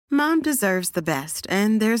Mom deserves the best,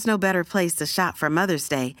 and there's no better place to shop for Mother's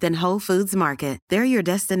Day than Whole Foods Market. They're your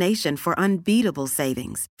destination for unbeatable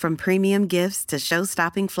savings, from premium gifts to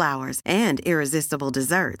show-stopping flowers and irresistible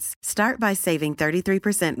desserts. Start by saving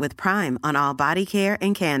 33% with Prime on all body care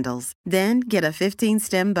and candles. Then get a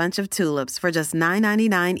 15-stem bunch of tulips for just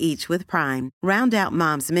 $9.99 each with Prime. Round out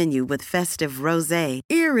Mom's menu with festive rosé,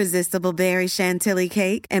 irresistible berry chantilly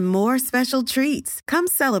cake, and more special treats. Come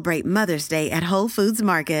celebrate Mother's Day at Whole Foods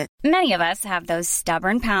Market. Many of us have those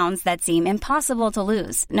stubborn pounds that seem impossible to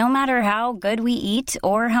lose, no matter how good we eat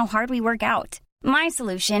or how hard we work out. My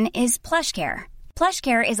solution is PlushCare.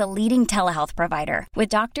 PlushCare is a leading telehealth provider with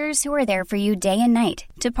doctors who are there for you day and night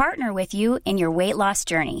to partner with you in your weight loss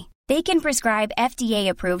journey. They can prescribe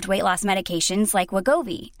FDA-approved weight loss medications like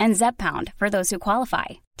Wegovy and Zepbound for those who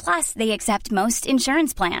qualify. Plus, they accept most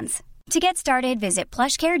insurance plans. To get started, visit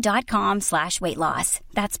plushcare.com/weightloss.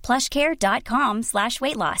 That's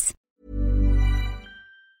plushcare.com/weightloss.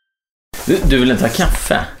 Du vill inte ha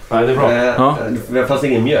kaffe? Nej, det är bra. Ja. Det fanns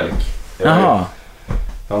ingen mjölk. Jaha.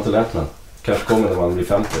 Jag har inte lärt mig. Kanske kommer när man blir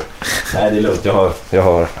 50. Nej, det är lugnt. Jag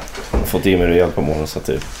har fått i mig rejält på morgonen så att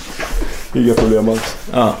det är inga problem alls.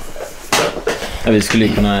 Ja. Vi skulle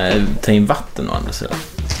ju kunna ta in vatten och andra sidan.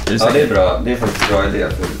 Det är bra. Det är faktiskt en bra idé.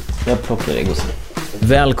 Jag plockar det gosse.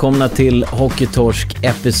 Välkomna till Hockeytorsk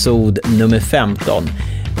episod nummer 15.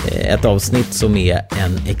 Ett avsnitt som är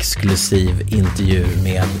en exklusiv intervju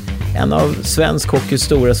med en av svensk hockeys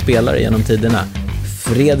stora spelare genom tiderna,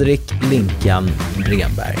 Fredrik Linkan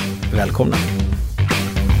Bremberg. Välkomna.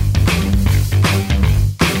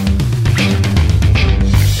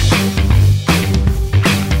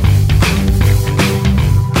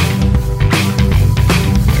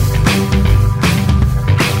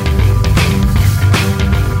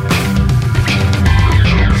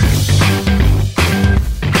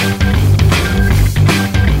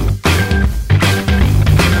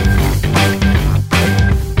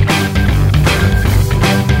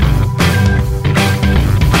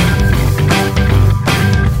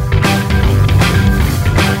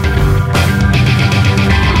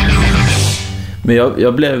 Men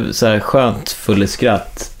jag blev så här skönt full i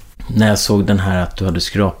skratt när jag såg den här att du hade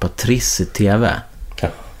skrapat triss i tv. Ja.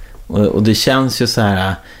 Och det känns ju så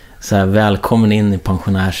här välkommen in i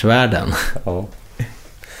pensionärsvärlden. Ja.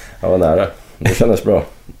 Jag var nära. Det kändes bra.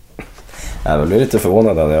 Jag blev lite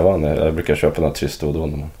förvånad när jag vann. Jag brukar köpa något triss då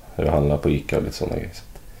när jag handlar på Ica och lite sådana grejer.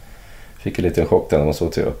 Fick en liten chock där när man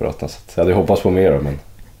såg tv-apparaten. Jag hade hoppats på mer men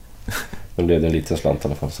då blev det en liten slant i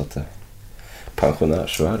alla fall så att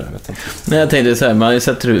pensionärsvärde, jag vet inte. Nej, jag tänkte så här, man har ju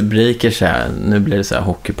sett rubriker så här, nu blir det så här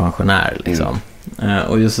hockeypensionär liksom.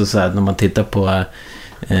 Och just så här, när man tittar på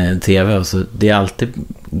tv och så, det är alltid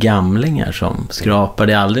gamlingar som skrapar,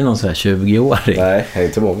 det är aldrig någon så här 20-åring. Nej,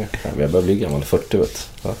 inte många. Jag börjar bli gammal, 40 vet.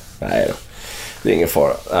 Ja. Nej då, det är ingen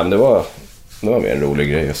fara. Nej, men det var mer en rolig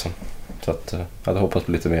grej så att jag hade hoppats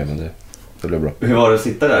på lite mer, men det blev bra. Hur var det att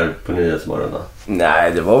sitta där på Nyhetsmorgon då?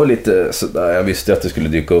 Nej, det var väl lite sådär. Jag visste att det skulle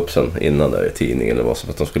dyka upp sen innan där i tidningen. Det var så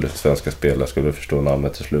att de svenska spelare skulle förstå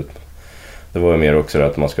namnet till slut. Det var ju mer också det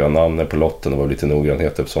att man ska ha namnet på lotten. Det var lite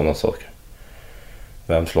noggrannheter på sådana saker.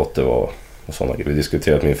 Vems lott det var och sådana grejer. Vi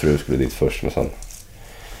diskuterade att min fru skulle dit först, men sen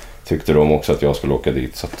tyckte de också att jag skulle åka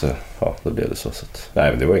dit. Så att, ja, då blev det så.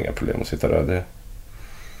 Nej, men det var inga problem att sitta där.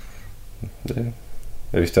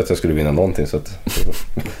 Jag visste att jag skulle vinna någonting så att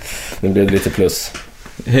nu blev det lite plus.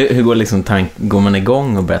 Hur går liksom går man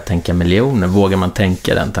igång och börjar tänka miljoner? Vågar man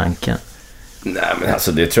tänka den tanken? Nej, men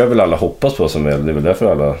alltså det tror jag väl alla hoppas på som väl. Det är väl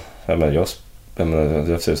därför alla...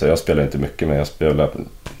 Jag spelar inte mycket, men jag spelar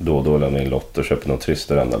då och då lämnar in lott och köper något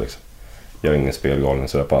trist ända liksom. Jag är ingen spelgalen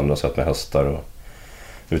så där på andra sätt med hästar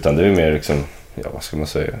utan det är mer liksom, ja vad ska man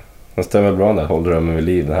säga, det stämmer bra där, håller drömmen vid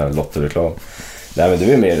liv, den här lottereklam. Nej, men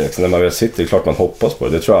det är mer liksom, när man väl sitter, det är klart man hoppas på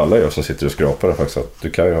det. Det tror jag alla gör som sitter och skrapar det faktiskt, att du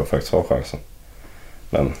kan ju faktiskt ha chansen.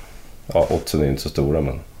 Men ja, oddsen är inte så stora,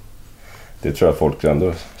 men det tror jag att folk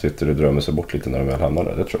ändå sitter och drömmer sig bort lite när de väl hamnar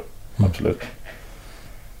där, det tror jag. Absolut.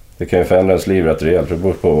 Det kan ju förändra ens liv rätt rejält, det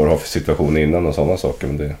beror på vad du har för situation innan och sådana saker,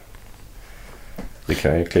 men det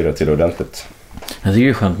kan ju klirra till ordentligt. Jag tycker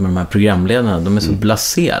det är skönt med de här programledarna. De är så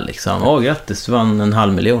blasé liksom. Grattis, du vann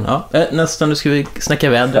 500 000. Ja, nästan nu ska vi snacka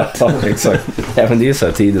vädret. Ja, exakt. Ja, men det är så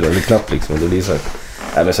här tider, det är knappt liksom. Det blir så här.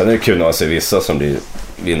 Ja, men sen är det kul att se vissa som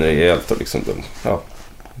vinner rejält och liksom, ja.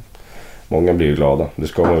 Många blir ju glada. Det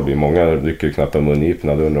ska man ju bli. Många rycker ju knappt en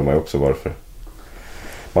mungiporna. Då undrar man ju också varför.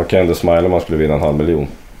 Man kan ändå smila om man skulle vinna 500 000.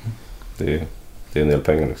 Det är en del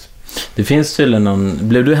pengar liksom. Det finns tydligen någon...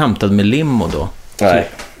 Blev du hämtad med limo då? Nej.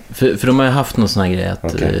 För de har ju haft någon sån här grej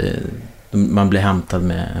att man blir hämtad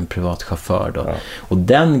med en privat chaufför då. Ja. Och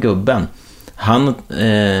den gubben, Han,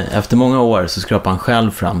 efter många år så skrapade han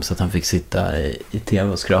själv fram så att han fick sitta i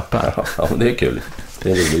tv och skrapa. Ja, men det är kul.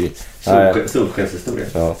 Det är roligt. Solskenshistoria.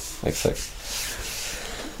 Ja, exakt.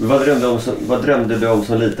 Vad drömde du om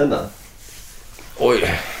som liten då? Oj,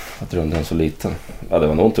 jag drömde om så liten. Ja, det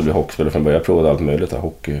var nog inte att bli hockeyspelare från början. Jag provade allt möjligt.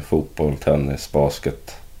 Hockey, fotboll, tennis,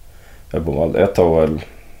 basket. Ett tag var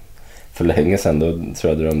för länge sedan då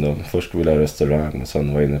tror jag drömde om. Först ville jag restaurang och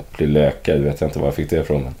sen var jag inne och bli läkare. Det vet jag inte var jag fick det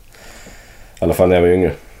ifrån. Men i alla fall när jag var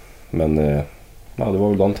yngre. Men ja, det var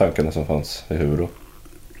väl de tankarna som fanns i huvudet.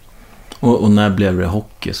 Och när blev det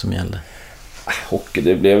hockey som gällde? Hockey,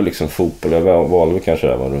 det blev liksom fotboll. Jag valde kanske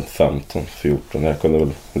där var runt 15-14. Jag kunde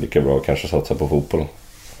väl lika bra kanske satsa på fotboll.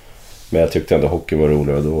 Men jag tyckte ändå hockey var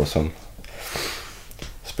roligare då. Och sen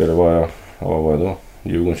spelade vad var jag då?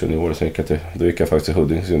 Djurgårdens junior. Sen då gick jag faktiskt till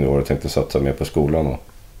Huddinges junior och tänkte satsa mer på skolan. Och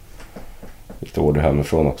gick till order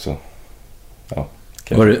hemifrån också. Ja,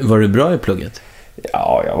 var du bra i plugget?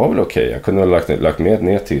 Ja, jag var väl okej. Jag kunde ha lagt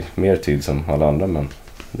mer tid som alla andra. Men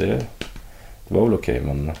det var väl okej.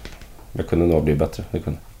 Men jag kunde nog bli bättre. Det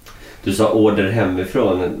kunde. Du sa order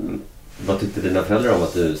hemifrån. Vad tyckte dina föräldrar om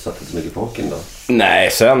att du satte så mycket på hockeyn då?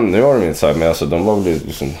 Nej, nu har de inte sagt. Men alltså, de var väl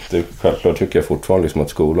liksom, det självklart tycker jag fortfarande liksom att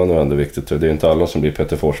skolan är ändå viktigt. Det är inte alla som blir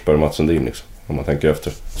Peter Forsberg och Mats Sundin liksom, om man tänker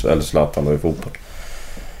efter. Eller Zlatan då i fotboll.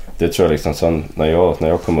 Det tror jag liksom. Sen när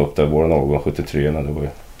jag kom upp där våren avgång 73,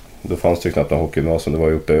 då fanns det knappt någon hockeygymnasium. Det var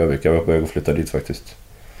ju uppe i Övik. Jag var på väg att flytta dit faktiskt.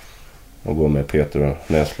 Och gå med Peter och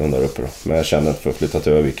Näslund där uppe då. Men jag kände inte för att flytta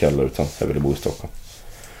till Övik heller, utan jag ville bo i Stockholm.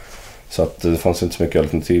 Så att det fanns inte så mycket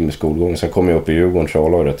alternativ med skolgången. Sen kom jag upp i Djurgården så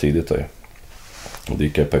jag rätt tidigt där. Och då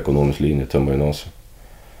gick jag på ekonomisk linje i Tumba gymnasium.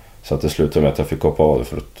 Så att det slutade med att jag fick hoppa av det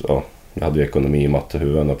för att jag hade ju ekonomi i matte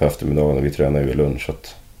huvuden på eftermiddagen och vi tränade ju vid lunch. Så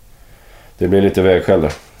att det blev lite vägskäl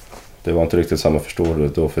där. Det var inte riktigt samma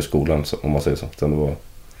förståelse då för skolan om man säger så. Utan det var,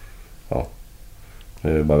 det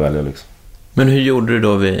är bara att välja liksom. Men hur gjorde du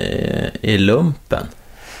då i lumpen?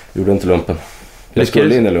 Gjorde inte lumpen. Jag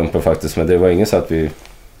skulle in i lumpen faktiskt, men det var ingen så att vi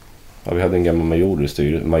hade en gammal major i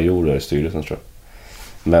styrelsen tror jag.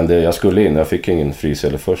 Men jag skulle in, jag fick ingen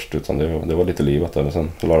frisedel först utan det var lite livat där. Men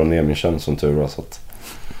sen la de ner min tjänst som tur var, så att...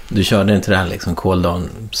 Du körde inte det här liksom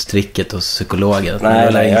kåldalstricket hos psykologen?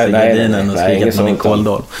 Nej, ingen sån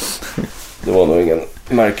kåldal. Det var nog ingen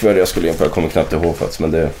märkvärdig jag skulle in på, jag kommer knappt ihåg faktiskt,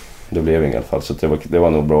 men det blev i alla fall. Så det var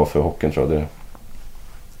nog bra för hockeyn tror jag.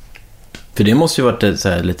 För det måste ju varit ett så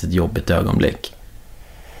här litet jobbigt ögonblick.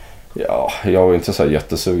 Ja, jag var inte så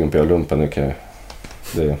jättesugen på lumpen.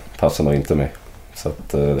 Det passade nog inte mig. Så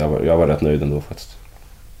att, jag var rätt nöjd ändå faktiskt.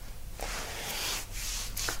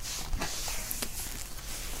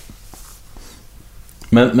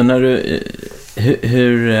 Men när du...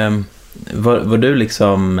 Var du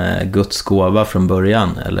liksom Guds gåva från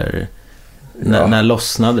början? Eller när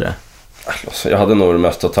lossnade det? Jag hade nog det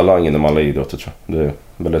mesta talang inom alla idrotter tror jag. Det är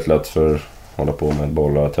väldigt lätt för att hålla på med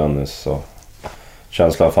bollar, tennis och...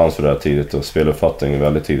 Känslan fanns för det här tidigt och speluppfattning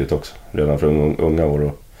väldigt tidigt också. Redan från unga år.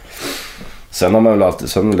 Och sen har man väl alltid,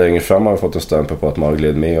 sen längre fram har jag fått en stämpel på att man har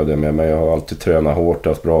gled med och det med. Men jag har alltid tränat hårt,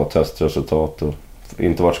 haft bra testresultat och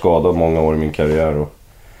inte varit skadad många år i min karriär. Och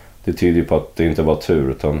det tyder ju på att det inte var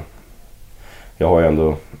tur, utan jag har ju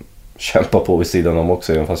ändå kämpat på vid sidan om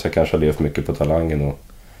också. Även fast jag kanske har levt mycket på talangen och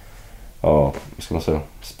vad ska man säga,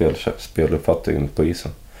 speluppfattningen på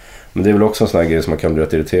isen. Men det är väl också en sån här grej som man kan bli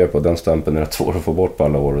rätt irriterad på. Den stämpeln är rätt svår att få bort på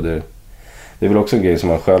alla år. Och det är väl också en grej som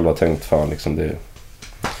man själv har tänkt, fan liksom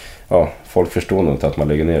folk förstår nog inte att man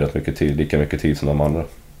lägger ner rätt mycket tid, lika mycket tid som de andra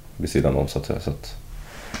vid sidan om så att säga. Så att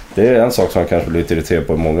det är en sak som man kanske blir lite irriterad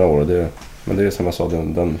på i många år. Men det är som jag sa,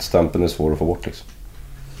 den stämpeln är svår att få bort liksom.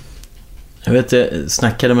 Jag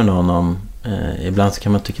snackade med någon om, ibland så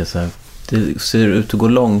kan man tycka så här, det ser ut att gå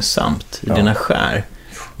långsamt i dina skär.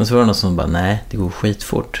 Men så var det någon som bara, nej, det går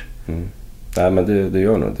skitfort. Nej, men det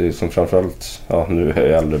gör nog. Det är som framförallt, nu är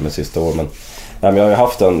jag äldre med sista år, men jag har ju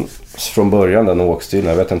haft den från början, den åkstilen.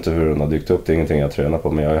 Jag vet inte hur den har dykt upp, det är ingenting jag tränar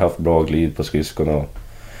på, men jag har haft bra glid på skridskorna.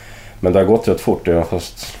 Men det har gått rätt fort,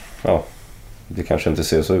 fast det kanske inte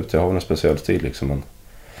ser så ut. Jag har en speciell stil liksom. Men...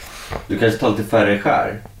 Du kanske tar lite färre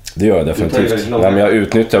skär? Det gör jag definitivt. Men jag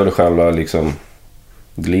utnyttjar väl själva liksom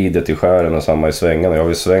glidet i skären och samma i svängarna. Jag har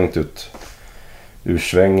ju svängt ut ur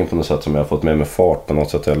svängen på något sätt som jag har fått med fart på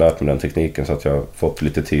något sätt. Jag har lärt mig den tekniken så att jag har fått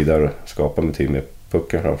lite tid där och skapa mig tid med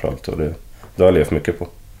pucken framförallt. Och det har jag levt mycket på.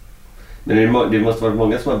 Men det måste vara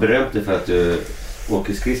många som har berömt dig för att du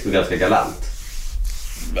åker skridskor ganska galant.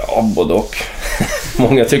 Ja, både och.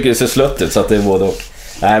 Många tycker det ser slött ut så att det är både och.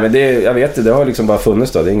 Nej, men jag vet det har liksom bara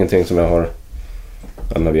funnits då. Det är ingenting som jag har...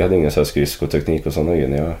 Ja, men vi hade ingen så här skridskoteknik och sådana grejer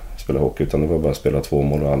när jag spelade hockey, utan det var bara att spela 2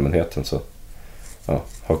 mål och allmänheten. Så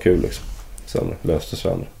ha kul liksom. sen löste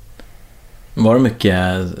Sven. Var det mycket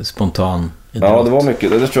spontan idrott? Ja, det var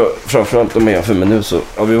mycket. Det tror jag framförallt om jag för mig nu så.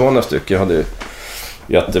 Ja, vi var några stycken. Jag hade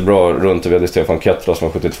jättebra runt. Vi hade Stefan Kettla som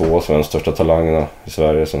var 72, som var den största talangerna i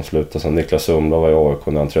Sverige som slutade. Sen Niklas Sumla var i AIK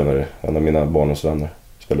när han tränade. En av mina barndomsvänner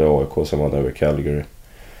spelade i AIK, sen var han över i Calgary.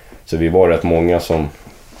 Så vi var rätt många som...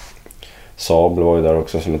 Sabel var ju där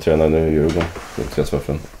också som är tränare nu i Djurgården. Det som är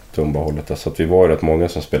från Tumba-hållet. Så att vi var rätt många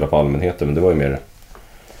som spelade på allmänheten. Men det var ju mer...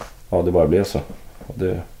 Ja, det bara blev så. Och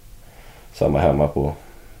det... Samma hemma på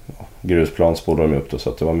grusplan spolade de upp då, så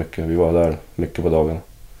att det var mycket. Vi var där mycket på dagen.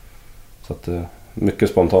 Så att mycket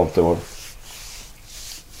spontant det var.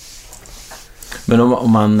 Men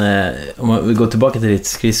om man vill gå tillbaka till ditt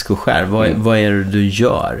skridskoskär, vad är det du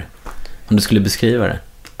gör? Om du skulle beskriva det?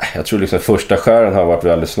 Jag tror liksom första skären har varit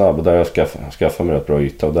väldigt snabb och där jag skaffade mig rätt bra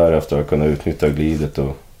yta och därefter har jag kunnat utnyttja glidet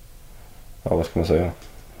och ja, vad ska man säga,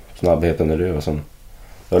 snabbheten i det och sen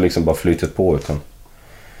det har liksom bara flyttat på utan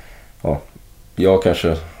ja, jag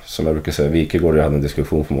kanske som jag brukar säga, Wikegård, jag hade en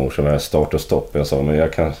diskussion för många år sedan med start och stopp. Jag sa, men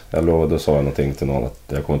jag lovade, sa jag någonting till någon att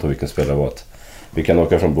jag kommer inte ihåg vilken spelare var att vi kan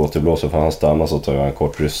åka från blå till blå så får han stanna så tar jag en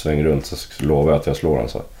kort ryssväng runt så lovar jag att jag slår han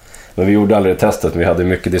så. Men vi gjorde aldrig testet, men vi hade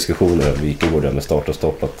mycket diskussioner med Wikegård med start och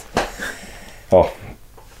stopp att ja,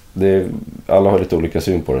 alla har lite olika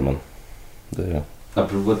syn på det men det...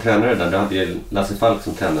 Apropå tränare där, du hade ju Lasse Falk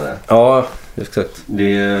som tränare. Ja, exakt.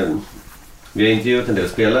 Vi har intervjuat en del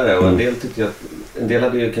spelare och en del tyckte att en del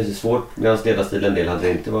hade ju kanske svårt med hans ledarstil, en del hade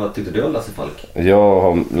det inte. Vad tyckte du om Lasse Falk? Jag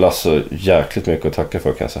har Lasse jäkligt mycket att tacka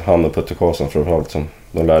för kanske. Han och Putte Karlsson framförallt som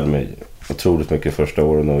de lärde mig otroligt mycket första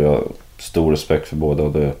åren och jag har stor respekt för båda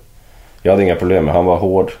och jag hade inga problem med. Han var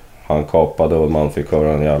hård, han kapade och man fick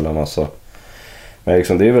höra en jävla massa. Men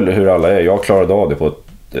liksom, det är väl hur alla är. Jag klarade av det på ett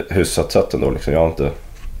hyfsat sätt ändå. Liksom. Jag har inte...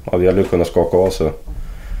 Det gäller att kunna skaka av sig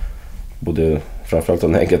både framförallt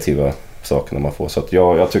de negativa sakerna man får. Så att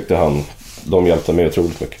jag tyckte de hjälpte mig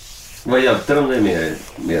otroligt mycket. Vad hjälpte de dig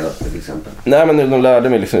med till exempel? Nej, men de lärde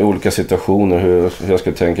mig liksom i olika situationer hur jag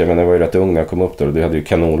skulle tänka. Men jag var ju rätt ung när jag kom upp där och det hade ju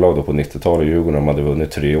kanonlag då på 90-talet i Djurgården. De hade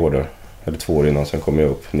vunnit 3 år där. Eller 2 år innan, sen kom jag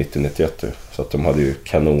upp 90-91. Så att de hade ju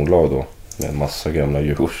kanonlag då med en massa gamla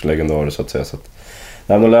Djurgårdslegendarer så att säga. Så att,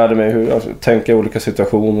 de lärde mig hur jag tänka i olika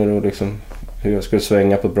situationer och liksom hur jag skulle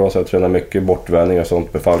svänga på ett bra sätt. Träna mycket bortvändningar och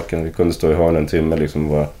sånt med Falken. Vi kunde stå i hörn en timme liksom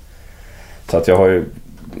bara. Så att jag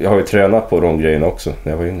har ju tränat på de grejerna också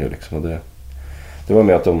när jag var yngre liksom. Och det var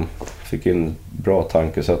med att de fick in bra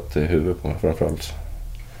tankesätt i huvudet på mig framförallt.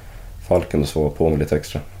 Falken och så på mig lite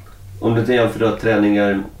extra. Om du jämför då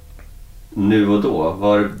träningar nu och då, vad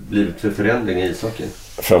har det blivit för förändring i ishockeyn?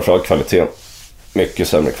 Framförallt kvaliteten. Mycket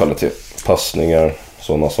sämre kvalitet. Passningar,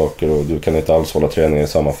 sådana saker och du kan inte alls hålla träningen i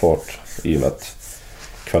samma fart i och med att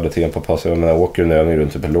kvaliteten på passen. Jag menar, åker du en övning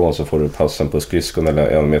runt i pelån så får du passen på skridskon eller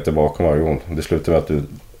 1 meter bakom varje gång. Det slutar med att du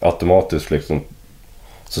automatiskt liksom,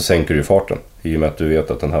 så sänker du farten i och med att du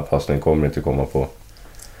vet att den här passningen kommer inte komma på.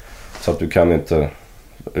 Så att du kan inte,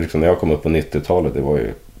 liksom när jag kom upp på 90-talet, det var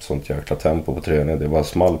ju sånt jäkla tempo på träningen. Det var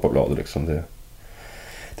small på bladet liksom.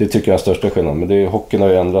 Det tycker jag är den största skillnaden. Men det är, hockeyn har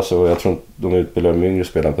ju ändrats och jag tror att de utbildar de yngre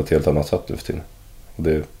spelarna på ett helt annat sätt nu för tiden.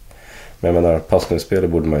 Men jag menar, passningsspel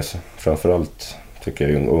borde man ju framförallt tycker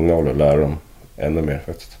jag unga håller lära dem ännu mer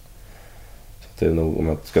faktiskt. Så det är nog, om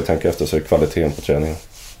jag ska tänka efter så är kvaliteten på träningen.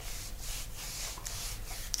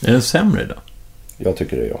 Är det sämre då? Jag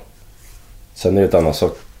tycker det, ja. Sen är det ett annat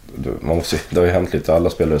sak. Det har ju hänt lite, alla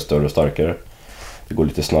spelare är större och starkare. Det går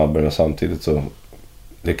lite snabbare men samtidigt så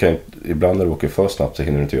ibland när du åker för snabbt så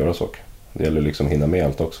hinner du inte göra saker. Det gäller liksom att hinna med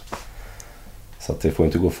allt också. Så att det får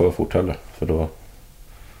inte gå för fort heller. För då...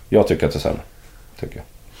 Jag tycker att det är sämre. Tycker jag.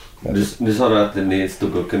 Du sa då att ni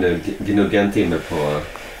stod och kunde gnugga en timme på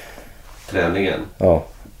träningen. Ja.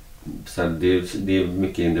 Så det är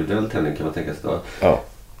mycket individuell träning kan man tänka sig då. Ja.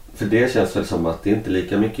 För det känns väl som att det inte är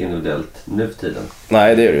lika mycket individuellt nu för tiden.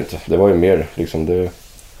 Nej, det är det inte. Det var ju mer liksom det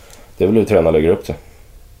är väl hur tränare lägger upp det.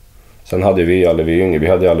 Sen hade vi yngre, vi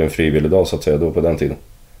hade aldrig en frivillig dag så att säga då på den tiden.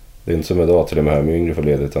 Det är inte som idag till och med yngre för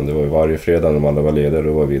ledigt, utan det var ju varje fredag när man var ledig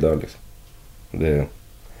och var vidare liksom.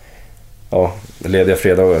 Lediga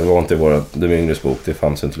fredag var inte de yngres bok, det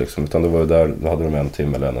fanns inte liksom, utan det var ju där, då hade de 1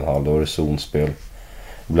 timme eller 1,5, då var det zonspel.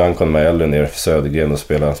 Ibland kom man äldre ner för Södergren och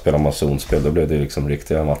spela man zonspel, då blev det liksom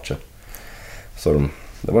riktiga matcher. Så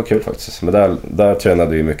det var kul faktiskt, men där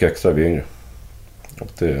tränade vi mycket extra vi yngre.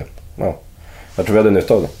 Och jag tror vi hade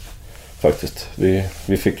nytta av det faktiskt.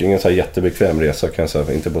 Vi fick ingen så här jättebekväm resa kan jag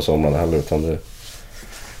säga, inte på somrarna heller, utan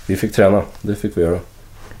vi fick träna, det fick vi göra.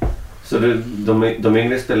 Så de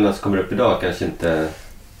yngre spelarna som kommer upp idag kanske inte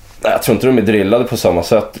Nej, jag tror inte de är drillade på samma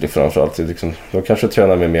sätt framförallt. Liksom, de kanske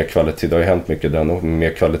tränar med mer kvalitet. Det har ju hänt mycket där och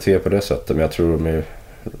mer kvalitet på det sättet. Men jag tror de är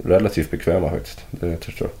relativt bekväma faktiskt. Det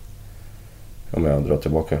tror jag. Om jag drar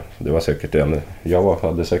tillbaka. Det var säkert en. Jag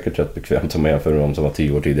hade säkert rätt bekvämt om jag jämför med de som var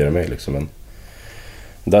 10 år tidigare än mig. Liksom. Men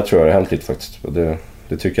där tror jag det har hänt lite faktiskt. Och det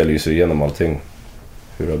tycker jag lyser igenom allting.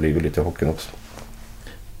 Hur det har blivit lite i hockeyn också.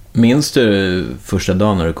 Minns du första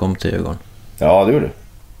dagen när du kom till Djurgården? Ja, det gjorde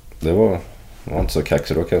det. Var inte så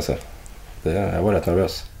kaxig då kan jag säga. Jag var rätt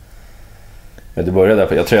nervös. Men det började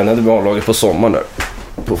där. Jag tränade med A-laget på sommaren där.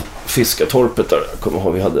 På Fiskartorpet där. Jag kommer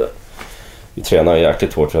ihåg vi tränade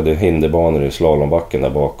jäkligt hårt. Vi hade hinderbanor i slalombacken där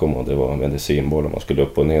bakom. Och det var medicinbollar. Man skulle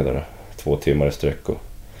upp och ner där. 2 timmar i sträck.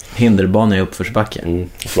 Hinderbanor i uppförsbacken?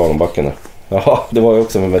 Slalombacken där. Ja, det var ju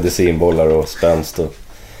också med medicinbollar och spänst.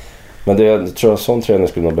 Men jag tror att sån träning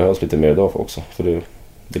skulle nog behövas lite mer idag också. För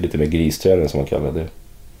det är lite mer gristräning som man kallar det.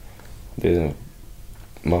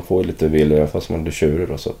 Man får ju lite vilja fast man blir tjurig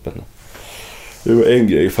då, så att det var en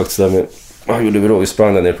grej faktiskt där med. Vi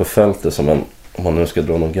sprang där nere på fältet som om man nu ska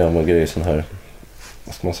dra någon gammal grej sån här,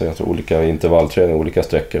 vad ska man säga, olika intervallträning, olika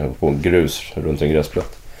sträckor på grus runt en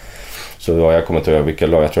gräsplätt. Så jag kommer inte ihåg vilka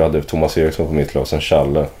lag. Jag tror jag hade Thomas Eriksson på mitt lag, sen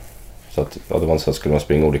Challe. Så att det var så skulle man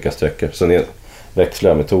springa olika sträckor. Sen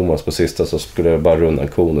växlade jag med Thomas på sista, så skulle jag bara runda en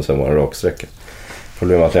kon och sen var det en raksträcka.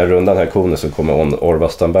 Problemet är att när jag rundar den här konen så kommer Orva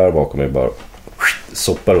Stamberg bakom mig bara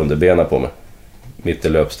soppar under benen på mig. Mitt i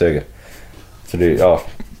löpsteget. Så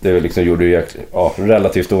det liksom gjorde ju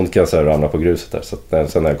relativt ont kan jag säga, ramla på gruset där. Så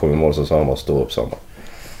att sen när jag kom i mål så sa han bara stå upp samma.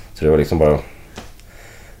 Så det var liksom bara,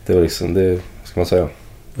 det var liksom, det ska man säga.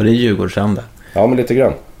 Var det Djurgårdsanda? Ja, men lite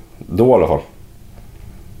grann. Då i alla fall.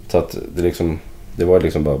 Så att det var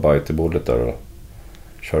liksom bara bite i bordet där och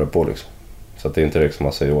köra på liksom. Så att det är inte liksom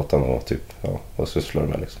man säger åt han och typ, vad sysslar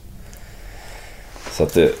med liksom. Så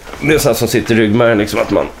att det är så här som sitter i ryggmärgen liksom,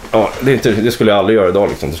 att man, det skulle jag aldrig göra idag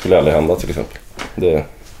liksom. Det skulle aldrig hända till exempel.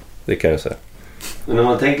 Det kan jag säga. Men om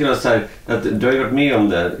man tänker då så här, att du har ju varit med om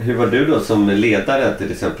det. Hur var du då som ledare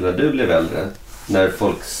till exempel när du blev äldre? När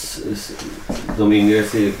de yngre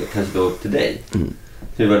ser kanske då upp till dig.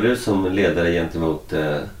 Hur var du som ledare gentemot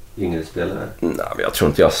yngre spelare? Nej, men jag tror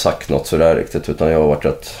inte jag har sagt något sådär riktigt, utan jag har varit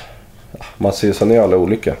rätt. Man ser sig alla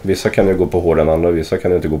olika. Vissa kan ju gå på hårdare än andra, vissa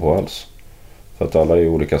kan ju inte gå på alls. För att alla är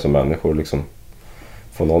olika som människor liksom.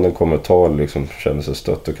 Får någon en kommentar liksom, känner sig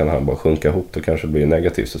stött, och kan han bara sjunka ihop, då kanske det blir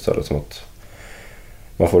negativt istället. Som att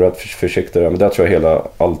man får rätt försiktigare. Men där tror jag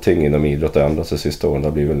allting inom idrott har ändrats de sista åren.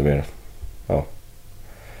 Det blir väl mer,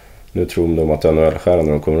 nu tror de att NHL-stjärnor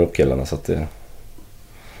när de kommer upp killarna, så att det.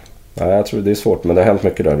 Nej, jag tror det är svårt, men det har hänt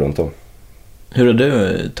mycket där runt om. Hur har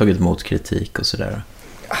du tagit emot kritik och sådär?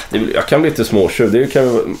 Jag kan bli lite småtjuv. Det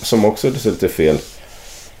kan som också är lite fel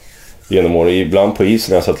genom åren. Ibland på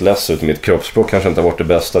isen när jag satt less ut. Mitt kroppsspråk kanske inte har varit det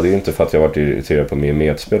bästa. Det är inte för att jag har varit irriterad på min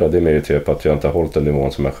medspelare. Det är mer irriterad på att jag inte har hållit den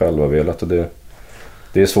nivån som jag själv har velat. Och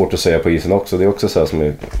det är svårt att säga på isen också. Det är också så här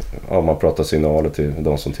som man pratar signaler till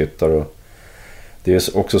de som tittar. Och det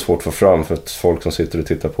är också svårt att få fram, för att folk som sitter och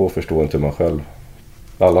tittar på förstår inte hur man själv.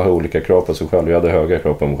 Alla har olika krav på sig själv. Jag hade höga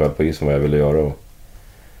krav på mig själv på isen, vad jag ville göra. Och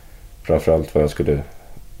framförallt vad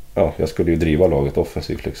jag skulle ju driva laget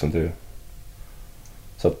offensivt liksom.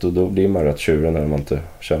 Så att då blir man rätt tjurig när man inte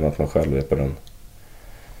känner att man själv är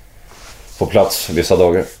på plats vissa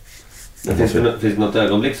dagar. Finns det något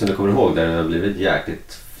ögonblick som du kommer ihåg där du har blivit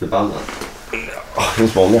jäkligt förbannad? Det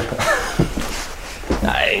finns många.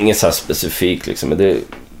 Nej, inget så här specifikt liksom. Men det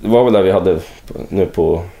var väl där vi hade nu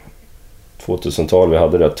på 2000-talet. Vi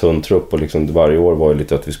hade rätt tunn trupp, och liksom varje år var det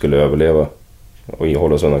lite att vi skulle överleva och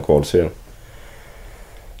hålla oss undan kvalserien.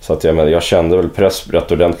 Så att jag kände väl press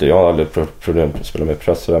rätt ordentligt. Jag har aldrig problem att spela med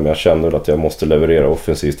press där, men jag kände väl att jag måste leverera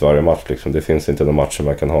offensivt varje match liksom. Det finns inte någon match som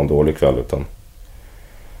jag kan ha en dålig kväll, utan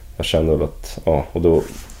jag kände väl att och då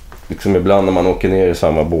liksom ibland när man åker ner i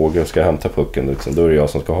samma båge och ska hämta pucken liksom, då är det jag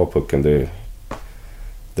som ska ha pucken.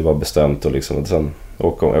 Det var bestämt, och liksom, och sen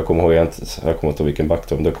jag kommer inte ihåg vilken back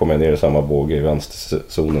då kom jag ner i samma båge i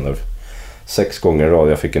vänsterzonen där 6 gånger i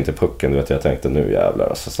rad. Jag fick inte pucken, jag tänkte nu jävlar,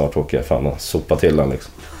 alltså, snart åker jag fan och sopa till den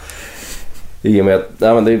liksom. I och med att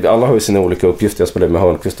alla har ju sina olika uppgifter. Jag spelade med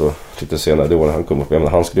Hörnqvist då lite senare då när han kom upp. Men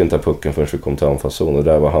han skulle inte ha pucken förrän vi kom till anfallszon, och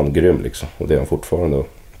där var han grym liksom, och det är han fortfarande.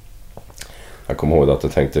 Jag kommer ihåg att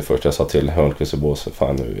jag tänkte först, jag sa till Hörnqvist och Bås,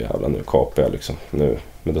 fan nu jävlar, nu kapar jag liksom nu.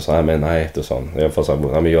 Men då sa han, men nej, då sa han, även fast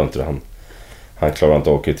han gör inte det, han klarar inte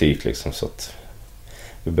av kritik liksom, så att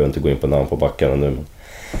vi behöver inte gå in på namn på backarna nu.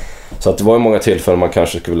 Så att det var ju många tillfällen man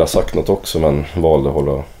kanske skulle vilja ha sagt något också, men valde att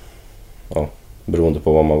hålla, beroende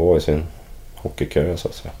på vad man var i sin hockeykarriär så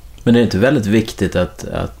att säga. Men det är inte väldigt viktigt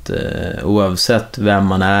att oavsett vem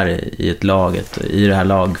man är i ett laget, i det här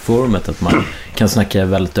lagforumet, att man kan snacka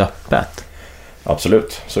väldigt öppet?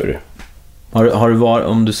 Absolut, så är det. Har du varit,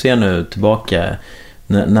 om du ser nu tillbaka,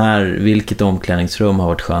 vilket omklädningsrum har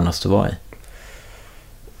varit skönast att vara i?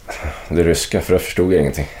 Det ryska, för jag förstod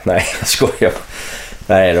ingenting. Nej, jag skojar.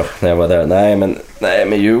 Nej då, när jag var där. Nej,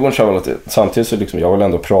 men Djurgården så var samtidigt så liksom, jag vill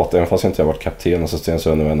ändå prata, även fast jag inte har varit kapten, och så Sten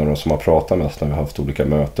Sönner är en av de som har pratat mest när vi har haft olika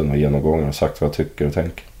möten och genomgångar och sagt vad jag tycker och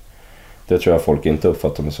tänker. Det tror jag folk inte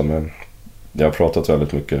uppfattar mig som. Jag har pratat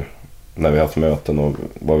väldigt mycket när vi har haft möten och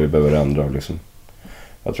vad vi behöver ändra. Liksom.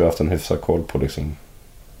 Jag tror jag har haft en hyfsad koll på liksom,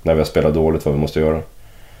 när vi har spelat dåligt vad vi måste göra.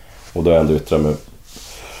 Och då har jag ändå yttrat mig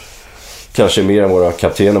kanske mer än våra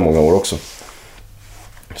kaptener många år också.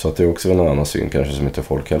 Så att det är också en annan syn kanske som inte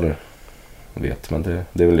folk heller vet. Men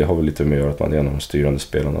det har väl lite med att göra att man är en av de styrande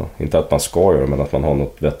spelarna. Inte att man ska göra, men att man har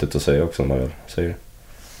något vettigt att säga också när man väl säger det.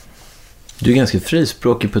 Du är ganska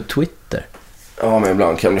frispråkig på Twitter. Ja, men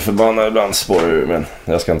ibland kan jag bli förbannad, ibland spårar ur, men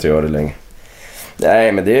jag ska inte göra det längre.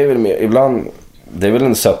 Nej, men det är väl mer, ibland, det är väl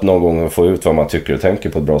en sätt någon gång att få ut vad man tycker och tänker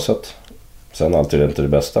på ett bra sätt. Sen alltid är det inte det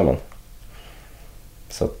bästa, men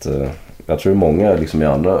så att jag tror många liksom i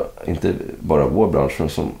andra, inte bara vår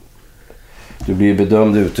bransch, som du blir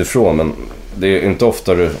bedömd utifrån, men det är inte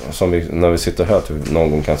ofta som när vi sitter här att vi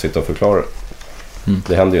någon gång kan sitta och förklara.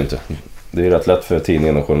 Det händer ju inte. Det är rätt lätt för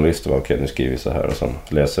tidningen och journalister att okej, nu skriver vi så här och sen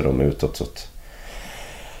läser de utåt, så att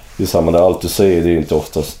det är samma där, allt du säger, det är inte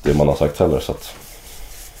oftast det man har sagt heller, så att.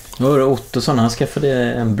 Ottosson, han skaffade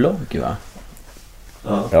en blogg, va?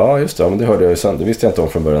 Ja, just det, men det hörde jag ju sen. Det visste jag inte om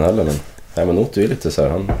från början heller, men Otto är lite så här,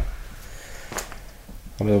 han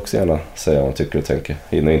vill också gärna säga vad han tycker och tänker.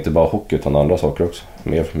 Inte bara hockey utan andra saker också.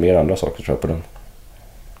 Mer andra saker tror jag på den.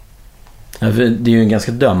 Ja, för det är ju en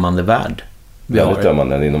ganska dömande värld. Väldigt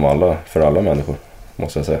dömande inom för alla människor,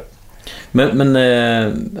 måste jag säga. Men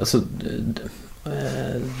alltså,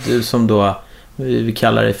 du som då, vi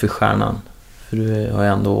kallar dig för stjärnan. För du har ju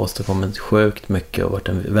ändå åstadkommit sjukt mycket och varit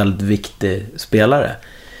en väldigt viktig spelare.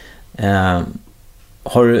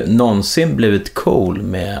 Har du någonsin blivit cool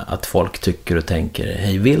med att folk tycker och tänker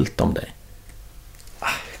hej vilt om dig?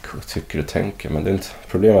 Tycker och tänker, men det är inte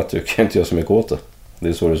problemet att du kan inte göra så mycket åt det. Det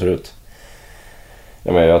är så det ser ut.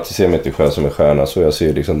 Jag ser mig inte själv som en stjärna, så jag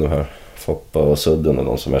ser liksom de här Foppa och Sudden och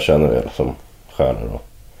de som jag känner som stjärnor.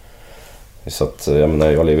 Så att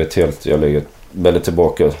jag lever ett väldigt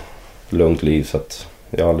tillbaka lugnt liv, så att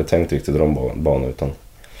jag har aldrig tänkt riktigt de banor, utan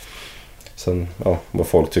sen, vad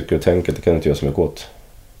folk tycker och tänker, det kan inte göra så mycket åt.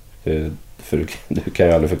 För du kan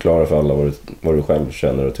ju aldrig förklara för alla vad du själv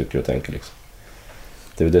känner och tycker och tänker liksom.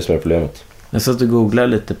 Det är det som är problemet. Jag satt och googlade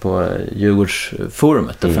lite på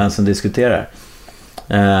Djurgårdsforumet där fansen diskuterar.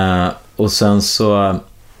 Och sen så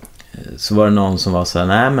var det någon som var så här: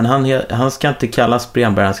 nej, men han ska inte kallas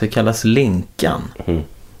Bremberg, han ska kallas Linkan.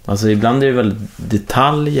 Alltså ibland är det väl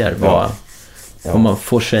detaljer vad man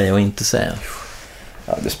får säga och inte säga.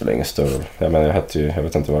 Ja, det spelar ingen större roll. Jag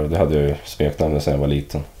vet inte vad det hade jag ju smeknamn sedan jag var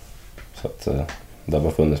liten. Så att det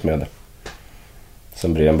var funnits med det.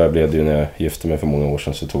 Sen Bremberg blev det ju när jag gifte mig för många år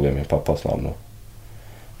sedan, så tog jag min pappas namn. Och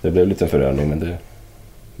det blev lite en förändring, men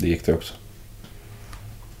det gick det också.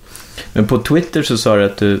 Men på Twitter så sa du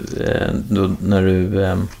att du, då, när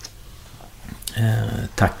du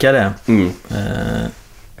tackade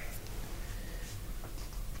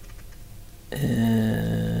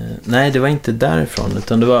nej, det var inte därifrån,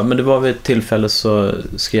 utan det var vid ett tillfälle så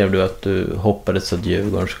skrev du att du hoppades att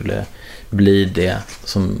Djurgården skulle bli det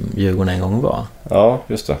som Djurgården en gång var. Ja,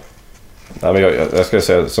 just det. Nej, men jag ska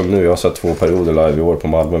säga som nu, jag har sett 2 perioder live i år på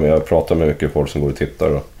Malmö, men jag pratar med mycket folk som går och tittar,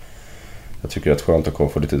 och jag tycker det är rätt skönt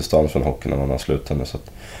att få lite distans från hockeyn när man har slutat med. Så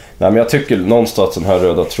att, nej, men jag tycker någonstans den här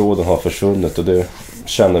röda tråden har försvunnit, och det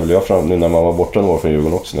känner väl jag fram nu när man var borta några år från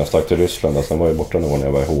Djurgården också, när jag stack till Ryssland. Alltså, sen var jag borta några år när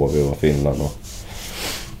jag var i HV och Finland och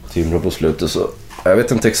Timrå på slutet. Så jag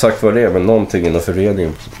vet inte exakt vad det är, men någonting inom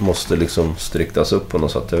föreningen måste liksom striktas upp på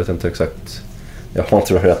något sätt. Jag vet inte exakt, jag har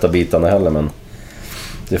inte de rätta bitarna heller, men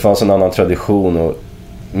det fanns en annan tradition och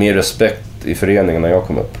mer respekt i föreningen när jag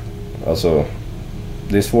kom upp. Alltså,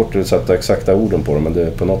 det är svårt att sätta exakta orden på det, men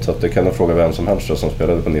det, på något sätt, det kan jag fråga vem som helst som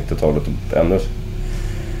spelade på 90-talet och ännu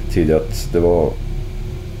tidigare, att det var,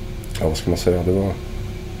 vad ska man säga,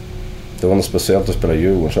 det var något speciellt att spela i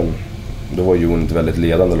Djurgården. Sen, då var Djurgården ett väldigt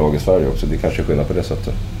ledande lag i Sverige också, det kanske är skillnad på det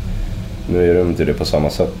sättet. Nu är det inte det på samma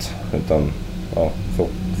sätt, utan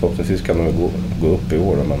förhoppningsvis kan de gå upp i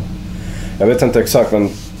år, men jag vet inte exakt, men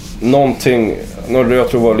någonting jag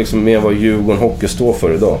tror var liksom mer vad Djurgården hockey står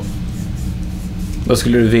för idag. Vad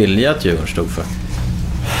skulle du vilja att Djurgården stod för?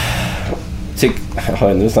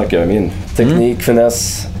 Nu snackar jag min teknik,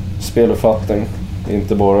 finess, speluppfattning.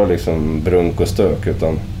 Inte bara liksom brunk och stök,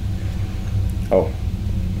 utan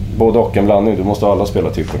både och en blandning. Du måste ha alla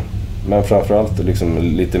spelartyper. Men framförallt liksom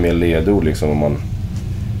lite mer ledord liksom, om man...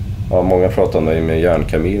 Ja, många pratar om det med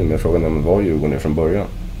järnkamin, men frågan är om det var Djurgården från början.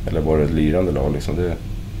 Eller var det ett lirande lag liksom.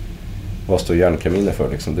 Vad står järnkaminer för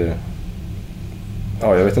liksom?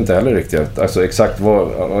 Ja, jag vet inte heller riktigt. Alltså exakt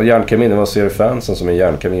vad järnkaminen, vad ser fansen som en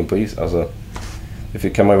järnkamin på is? Alltså, det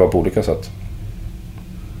kan man ju vara på olika sätt.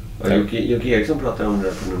 Ja, Jocke Eriksson pratar om det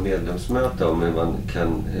på något medlemsmöte, om hur man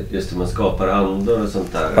kan, just hur man skapar andor och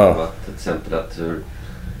sånt där. Ja. Att, till exempel att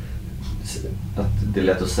det är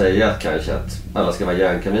lätt att säga att kanske att alla ska vara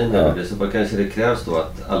järnkaminer. Ja. Så kanske det krävs då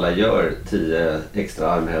att alla gör 10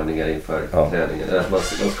 extra armhävningar inför träningen. Att man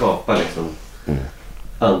skapar liksom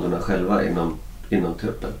andorna själva inom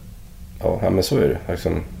truppen. Ja, men så är det.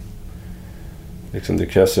 Liksom det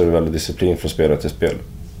krävs ju väldigt disciplin från spelare till spel.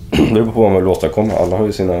 Det beror på vad man vill åstadkomma. Alla har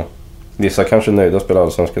ju sina... Vissa kanske är nöjda att spela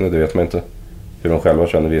allsvenskan, det vet man inte. Hur de själva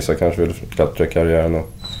känner. Vissa kanske vill klättra karriären. Och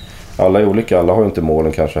alla är olika. Alla har ju inte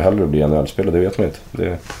målen kanske heller att bli NHL-spelare, det vet man inte.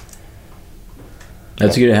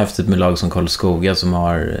 Jag tycker det är häftigt med lag som Karlskoga som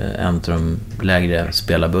har en av de lägre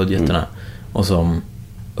spelarbudgeterna och som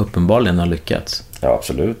uppenbarligen har lyckats. Ja,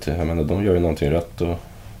 absolut. Jag menar, de gör ju någonting rätt och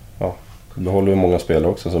det håller ju många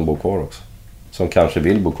spelare också som bor kvar också. Som kanske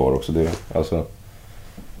vill bo kvar också. De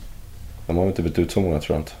har ju inte bytt ut så många,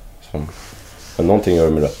 tror jag inte. Men någonting gör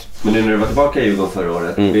de rätt. Men nu när du var tillbaka i Djurgården förra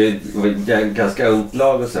året, det var ett ganska ungt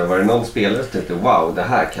lag och så, var det någon spelare som tyckte wow, det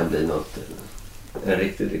här kan bli en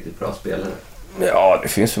riktigt, riktigt bra spelare? Ja, det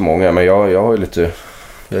finns för många, men jag har ju lite...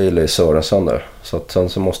 Jag gillar ju Sörensen där. Så att sen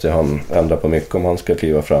så måste han ändra på mycket om han ska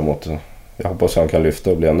kliva framåt. Jag hoppas att han kan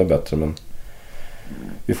lyfta och bli ännu bättre, men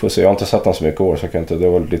vi får se. Jag har inte sett honom så mycket år, så jag kan inte... Det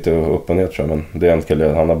var lite upp och ner, tror jag, men det är en kille.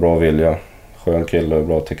 Han har bra vilja, skön kille och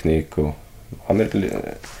bra teknik, och han är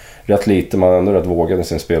rätt lite, men ändå rätt vågad i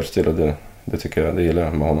sin spelstil, och det tycker jag, det gillar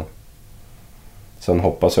jag med honom. Sen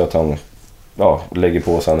hoppas jag att han lägger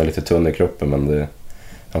på sig, han är lite tunn i kroppen, men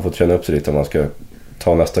han får träna upp sig lite om man ska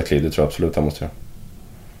ta nästa kliv, det tror jag absolut han måste göra.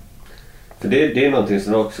 För det är någonting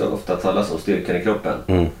som också ofta talas om, styrkan i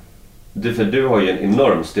kroppen. För du har ju en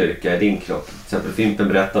enorm styrka i din kropp. Till exempel Fimpen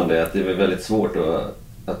berättade om det, att det är väldigt svårt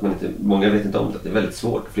att man inte, många vet inte om det, det är väldigt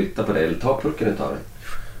svårt att flytta på det eller ta pucken och ta det.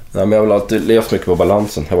 Nej, men jag har väl alltid levt mycket på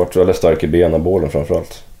balansen. Jag har varit väldigt stark i benen och bålen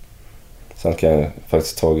framförallt. Sen kan jag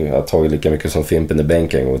faktiskt ha tagit lika mycket som Fimpen i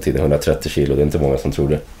bänken en gång i tiden, 130 kilo. Det är inte många som tror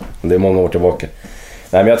det. Men det är många år tillbaka.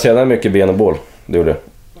 Nej, men jag tränade mycket ben och bål. Det gjorde det.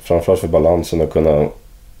 Framförallt för balansen och kunna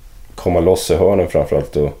komma loss i hörnen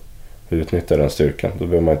framförallt och utnyttja den styrkan. Då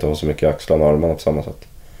behöver man inte ha så mycket axlarna och armarna på samma sätt.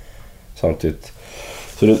 Samtidigt.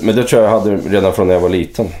 Men det tror jag hade redan från när jag var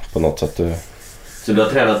liten på något sätt. Så du har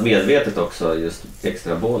tränat medvetet också, just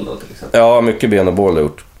extra bål då till exempel? Ja, mycket ben och bål har jag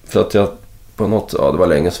gjort. För att jag på något, det var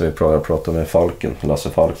länge sedan vi pratade med Falken, Lasse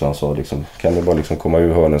Falk, så han sa liksom, kan du bara liksom komma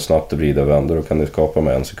ur hörnen snabbt och vrida och vända, då kan du skapa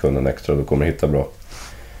med 1 sekund extra, då kommer du hitta bra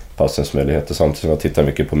passningsmöjligheter. Samtidigt som jag tittar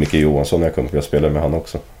mycket på Micke Johansson när jag kommer att spela med han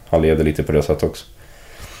också. Han leder lite på det sättet också.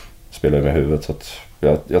 Spelar med huvudet, så att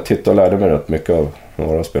jag tittade och lärde mig rätt mycket av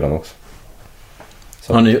några av spelarna också.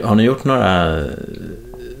 Så. Har ni gjort några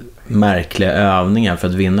märkliga övningar för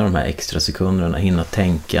att vinna de här extra sekunderna, hinna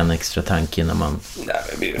tänka en extra tanke innan man...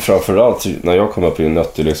 Nej, framförallt när jag kom upp i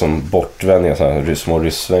nötter liksom bortvändningar, så här små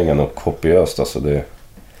ryssvängar och kopiöst, alltså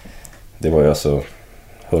det var ju alltså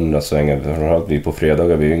 100 svängar, framförallt vi på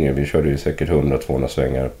fredagar vi yngre, vi körde ju säkert 100-200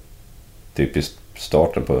 svängar typ i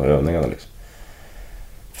starten på övningarna liksom.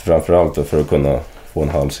 Framförallt för att kunna få en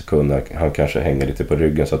halv sekund, han kanske hänger lite på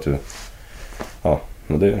ryggen, så att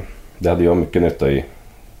du, det hade jag mycket nytta i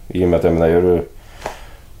och med att jag menar, gör du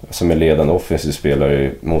som är ledande offensiv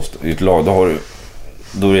spelare i ett lag,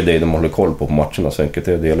 då är det det de håller koll på matcherna, så enkelt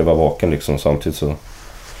det gäller att vara vaken liksom. Samtidigt så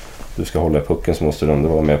du ska hålla i pucken, så måste du ändå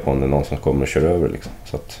vara med på om det är någon som kommer och kör över liksom.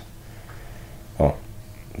 Så att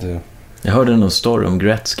jag hörde någon story om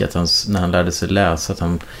Gretzky, att när han lärde sig läsa, att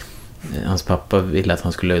hans pappa ville att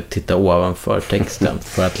han skulle titta ovanför texten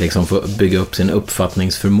för att liksom få bygga upp sin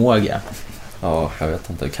uppfattningsförmåga. Ja, jag vet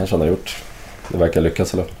inte, kanske han har gjort. Det verkar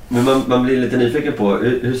lyckas eller? Men man blir lite nyfiken på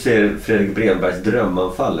hur ser Fredrik Brembergs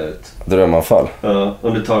drömanfall ut? Drömanfall? Ja,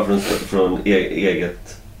 om du tar från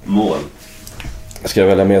eget mål. Ska jag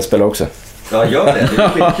välja medspelare också? Ja, gör det. Det är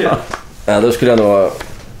skitkul. Ja, då skulle jag nog ha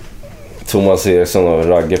Thomas Eriksson och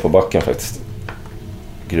Ragge på backen faktiskt.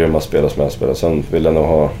 Grymma spelare. Sen vill jag nog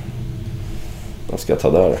ha... Vad ska jag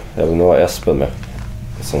ta där? Jag vill nog ha Espen med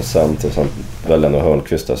som center. Sen väljer jag nog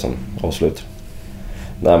Hörnqvist där som avslut.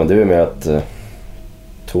 Nej, men det är med att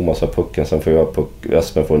Thomas har pucken, sen får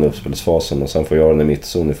Espen får en uppspelsfasen och sen får jag den i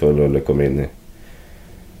mittzon i full rulle, kommer in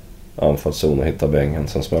anfallszon och hitta bängen.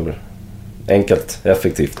 Sen smäller enkelt,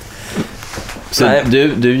 effektivt. Så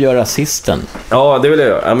du gör assisten? Ja, det vill jag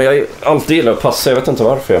göra. Men jag alltid gillar att passa. Jag vet inte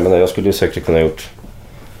varför. Jag skulle ju säkert kunna ha gjort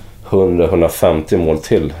 100-150 mål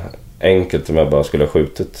till. Enkelt om jag bara skulle ha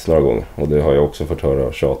skjutit några gånger. Och det har jag också fått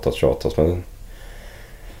höra tjatas. Men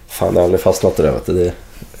fan, det har aldrig fastnat det där.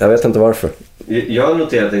 Jag vet inte varför. Jag har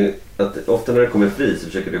noterat att ofta när det kommer fri så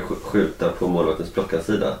försöker du skjuta på målvaktens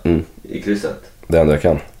blockansida i krysset. Det enda jag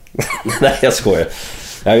kan. Nej, jag skojar.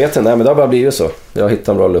 Jag vet inte, men det har bara blivit så. Jag har hittat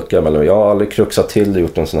en bra lucka mellan. Jag har aldrig kruxat till det,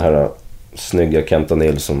 gjort en sån här snygga Kenta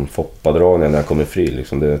Nilsson Foppa-dragning när jag kommer fri.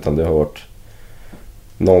 Liksom. Utan det har varit...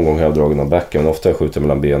 Någon gång har jag dragit någon backen, men ofta har jag skjutit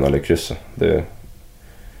mellan benen eller krysset.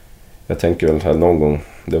 Jag tänker väl här någon gång,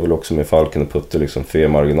 det är väl också med Falken och Putte, liksom,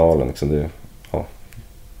 marginalen. Liksom.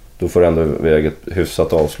 Då får det ändå väga ett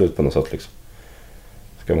hyfsat avslut på något sätt. Liksom.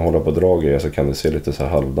 Ska man hålla på och dra grejer så kan det se lite så här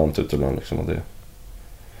halvdant ut ibland. Liksom, och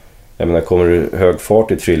jag menar, kommer du hög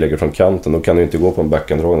fart i ett friläge från kanten, då kan du inte gå på en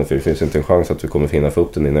backhanddragning, för det finns inte en chans att du kommer hinna få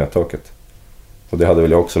upp den i nättaket. Och det hade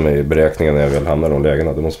väl jag också med i beräkningen när jag väl hamnar i de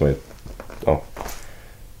lägena. Då måste man ju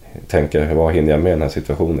tänka, vad hinner jag med i den här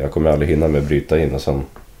situationen? Jag kommer aldrig hinna med att bryta in och sen...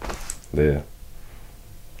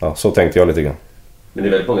 så tänkte jag lite grann. Men det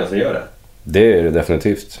är väldigt många som gör det. Det är det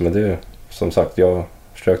definitivt, men det är som sagt, jag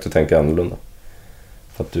försökte tänka annorlunda.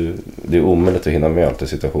 För att det är omöjligt att hinna med allt i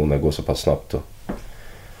situationen, det går så pass snabbt. Och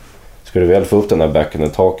ska du väl få upp den här backen i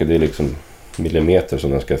taket, det är liksom millimeter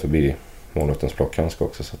som den ska förbi målvaktens plockhandske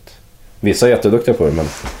också. Så att, vissa är jätteduktiga på det, men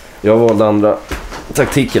jag valde andra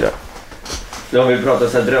taktiker där. Ja, om vi pratar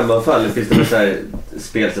så här drömanfall, finns det så här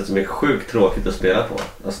spelsätt som är sjukt tråkigt att spela på?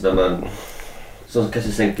 Alltså där man, som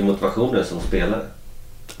kanske sänker motivationen som spelare?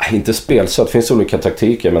 Inte spelsätt, det finns olika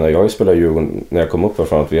taktiker. Jag menar, jag har ju spelat Djurgården när jag kom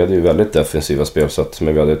upp här, att vi hade ju väldigt defensiva spelsätt,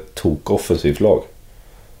 men vi hade ett tok-offensivt lag.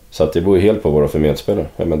 Så att det beror ju helt på våra för medspelare.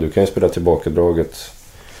 Men du kan ju spela tillbakadraget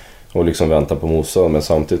och liksom vänta på Mosa, men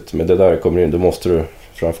samtidigt med det där kommer in, då måste du,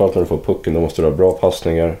 framförallt när du får pucken, då måste du ha bra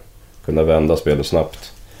passningar, kunna vända spelet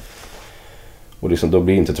snabbt. Och liksom, då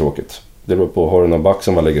blir det inte tråkigt. Det beror på, har du någon back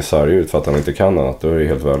som man lägger sarg ut för att han inte kan annat, då är det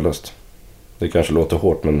helt värdelöst. Det kanske låter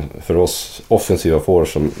hårt, men för oss offensiva får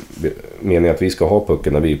som menar att vi ska ha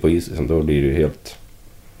pucken när vi är på isen, då blir det ju helt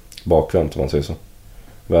bakvänt om man säger så.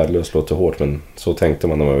 Värdelöst låter hårt, men så tänkte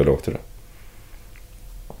man när man väl åkte det.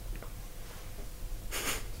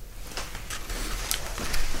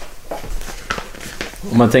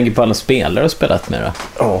 Om man tänker på alla spelare och spelat med då?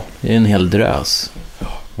 Ja. Det är en hel drös.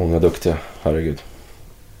 Många duktiga, herregud.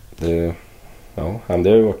 Det har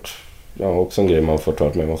ju varit också en grej man får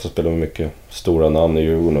ta med. Man får spela med mycket stora namn i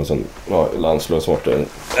Djurgården och sen landslagsvart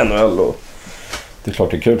NHL, och det är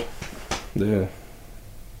klart det är kul.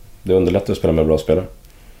 Det underlättar att spela med bra spelare.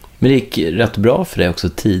 Men det gick rätt bra för dig också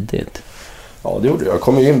tidigt. Ja, det gjorde jag. Jag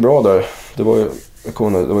kom ju in bra där. Det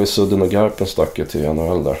var ju Sudden och Garpen stacket till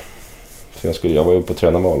NHL där. Så jag var ju på att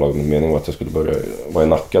träna med A-lag, men meningen var att jag skulle börja vara i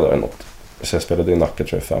Nacka där eller något. Så jag spelade i Nacka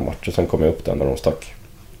tror jag 5 matcher. Sen kom jag upp där när de stack.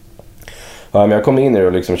 Ja, men jag kom in i det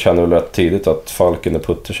och liksom kände väl rätt tidigt att Falken och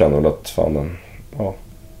Putte kände väl att jag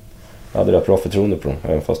hade rätt bra förtroende på dem.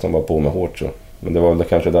 Även fast de var på med hårt så. Men det var väl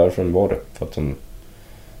kanske därför de var det. För att de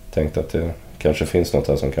tänkte att det kanske finns något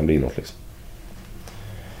här som kan bli något liksom.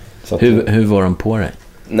 Så att, hur var de på dig?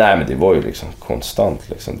 Nej, men det var ju liksom konstant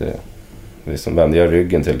liksom. Det som vände jag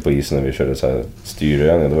ryggen till på isen när vi körde så här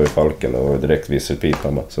styrövningar. Det var ju Falken och direkt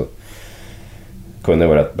visselpipan bara. Så kunde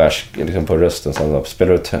vara rätt bärsk liksom på rösten. Så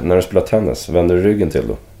när du spelar tennis, vänder du ryggen till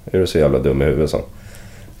då? Är du så jävla dum i huvudet? Så.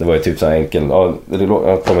 Det var ju typ så här enkel. Ja,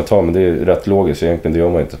 jag kommer ta, men det är rätt logiskt. Egentligen det gör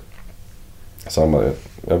man inte. Samma,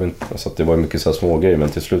 jag vet inte. Så det var mycket så här små grejer, men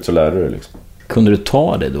till slut så lärde du liksom. Kunde du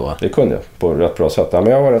ta det då? Det kunde jag, på rätt bra sätt. Ja,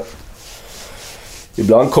 men jag var rätt...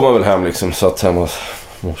 Ibland kom man väl hem liksom, så att hemma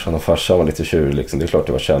morsan och farsan var lite tjurig liksom. Det är klart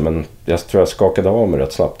det var känd, men jag tror jag skakade av mig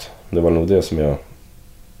rätt snabbt. Det var nog det som jag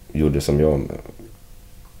gjorde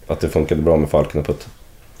att det funkade bra med Falken och Putte.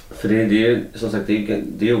 För det är ju som sagt,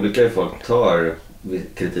 det är olika hur folk tar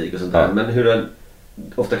kritik och sånt där. Ja. Men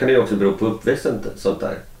ofta kan det ju också bero på uppväxten, sånt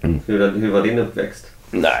där. Hur var din uppväxt?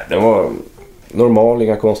 Nej, det var normal,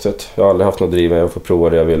 inga konstigt. Jag har aldrig haft något driv. Jag får prova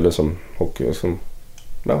det jag ville som hockey.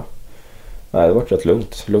 Nej, det var rätt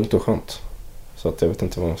lugnt och skönt. Så att jag vet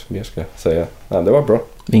inte vad jag mer ska säga. Nej, det var bra.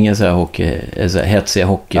 Inga så här hetsiga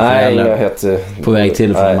hockeyföräldrar på väg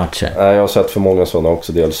till från matcher? Nej, jag har sett för många sådana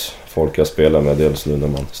också. Dels folk jag spelar med, dels nu när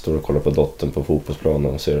man står och kollar på dottern på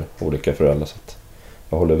fotbollsplanen och ser olika föräldrar. Så att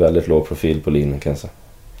jag håller väldigt låg profil på linjen kan jag säga.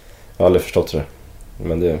 Jag har aldrig förstått det.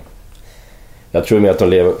 Men jag tror mer att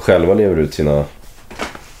de själva lever ut sina,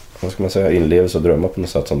 vad ska man säga, inlevelse och drömmar på något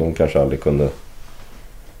sätt som de kanske aldrig kunde,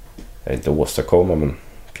 inte åstadkomma, men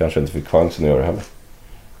kanske inte fick chansen att göra det heller.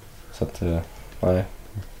 Så att, nej.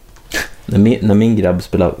 När min grabb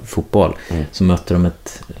spelade fotboll så mötte de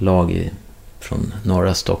ett lag från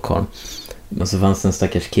norra Stockholm. Och så fanns det en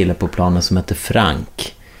stackars kille på planen som hette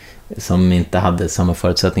Frank. Som inte hade samma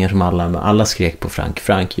förutsättningar som alla. Men alla skrek på Frank.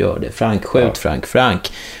 Frank, gör det. Frank, skjut.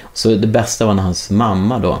 Frank. Så det bästa var när hans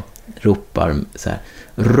mamma då ropar så här: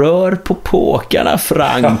 rör på påkarna,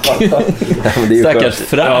 Frank. Stackars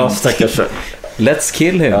Frank. Ja, stackars Frank. Let's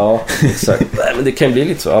kill him. Ja, exakt. Nej, men det kan bli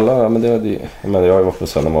lite så. Alla, men jag har varit på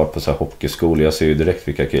så, när man var på så här hockeyskola. Jag ser ju direkt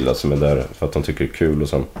vilka killar som är där för att de tycker det är kul. Och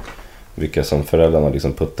sen vilka som föräldrarna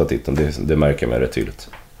liksom puttat dit dem. Det märker man rätt tydligt.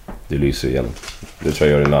 Det lyser igen. Det tror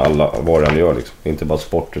jag gör det när alla, vad han gör liksom. Inte bara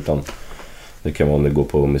sport, utan det kan vara om det går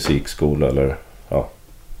på musikskola eller ja,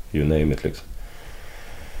 you name it liksom.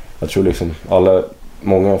 Jag tror liksom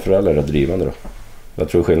många föräldrar är drivande då. Jag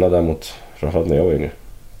tror skillnad däremot framförallt när jag var yngre.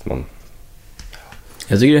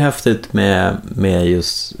 Jag tycker det är häftigt med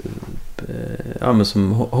just men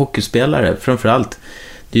som hockeyspelare framförallt.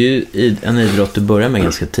 Det är ju en idrott du börjar med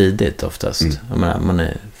ganska tidigt oftast. Jag menar, man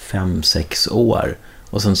är 5-6 år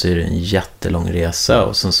och sen så är det en jättelång resa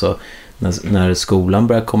och sen så när skolan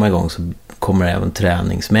börjar komma igång så kommer även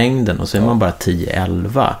träningsmängden och så är man bara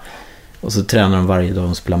 10-11 och så tränar de varje dag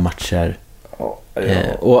och spelar matcher.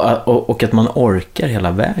 Och att man orkar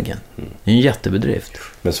hela vägen. Det är en jättebedrift.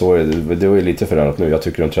 Men så är det är lite förändrat nu. Jag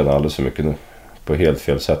tycker de tränar alldeles för mycket nu. På helt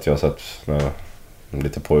fel sätt. Jag har sett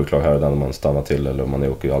lite påutlag här och där när man stannar till eller om man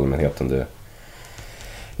åker i allmänheten.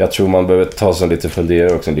 Jag tror man behöver ta sig lite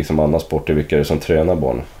fundera också, liksom andra sporter, vilka är det som tränar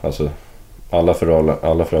barn. Alltså, alla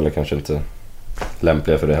föräldrar kanske inte är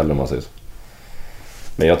lämpliga för det heller om man säger så.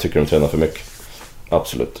 Men jag tycker de tränar för mycket.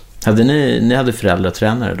 Absolut. Hade ni hade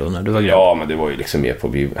föräldratränare då när du var grabb? Ja, men det var ju liksom mer på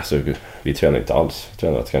vi tränade inte alls. Vi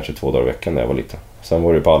tränade kanske 2 dagar i veckan när jag var liten. Sen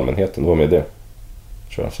var det på allmänheten, det var med det.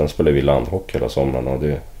 Tror jag. Sen spelade vi landhockey hela sommaren och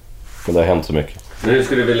men det har hänt så mycket. Men hur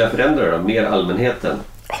skulle du vilja förändra då? Mer allmänheten?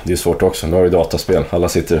 Det är svårt också. Nu har vi dataspel.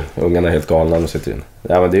 Ungarna är helt galna och sitter in.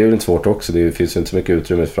 Ja, men det är ju inte svårt också. Det finns ju inte så mycket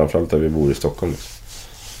utrymme, framförallt där vi bor i Stockholm.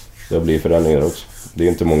 Det blir förändringar också. Det är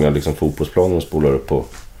inte många liksom fotbollsplaner som spolar upp på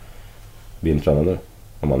vintrarna nu.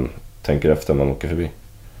 Om man tänker efter när man åker förbi.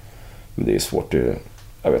 Men det är svårt.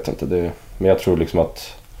 Jag vet inte. Men jag tror liksom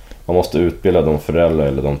att man måste utbilda de föräldrar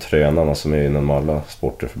eller de tränarna som är inom alla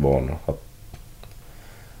sporter för barn. Att,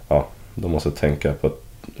 ja, de måste tänka på ett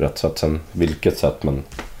rätt sätt. Sen vilket sätt, men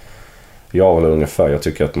jag håller ungefär. Jag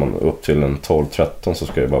tycker att man upp till en 12-13 så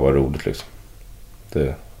ska det bara vara roligt liksom.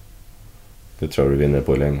 Det tror jag du vinner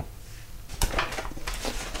på i längden.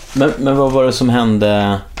 Men vad var det som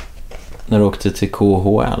hände när du åkte till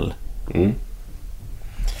KHL?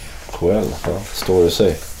 KHL, ja, står det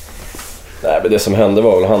sig. Nej, men det som hände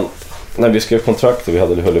var väl när vi skrev kontrakt, vi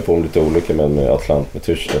höll på om lite olika med Atlant med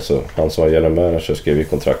Tyskland, så han som var general manager skrev vi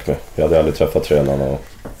kontrakt med. Vi hade aldrig träffat tränarna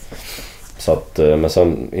så att, men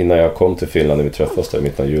sen innan jag kom till Finland när vi träffades där i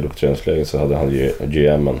mitten av juli på träningsläget så hade han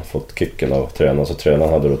GM:en fått kicken av tränaren, så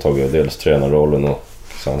tränaren hade då tagit dels tränarrollen och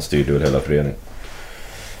så han styrde väl hela föreningen.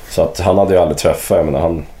 Så att han hade ju aldrig träffat, jag menar,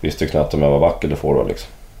 han visste ju knappt om jag var back eller forward liksom.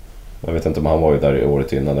 Jag vet inte om han var ju där i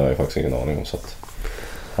året innan, det har jag faktiskt ingen aning om. Så att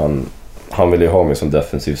han ville ju ha mig som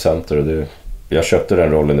defensiv center och jag köpte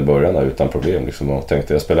den rollen i början där, utan problem liksom, och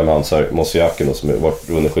tänkte jag spelar med Ansar Mosiakin som var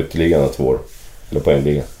vunnit skytteligan 2 år, eller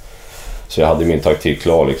poängligan. Så jag hade min taktik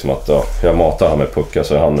klar liksom, att jag matar han med puckar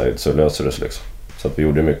så är han nöjd, så löser det sig liksom. Så att vi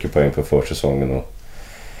gjorde mycket poäng på försäsongen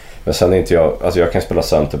men sen är inte jag, alltså jag kan spela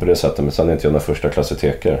center på det sättet, men sen är inte jag den första klass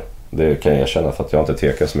tekare. Det kan jag erkänna, för att jag har inte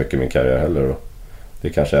tekat så mycket i min karriär heller och det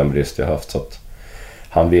är kanske en brist jag haft. Så att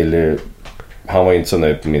han var inte så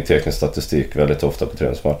nöjd med min teknisk-statistik väldigt ofta på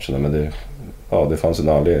träningsmatcherna, men det fanns en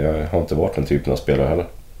anledning. Jag har inte varit den typen av spelare heller.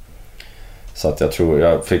 Så att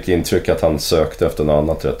jag fick intryck att han sökte efter något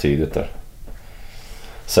annat rätt tidigt där.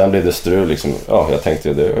 Sen blev det strul liksom, jag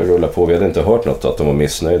tänkte det rullar på. Vi hade inte hört något att de var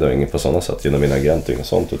missnöjda och inget på sådana sätt genom mina agenter och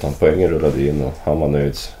sånt, utan poängen rullade in och han var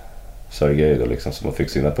nöjd. Sergej då liksom, som fick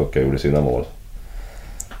sina puckar och gjorde sina mål.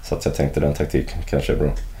 Så att jag tänkte den taktiken kanske är bra.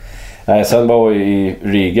 Nej, sen var vi i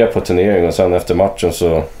Riga på turnering och sen efter matchen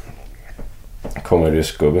så kom en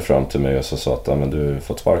rysk gubbe fram till mig och så sa att men du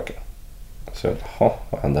fått sparken. Så jag,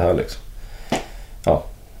 vad hände här liksom? Ja,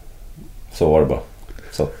 så var det bara.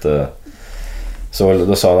 Så att så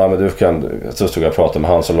då sa han, men du kan, så stod jag och pratade med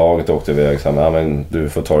han och laget åkte iväg, så men du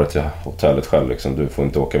får ta det till hotellet själv liksom, du får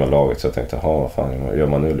inte åka med laget. Så jag tänkte, vad fan gör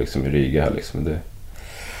man nu liksom i Riga här liksom?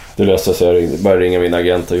 Det löste sig. Jag började ringa min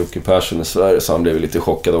agent Jocke Persson i Sverige, så han blev lite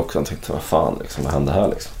chockad också. Han tänkte, vad fan liksom, vad hände här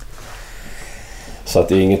liksom? Så att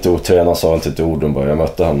det är inget ord, tränaren sa inte ett ord. Jag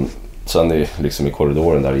mötte han sen liksom i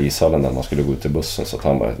korridoren där i ishallen när man skulle gå ut till bussen, så att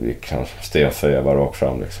han bara gick stenföja bara rakt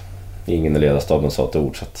fram liksom. Ingen i ledarstaben sa ett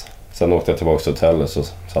ord, så att sen åkte jag tillbaka till hotellet, så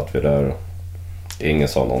satt vi där och ingen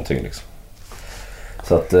sa någonting liksom.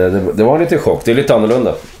 Så att det var lite chock, det är lite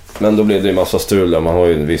annorlunda. Men då blev det en massa strul där, man har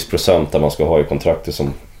ju en viss procent där man ska ha i kontraktet,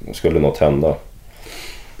 som skulle något hända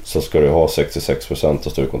så ska du ha 66%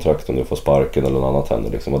 och stå i kontrakt om du får sparken eller något annat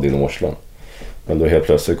händer liksom, av din årslön. Men då helt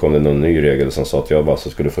plötsligt kom det någon ny regel som sa att jag bara så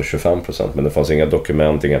skulle få 25%, men det fanns inga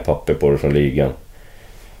dokument, inga papper på det från ligan.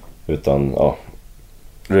 Utan ja,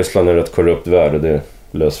 Ryssland är rätt korrupt värld och det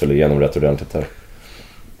löser väl igenom rätt ordentligt här.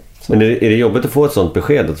 Men är det jobbigt att få ett sånt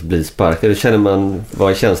besked att bli sparkad? Hur känner man,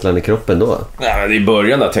 vad är känslan i kroppen då? Ja, i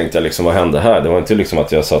början där tänkte jag liksom, vad hände här? Det var inte liksom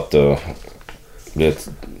att jag satt och blev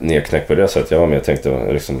nedknäckt på det sättet. Jag var med och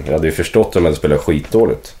tänkte liksom, jag hade ju förstått om jag hade spelat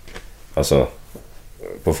skitdåligt. Alltså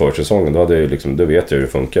på försäsongen, då hade jag liksom, då vet jag hur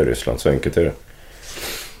det funkar i Ryssland, så enkelt är det.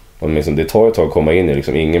 Och liksom, det tar ett tag att komma in i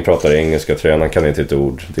liksom, ingen pratar engelska, tränaren kan inte ett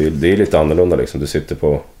ord. Det är lite annorlunda liksom, du sitter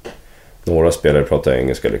på några spelare pratar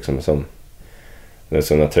engelska liksom, sen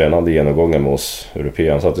när tränaren hade genomgången med oss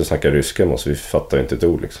europeer, han satt och snackade ryska med oss, vi fattade inte ett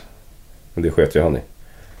ord liksom. Men det sket ju han i.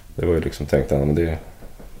 Det var ju liksom, tänkte han, men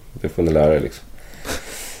det får ni lära er liksom.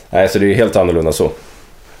 Nej, så det är helt annorlunda så.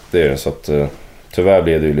 Det är det, så att tyvärr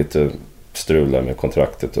blev det ju lite strul där med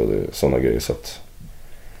kontraktet och sådana grejer, så att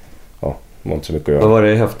ja, det var inte så mycket att göra. Vad var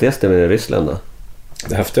det häftigaste med Ryssland då?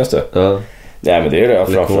 Det häftigaste? Ja. Nej, men det är det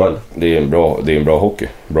framförallt. Det är en bra hockey,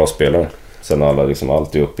 bra spelare. Sen alla liksom,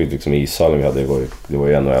 allt är uppbyggt liksom, ishallen vi hade, det var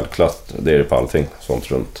ju NHL-klass, det är det på allting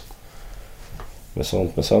sånt runt. Med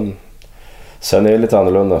sånt, men sen är det lite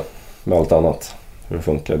annorlunda med allt annat. Hur det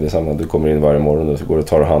funkar, det är samma, du kommer in varje morgon och så går du och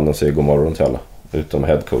tar hand och säger god morgon till alla. Utom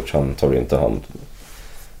headcoach, han tar inte hand.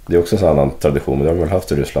 Det är också en sån annan tradition, men det har vi väl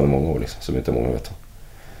haft i Ryssland i många år liksom, som inte många vet.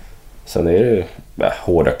 Sen är det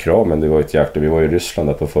hårda krav, men det var ett jäkla, vi var i Ryssland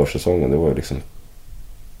där på försäsongen, det var ju liksom,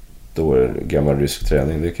 då var det gammal rysk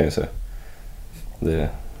träning, det kan jag säga.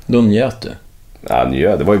 Då njöt du? Ja,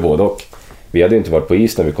 det var ju både och. Vi hade ju inte varit på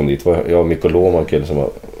is när vi kom dit. Jag och Mikko Lohman,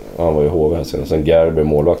 han var ju HV här sen. Och sen Gerber,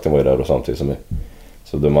 målvakten, var ju där och samtidigt som mig.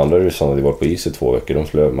 Så de andra ryssarna hade varit på is i 2 veckor. De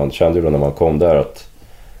flög. Man kände ju då när man kom där att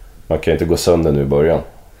man kan inte gå sönder nu i början.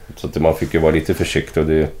 Så att man fick ju vara lite försiktig.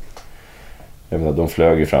 Och jag menar, de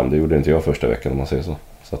flög ju fram. Det gjorde inte jag första veckan om man säger så.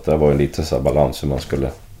 Så att det var en liten så här balans hur man skulle...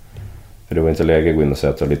 För det var inte läge att gå in och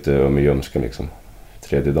säga att jag var lite öm i ljumsken liksom.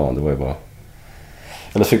 3:e dagen, det var ju bara...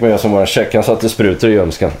 Eller så fick man göra som var en check. Han satte sprutor i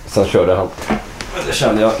ljumskan. Sen körde han.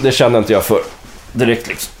 Det kände inte jag för direkt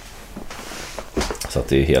liksom. Så att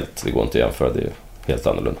det går inte att jämföra. Det är helt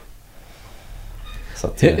annorlunda. Så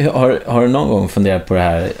att, har du någon gång funderat på det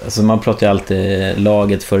här? Alltså man pratar ju alltid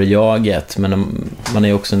laget för jaget. Men man är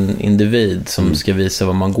ju också en individ som ska visa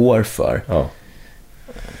vad man går för.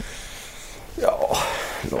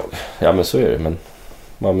 Ja, men så är det. Men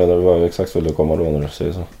man menar, det var exakt vad det komma då när du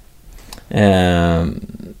säger så.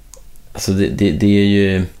 Alltså det är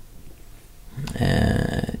ju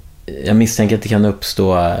jag misstänker att det kan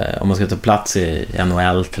uppstå om man ska ta plats i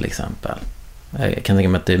NHL till exempel. Jag kan tänka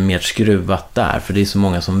mig att det är mer skruvat där, för det är så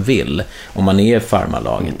många som vill om man är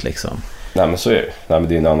farmarlaget liksom. Nej, men så är det. Nej, men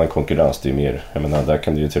det är en annan konkurrens, det är mer, jag menar, där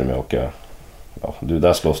kan du ju till och med åka,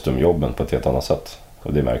 där slåss du om jobben på ett helt annat sätt,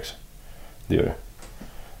 och det märks. Det gör det.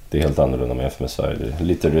 Det är helt annorlunda med Sverige. Det är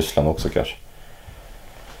lite Ryssland också kanske.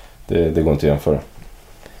 Det går inte att jämföra.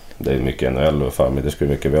 Det är mycket NHL och fan, men det skulle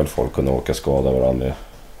mycket väl folk kunna åka skada varandra med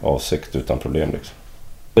avsikt utan problem liksom.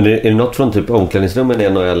 Men är det något från typ omklädningsrummen i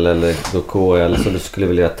NHL eller KHL som du skulle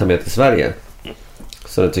vilja ta med till Sverige?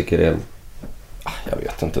 Så du tycker det är... Jag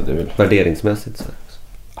vet inte, det är väl... Värderingsmässigt så.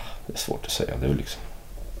 Det är svårt att säga, det är väl liksom...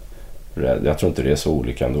 Jag tror inte det är så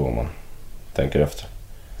olika ändå om man tänker efter.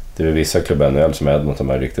 Det är väl vissa klubbar NHL som Edmonton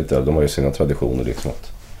är riktigt där, de har ju sina traditioner liksom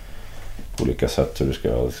att... På olika sätt hur du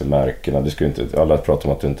ska ha liksom, märkena. Du ska inte, alla pratar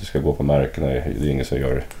om att du inte ska gå på märkena. Det är ingen som gör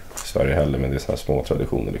det i Sverige heller, men det är såna små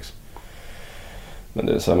traditioner liksom. Men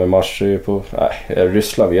det är så här med marscher på... Nej,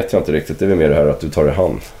 Ryssland vet jag inte riktigt. Det är väl mer det här att du tar i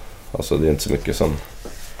hand. Alltså det är inte så mycket som...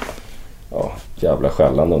 Ja, jävla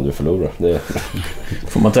skällande om du förlorar. Det...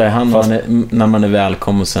 Får man ta i hand när man är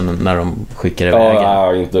välkommen och sen när de skickar iväg?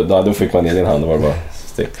 Ja, inte, då fick man ner din hand och var bara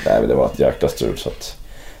stick. Nej, men det var ett jäkla strul så att...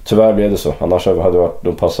 Tyvärr blev det så. Annars hade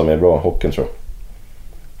de passat mig bra hockeyn tror jag.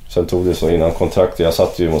 Sen tog det så innan kontraktet. Jag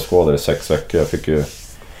satt ju i Moskva där i 6 veckor. Jag fick ju...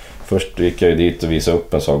 Först gick jag ju dit och visade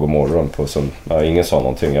upp en sa god morgon på som... ingen sa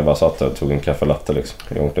någonting. Jag bara satt där och tog en kaffelatte liksom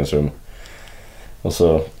i omklädningsrum. Och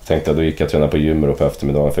så tänkte jag, då gick jag träna på gymmer på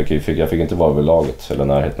eftermiddagen. Jag fick inte vara vid laget eller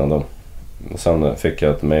närheten av dem. Och sen fick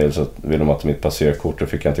jag ett mejl så ville de att mitt passerkort, och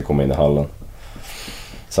fick jag inte komma in i hallen.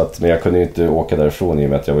 Så att, men jag kunde ju inte åka därifrån i och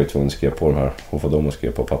med att jag var tvungen att skriva på de här och få dem att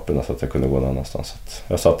skriva på papperna så att jag kunde gå någon annanstans. Så att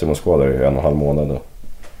jag satt i Moskva där i 1,5 månad och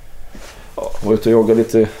var ute och joggade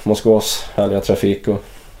lite i Moskvas härliga trafik. Och,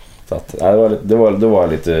 så att, då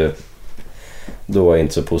var jag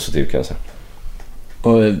inte så positiv kan jag säga.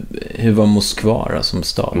 Och hur var Moskva då, som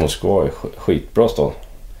stad? Moskva är skitbra stad.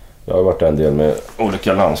 Jag har varit där en del med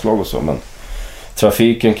olika landslag och så, men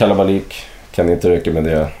trafiken, kalabalik, kan inte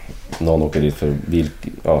rekommendera någon åker dit för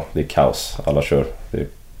det är kaos. Alla kör. Det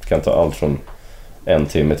kan ta allt från 1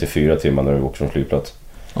 timme till 4 timmar när du åker från flygplats.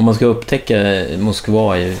 Om man ska upptäcka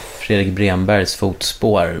Moskva i Fredrik Brembergs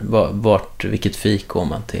fotspår, vilket fik går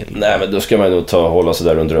man till? Nej, men då ska man nog hålla sig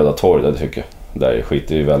där runt Röda torg där, tycker jag. Där är skit,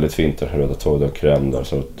 det är väldigt fint där. Röda torg, där kräm där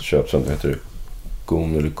som köps, som heter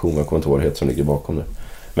Gon eller Koma kontoret som ligger bakom det.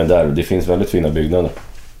 Men där, det finns väldigt fina byggnader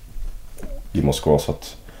i Moskva, så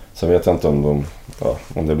att sen vet jag inte om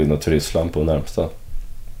det blir något turistland på närmsta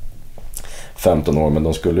 15 år, men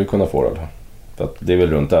de skulle ju kunna få det. För att det är väl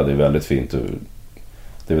runt där, det är väldigt fint.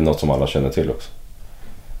 Det är väl något som alla känner till också.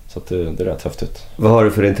 Så att det är rätt häftigt. Vad har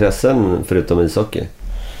du för intressen förutom ishockey?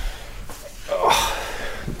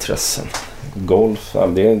 Intressen? Golf?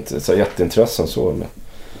 Det är inte så jätteintressen så. Men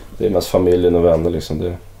det är mest familjen och vänner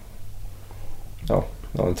liksom.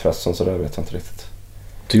 Intressen så där vet jag inte riktigt.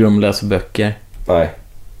 Tycker du om att läsa böcker? Nej.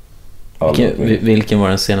 Vilken var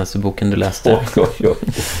den senaste boken du läste? Oj.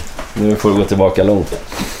 Nu får du gå tillbaka långt.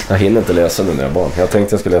 Jag hinner inte läsa nu när jag är barn. Jag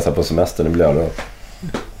tänkte jag skulle läsa på semester, nu blir jag rörd.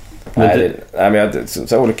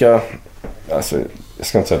 Olika... Alltså, jag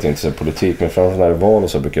ska inte säga att jag inte ser politik, men framför när det är val och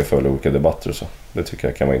så brukar jag följa olika debatter och så. Det tycker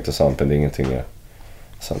jag kan vara intressant, men det är ingenting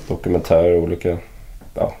samt dokumentärer och olika...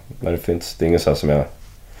 Ja, när det finns. Det är inget så här som jag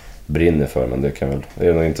brinner för, men det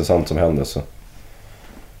är något intressant som händer så.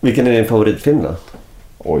 Vilken är din favoritfilm då?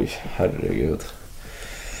 Oj, herregud.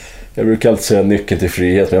 Jag brukar alltid säga Nyckeln till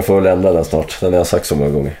frihet, men jag får väl ändra den snart. Den har jag sagt så många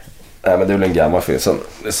gånger. Nej, men det är väl en gammal film. Sen,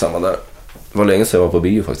 det är samma där. Det var länge sedan jag var på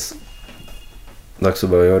bio faktiskt. Dags att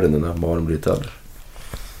börja göra det när barnen blir lite äldre.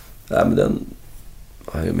 Nej, men den...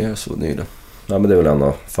 Jag är mer så ny då. Nej, men det är väl en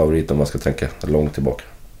av favoriterna om man ska tänka långt tillbaka.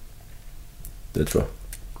 Det tror jag.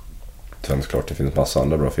 Sen klart det finns massa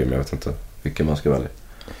andra bra filmer. Jag vet inte vilken man ska välja.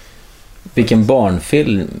 Vilken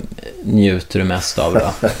barnfilm njuter du mest av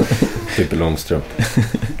då? Pippi Långstrump.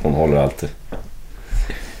 Hon håller alltid.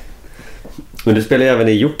 Men du spelar ju även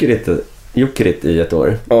i Jokerit i ett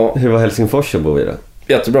år. Ja. Hur var Helsingfors att bo i det?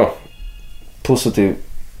 Jättebra. Positiv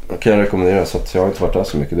kan jag rekommendera, så att jag har inte varit där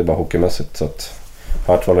så mycket. Det är bara hockeymässigt. Så att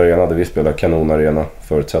Hartwall Arena där vi spelar kanonarena.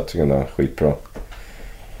 Förutsättningarna skitbra.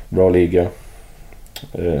 Bra liga.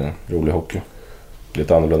 Rolig hockey.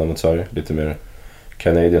 Lite annorlunda mot Sverige. Lite mer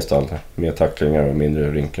Canadian stall. Mer tacklingar och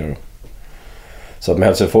mindre rinkar. Så att med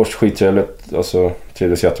Helsingfors skittrevligt. Alltså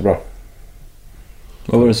trivdes jättebra.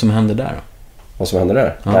 Vad var det som hände där då? Vad som hände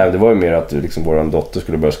där? Ja. Nej, det var ju mer att liksom vår dotter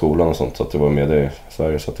skulle börja skolan och sånt. Så att det var med det i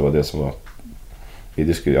Sverige. Så att det var det som var...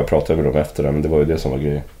 Jag pratade med dem efter det, men det var ju det som var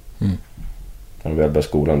grejen. När de väl började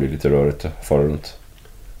skolan blir lite rörigt. Fara runt.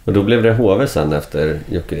 Och då blev det HV sen efter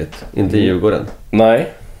Jokerit. Inte Djurgården.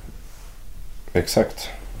 Nej. Exakt.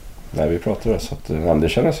 Nej, vi pratade så att det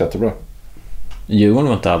kändes jättebra. Djurgården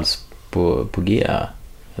var inte alls på G,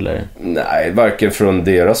 eller? Nej, varken från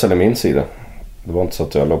deras eller min sida. Det var inte så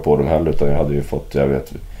att jag låg på dem heller, utan jag hade ju fått, jag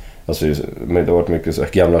vet... Alltså, det har varit mycket så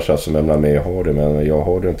gamla tjafs som jag med har det, men jag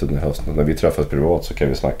har det inte den hösten. När vi träffas privat så kan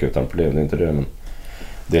vi snacka utan problem, det är inte det, men...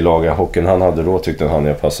 Det laga hockeyn han hade då tyckte han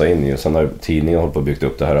jag passade in i. Och sen när tidningen håller på att bygga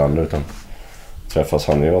upp det här andra, utan träffas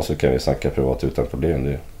han och jag så kan vi snacka privat utan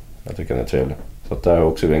problem. Jag tycker det är trevligt. Så att det är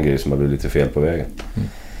också en grej som har blivit lite fel på vägen.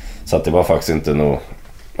 Så att det var faktiskt inte nog...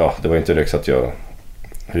 Ja, det var inte direkt så att jag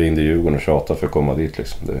ringde Djurgården och tjatade för att komma dit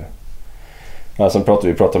liksom. Sen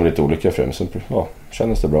pratade vi om lite olika främst. Sen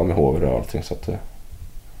kändes det bra med HV och allting, så att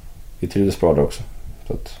vi trivdes bra där också.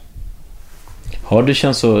 Så att... Har du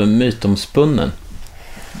känt så mytomspunnen?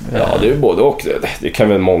 Ja, det är ju både och. Det kan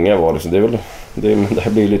väl många vara liksom. Det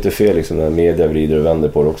här blir lite fel liksom, när media vrider och vänder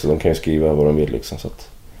på det också. De kan ju skriva vad de vill liksom, så att...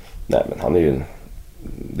 Nej, men han är ju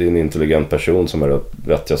det är en intelligent person som har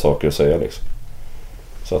vettiga saker att säga liksom.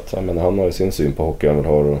 Så att men han har ju sin syn på hockey han vill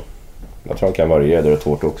ha, och jag tror han kan variera det rätt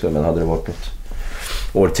hårt också, men hade det varit något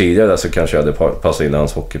år tidigare där så kanske jag hade passat in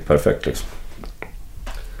hans hockey perfekt liksom.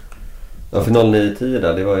 Ja, för 09-10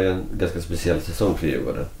 där, det var ju en ganska speciell säsong för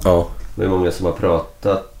Djurgården. Ja. Det är många som har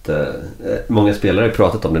pratat, många spelare har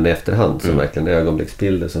pratat om den i efterhand, som verkligen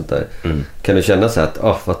ögonblicksbilder och sånt där. Kan du känna så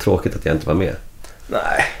att vad tråkigt att jag inte var med?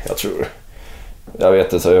 Nej, jag vet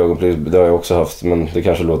inte, så ögonblick, det har jag också haft, men det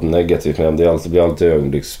kanske låter negativt, men det blir alltid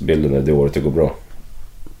ögonblicksbilden när det året det går bra.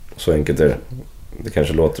 Så enkelt är det. det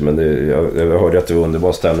kanske låter, men jag hörde att det var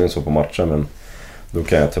underbar stämning så på matchen, men då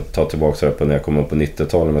kan jag ta tillbaka det på när jag kom upp på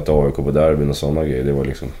 90-talet med ett AIK på derbyn och sådana grejer. Det var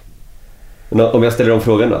liksom... Om jag ställer om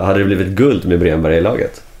frågan då, hade det blivit guld med Bremberg i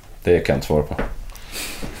laget? Det kan jag inte svara på.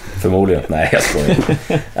 Förmodligen. Nej, jag skojar inte.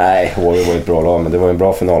 Nej, HV var ett bra lag, men det var en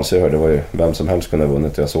bra finalserie. Det var ju vem som helst kunde ha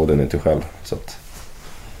vunnit. Jag såg den inte själv. Så att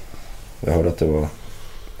jag hörde att det var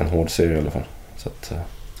en hård serie i alla fall. Så att,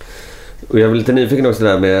 och jag är lite nyfiken också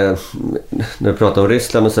där med när du pratar om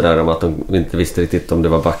Ryssland och sådär, om att de inte visste riktigt om det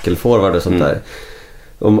var back eller forward och sånt där.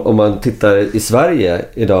 Om man tittar i Sverige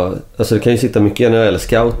idag, alltså det kan ju sitta mycket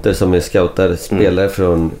NHL-scouter som är scoutade spelare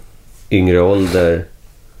från yngre ålder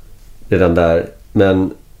redan där,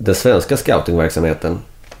 men den svenska scoutingverksamheten,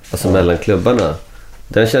 alltså mellan klubbarna,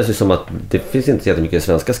 den känns ju som att det finns inte så jättemycket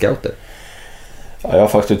svenska scouter. Ja, jag har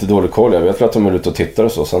faktiskt lite dålig koll. Jag vet att de är ute och tittar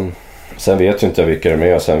och så. Sen vet ju inte jag vilka de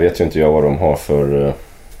är. Sen vet ju inte jag vad de har för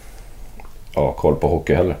koll på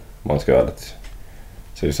hockey heller. Man ska vara ärligt.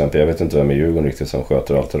 Till exempel, jag vet inte vem i Djurgården riktigt som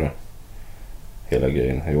sköter allt det där. Hela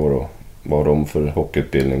grejen i år. Och vad de för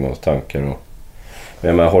hockeyutbildning och tankar.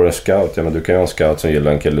 Men har du en scout? Ja, men du kan ju ha en scout som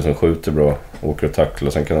gillar en kille som skjuter bra, åker och tacklar.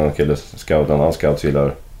 Och sen kan en kille scout, en annan scout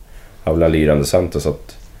gillar alla lirande center. Så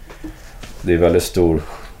att det är väldigt stor...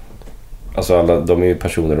 Alltså alla, de är ju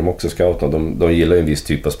personer de också scouterna. De gillar en viss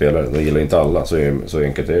typ av spelare. De gillar inte alla, så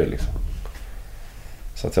enkelt är det liksom.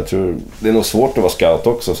 Så att jag tror det är nog svårt att vara scout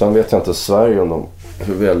också. Sen vet jag inte Sverige om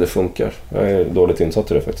hur väl det funkar. Jag är dåligt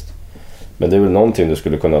insatt i det faktiskt. Men det är väl någonting du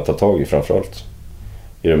skulle kunna ta tag i framförallt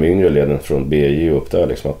i de yngre leden från BJ och upp där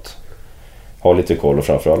liksom, att ha lite koll och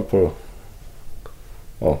framförallt på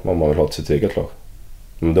vad man vill ha till sitt eget lag.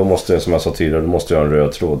 Men då måste, som jag sa tidigare, då måste jag ha en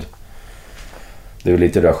röd tråd. Det är väl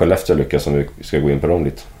lite där Skellefteå lyckas, som vi ska gå in på dem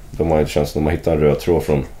lite. De har ju känslan att man hittar en röd tråd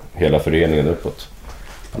från hela föreningen uppåt.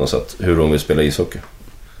 På något sätt, hur de vill spela ishockey.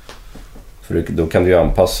 För då kan du ju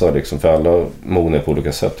anpassa liksom, för alla moner på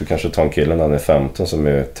olika sätt. Du kanske tar en kille när han är 15 som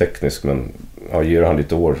är teknisk, men ger han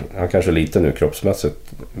lite år. Han kanske är lite nu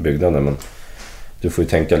kroppsmässigt byggnaden, men du får ju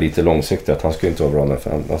tänka lite långsiktigt att han ska inte vara bra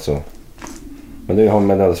när alltså. Men det har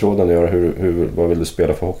med den här tråden att göra, vad vill du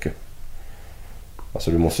spela för hockey?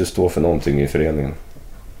 Alltså du måste ju stå för någonting i föreningen.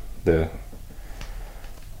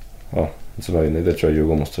 Som jag är inne i, det tror jag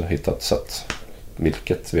Djurgården måste hitta ett sätt.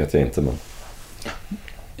 Vilket vet jag inte, men...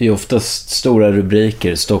 Det är oftast stora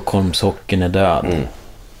rubriker, Stockholmshockeyn är död.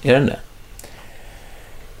 Är den det?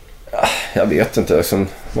 Jag vet inte. Alltså,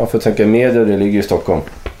 man får tänka media, det ligger i Stockholm.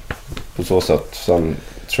 På så sätt. Sen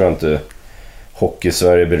tror jag inte hockey i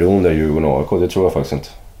Sverige är beroende av Djurgården och AIK. Det tror jag faktiskt inte.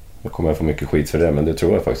 Nu kommer jag få mycket skit för det, men det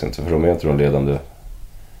tror jag faktiskt inte. För de är inte de ledande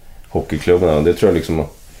hockeyklubbarna. Det tror jag liksom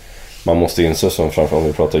man måste inse, som framförallt om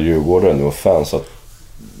vi pratar Djurgården och fans, att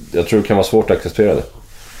jag tror det kan vara svårt att acceptera det.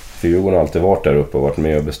 För Djurgården har alltid varit där uppe och varit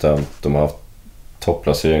med och bestämt. De har haft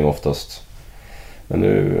topplacering oftast. Men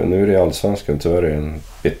nu är det allsvenskan. Tyvärr är det en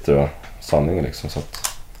bitter sanning liksom. Så att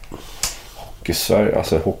hockey i Sverige,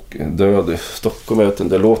 alltså hockey död i Stockholm, jag vet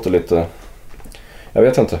inte, det låter lite... Jag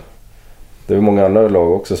vet inte. Det är många andra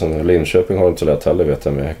lag också som Linköping har inte så lätt heller, vet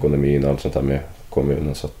jag, med ekonomin och allt sånt där med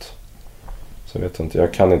kommunen, så jag vet inte.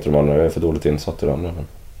 Jag kan inte de andra, jag är för dåligt insatt i det andra,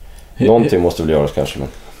 men någonting måste väl göras kanske. Men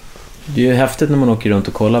det är ju häftigt när man åker runt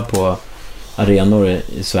och kollar på arenor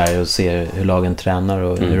i Sverige och ser hur lagen tränar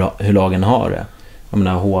och hur lagen har det. Jag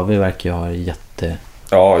menar, HV verkar ju ha det jätteskönt.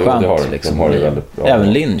 Ja, det har det. Liksom. De har det väldigt bra.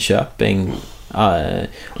 Även Linköping.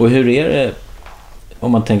 Och hur är det,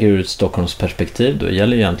 om man tänker ur ett Stockholms perspektiv, då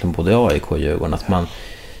gäller ju egentligen både AIK och Djurgården att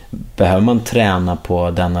behöver man träna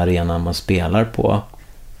på den arena man spelar på,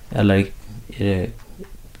 eller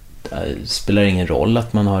spelar det ingen roll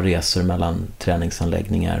att man har resor mellan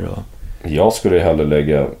träningsanläggningar? Jag skulle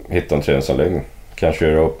hellre hitta en träningsanläggning. Kanske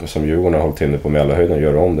göra upp som Djurgården har hållit inne på Mälarhöjden och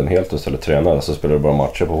göra om den helt och istället träna, så spelar det bara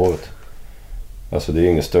matcher på Hovet. Alltså det är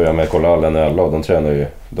inget större. Men kolla alla NHL,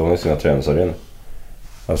 de har sina träningsarenor.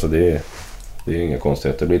 Alltså det är inga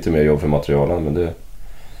konstigheter. Det blir lite mer jobb för materialen, men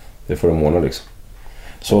det får de ordna liksom.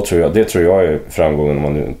 Så tror jag. Det tror jag är framgången om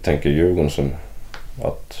man nu tänker Djurgården, som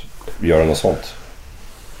att göra något sånt.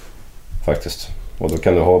 Faktiskt. Och då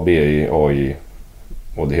kan du ha BI, AI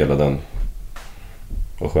och det hela den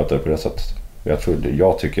och sköta det på det sättet.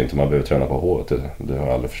 Jag tycker inte man behöver träna på Hovet. Det har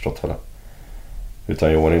jag aldrig förstått heller.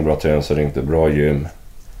 Utan jag har en bra träningsring, bra gym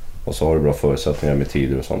och så har du bra förutsättningar med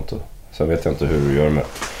tider och sånt. Sen vet jag inte hur du gör med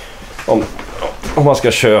om man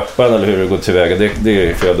ska köpa den eller hur det går tillväga. Det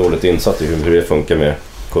är för jag dåligt insatt i hur det funkar med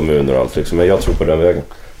kommuner och allt liksom. Men jag tror på den vägen.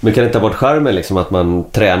 Men kan det ta bort skärmen liksom, att man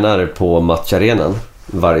tränar på matcharenan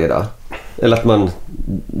varje dag? Eller att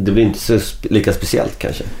det blir inte så lika speciellt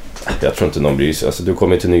kanske? Jag tror inte någon bryr sig. Alltså, du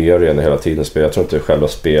kommer till nya arenor hela tiden. Jag tror inte själva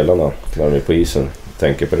spelarna när de är på isen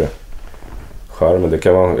tänker på det.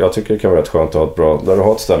 Skärmen, jag tycker det kan vara rätt skönt att ha ett bra... Där du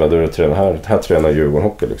har ett ställe där du tränar här tränar Djurgården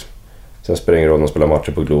hockey liksom. Sen spelar det ingen roll om de spelar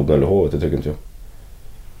matcher på Globen eller Hovet, det tycker inte jag.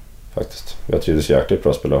 Faktiskt. Jag trivdes jäkligt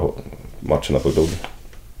bra att spela matcherna på Globen.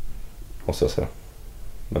 Måste jag säga.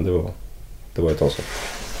 Men det var ett tag sedan.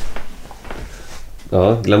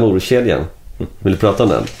 Ja, glamourkedjan. Vill du prata om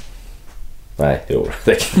den? Nej,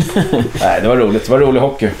 Nej, det var roligt. Det var rolig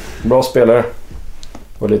hockey. Bra spelare.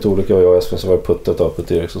 Det var lite olika. Jag och Espen, så var det Puttet och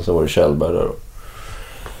Putte Eriksson, så var det Kjellberg där.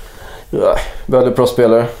 Ja, väldigt bra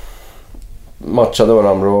spelare. Matchade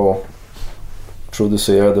varandra och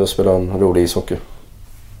producerade och spelade en rolig ishockey.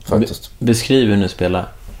 Faktiskt. Beskriv hur ni spelar.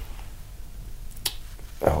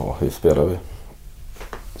 Ja, hur spelar vi?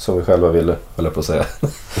 Som vi själva ville, höll jag på att säga.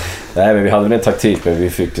 Nej, men vi hade väl en taktik, men vi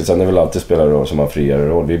fick sen väl alltid spela roll som en friare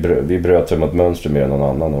roll. Vi bröt mot mönster mer än någon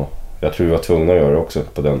annan, och jag tror vi var tvungna att göra det också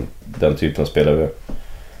på den typen av spelare.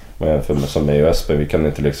 Men för som mig och Espen, vi kan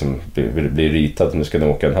inte liksom bli ritad, nu ska ni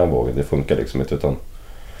åka den här vågen, det funkar liksom inte, utan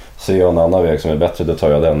ser jag en annan väg som är bättre, då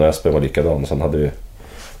tar jag den, och Espen var likadan. Sen hade vi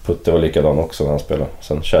Putte var likadan också när han spelade.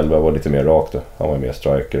 Sen Kjellberg var lite mer rakt då. Han var mer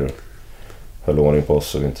striker och höll ordning på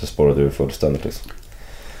oss och inte spårade ur fullständigt liksom.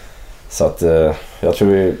 Så att jag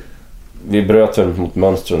tror vi bröt väl mot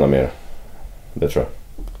mönstren mer. Det tror jag.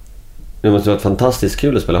 Det måste ha varit fantastiskt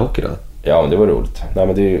kul att spela hockey då. Ja, men det var roligt. Nej,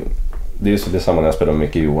 men det är så det är samma när jag spelar med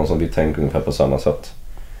Micke Johansson. Vi tänker ungefär på samma sätt.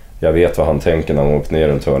 Jag vet vad han tänker när han åker ner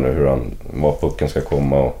runt hörnet, var pucken ska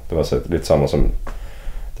komma, och det var så lite samma som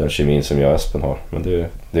den kemin som jag och Espen har. Men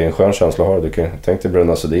det är en skön känsla att ha. Du kan tänka dig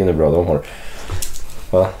Brynäs Sudin hur bra de har.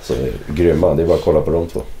 Ja, så grymma. Det är bara att kolla på de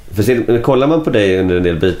två. För kollar man på dig under en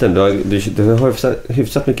del biten, du har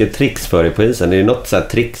hyfsat mycket tricks för dig på isen. Är det något så här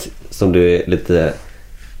tricks som du är lite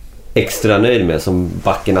extra nöjd med, som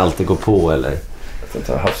backen alltid går på, eller?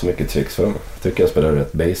 Jag har haft så mycket tricks för mig. Jag tycker jag spelar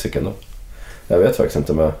rätt basic ändå. Jag vet faktiskt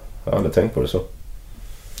inte, men jag har aldrig tänkt på det så.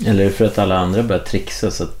 Eller är det för att alla andra börjar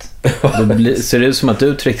trixa så att ser det ut som att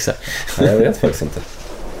du trixar? Nej, jag vet faktiskt inte.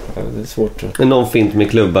 Det är svårt. Någon fint med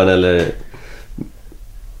klubban eller?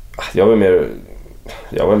 Jag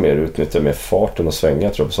var mer utnyttjad med farten och svänga,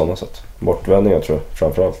 tror jag, på sådana sätt. Bortvändningar tror jag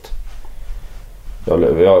framförallt.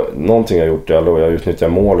 Någonting jag har gjort, jag utnyttjar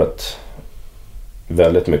målet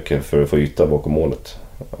väldigt mycket för att få yta bakom målet.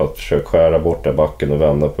 Att försöka skära bort där backen och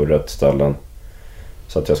vända på rätt ställen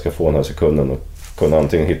så att jag ska få den här sekunden och kunna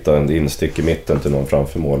antingen hitta en instick i mitten till någon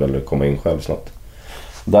framför mål eller komma in själv snabbt.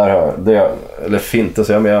 Eller finta,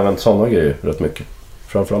 så jag har använt sådana grejer rätt mycket.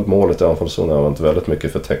 Framförallt målet i anfallszon har jag använt väldigt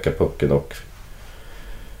mycket för att täcka pucken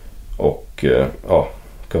och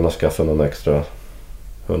kunna skaffa någon extra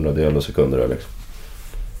 100 av sekunder där liksom.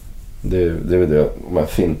 Det är väl det, om jag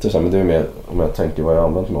finter så, men det är mer om jag tänker vad jag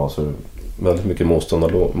använt mig av, så är det väldigt mycket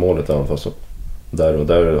motståndarmålet i anfallszon.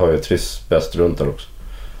 Där har jag triss bäst runt där också.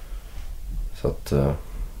 Så att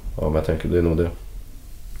men jag tänker det är nog det.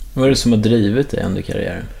 Vad är det som har drivit dig under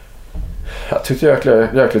karriären? Jag tyckte det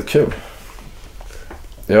är jäkligt kul.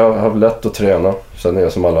 Jag har lätt att träna. Sen är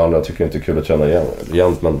jag som alla andra, jag tycker inte det är kul att träna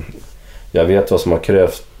jämt, men jag vet vad som har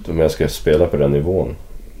krävt om jag ska spela på den nivån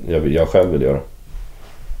jag själv vill göra.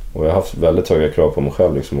 Och jag har haft väldigt höga krav på mig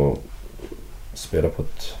själv liksom, att spela på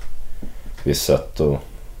ett visst sätt, och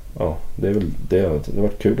det är väl det har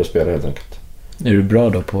varit kul att spela helt enkelt. Är du bra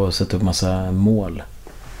då på att sätta upp massa mål?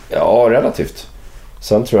 Ja, relativt.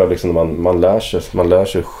 Sen tror jag liksom man lär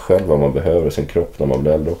sig själv vad man behöver i sin kropp när man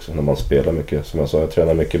blir äldre också, när man spelar mycket. Som jag sa, jag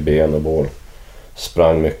tränade mycket ben och bål,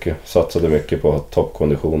 sprang mycket, satsade mycket på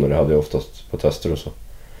toppkonditioner. Det hade jag oftast på tester och så.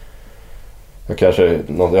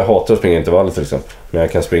 Jag hatar att springa intervaller till exempel, men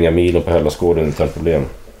jag kan springa milen på Hällaskåden utan problem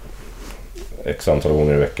x antal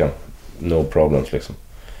gånger i veckan. No problems liksom.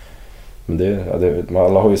 Men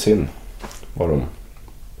alla har ju sin vad de...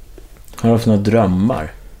 Har du haft några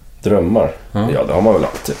drömmar? Drömmar? Ja, det har man väl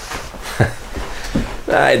alltid.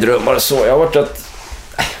 Nej, drömmar så. Jag har varit att...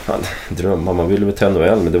 drömmar, man ville bli till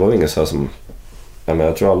NHL, men det var inget så här som...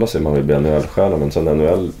 jag tror alla säger man vill bli NHL-stjärna, men sen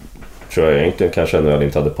NHL tror jag egentligen kanske NHL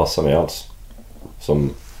inte hade passat mig alls.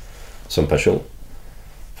 Som person.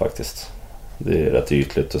 Faktiskt. Det är rätt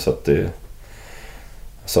ytligt, och så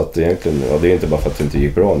att egentligen... Ja, det är inte bara för att det inte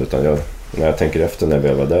gick bra, utan när jag tänker efter när jag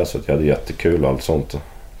väl var där, så att jag hade jättekul och allt sånt.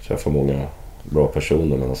 Så jag får många bra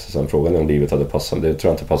personer, men alltså, sen frågan är om livet hade passat. Det tror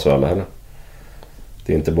jag inte passar alla heller.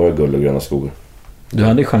 Det är inte bara guld och gröna skogar. Du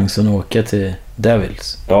hade chansen att åka till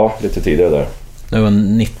Devils. Ja, lite tidigare där. Du var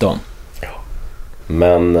 19. Ja.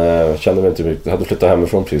 Men kände mig inte riktigt. Jag hade flyttat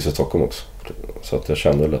hemifrån precis i Stockholm också. Så att jag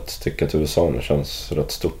kände väl att sticka till USA nu känns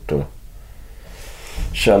rätt stort. Och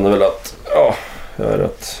kände väl att jag är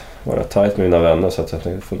rätt vara tajt med mina vänner så att jag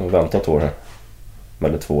tänkte får nog vänta ett år här.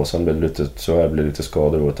 Eller 2, sen blev det lite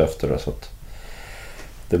skador året efter det, så att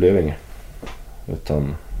det blev inget.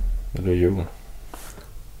 Utan det blev Djurgården.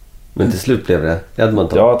 Men till slut blev det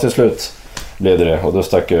Edmonton? Ja, till slut blev det. Och då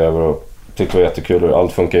stack jag över och tyckte det var jättekul. Och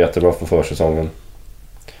allt funkar jättebra för försäsongen.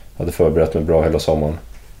 Hade förberett mig bra hela sommaren.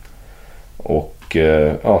 Och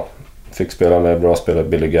fick spela med bra spelare.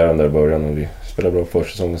 Billy Garren där i början. Och vi spelade bra på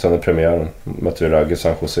försäsongen. Sen i premiären mötte vi Ragge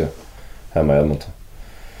San Jose hemma i Edmonton.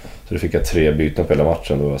 Så då fick jag 3 byten på hela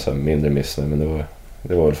matchen. Då var jag så här mindre missnöjd. Men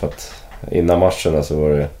det var väl för att innan matchen så var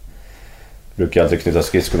det... Brukar jag alltid knyta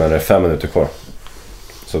skridskorna när det är 5 minuter kvar.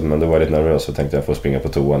 Men då var jag lite nervös och tänkte jag får springa på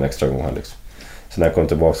toa en extra gång här liksom. Så när jag kom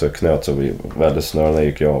tillbaka så knöt så vi väldigt snörarna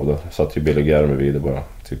gick jag av då. Satt ju Billy Garren bredvid bara.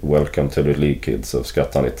 Typ welcome to the League Kids och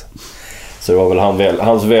skrattade han lite. Så det var väl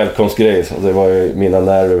hans välkomstgrej. Det var ju, mina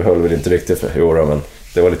nerver höll väl inte riktigt för i år, men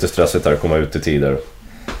det var lite stressigt där att komma ut i tider.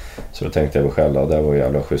 Så då tänkte jag väl själv, det var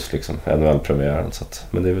jävla schysst liksom. NHL-premiären så att,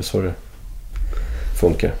 men det är väl så det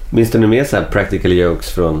funkar. Minns du med så här practical jokes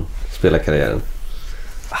från spelarkarriären?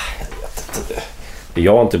 Jag vet inte.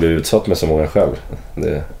 Jag har inte blivit utsatt med så många själv.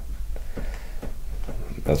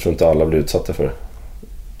 Jag tror inte alla blir utsatta för det.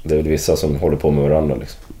 Det är väl vissa som håller på med varandra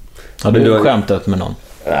liksom. Har du skämtat med någon?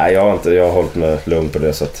 Nej, jag har hållit mig lugn på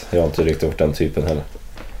det, så att jag har inte riktigt gjort den typen heller.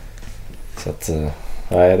 Så att, nej,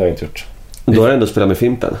 det har jag inte gjort. Du har ändå spelat med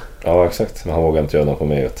Fimpen? Ja, exakt. Men han vågar inte göra något på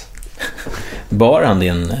mig. Bar han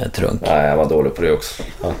din trunk? Nej, jag var dålig på det också.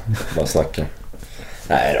 Ja, bara snacka.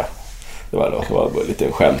 Nej då. Det var bara lite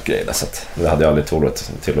en skämtgrej där, så att det hade jag aldrig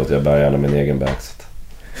tillåtit jag bära gärna min egen bag.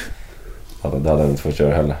 Så att, det hade han inte fått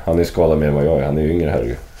göra heller. Han är skadad mer än vad jag är. Han är ju yngre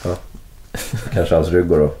här. Ja. Kanske hans rygg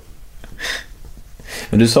går då.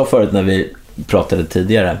 Men du sa förut när vi pratade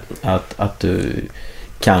tidigare att du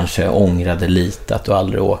kanske ångrade lite att du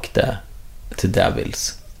aldrig åkte till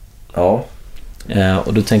Devils. Ja.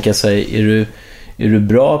 Och då tänker jag säga, är du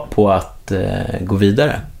bra på att gå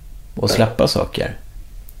vidare och släppa saker?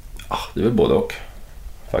 Ja, det är väl både och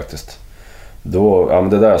faktiskt. Då, men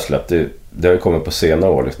det där jag släppte, det har ju kommit på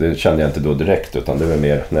senare år. Det kände jag inte då direkt, utan det var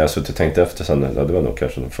mer när jag suttit och tänkt efter sen. Det var nog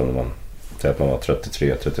kanske från när man var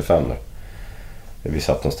 33-35 där. Vi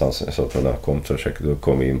satt någonstans så att när kom till försöket, då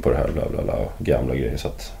kom vi in på det här bla bla bla, gamla grejer, så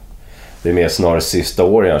att det är mer snarare sista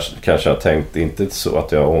åren kanske jag tänkt, inte så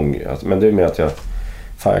att jag ångrar, men det är mer att jag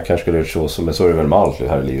kanske skulle gjort så, men så är det väl med allt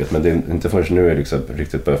här i livet, men det är inte förrän nu jag liksom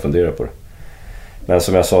riktigt börjar fundera på det. Men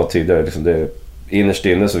som jag sa tidigare, liksom innerst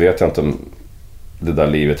inne så vet jag inte om det där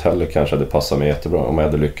livet heller kanske hade passat mig jättebra om jag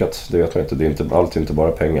hade lyckats. Det vet man inte, det är inte allt, inte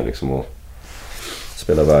bara pengar liksom, och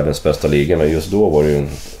spela världens bästa liga, men just då var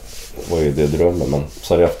ju det drömmen, men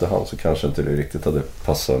så i efterhand så kanske inte det riktigt hade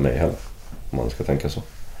passat mig heller, om man ska tänka så.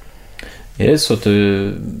 Är det så att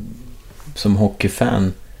du som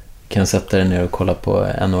hockeyfan kan sätta dig ner och kolla på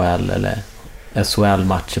NHL eller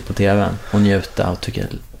SHL-matcher på tv och njuta och tycker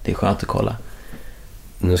det är skönt att kolla?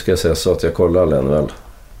 Nu ska jag säga så att jag kollar aldrig NHL.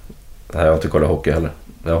 Nej, jag har inte kollat hockey heller.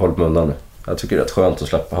 Jag har hållit mig undan nu. Jag tycker det är rätt skönt att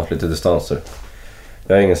släppa, ha lite distanser.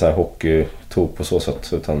 Jag är ingen sån här hockeytop på så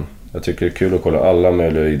sätt, utan jag tycker det är kul att kolla alla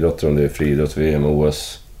möjliga idrotter, om det är friidrott, VM,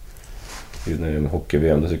 OS. När det är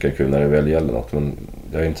hockey-VM, det tycker jag är kul när det väl gäller något, men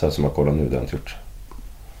jag är inte så här som jag kollar nu, det har jag inte gjort.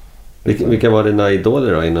 Vilka var dina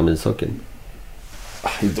idoler då inom ishockeyn?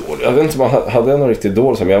 Idol? Jag vet inte om jag hade någon riktig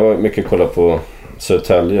idol, som jag var mycket kolla på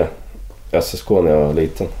Södertälje, SSK när jag var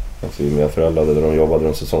liten. Alltså mina föräldrar där de jobbade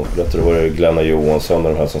runt säsongsbiljetter. Då var det Glenna Johansson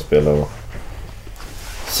och de här som spelade. Och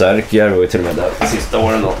Särkjär var ju till och med där de sista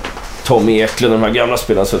åren då. Tommy Eklund och de här gamla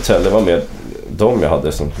spelarna Södertälje var med. De jag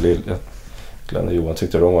hade som lilla. Glenna Johansson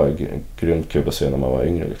tyckte de var grymt kul att se när man var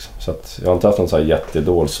yngre liksom. Så att jag har inte haft någon så här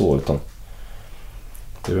jätteidol så, utan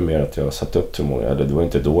det var mer att jag satt upp till många. Eller det var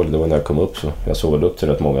inte idol, det var när jag kom upp, så jag såg väl upp till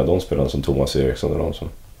rätt många av de spelarna, som Thomas Eriksson och de som...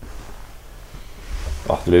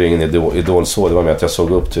 Ja, det blev ingen idol så, det var med att jag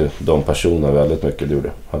såg upp till de personerna väldigt mycket, det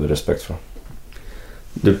gjorde. Hade respekt för.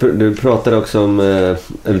 Du pratade också om,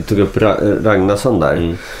 eller tog upp Ragnarsson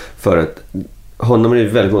där förut. Honom är det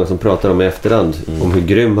väldigt många som pratar om i efterhand, om hur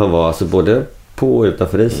grym han var, alltså både på och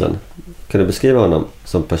utanför isen. Kan du beskriva honom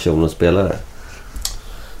som person och spelare?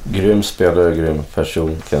 Grym spelare, grym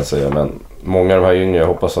person kan jag säga, men många av de här yngre, jag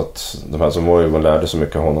hoppas att de här som var ju lärde så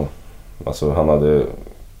mycket av honom. Alltså han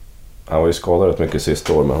var ju skadad rätt mycket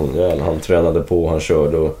sista år, men han tränade på, han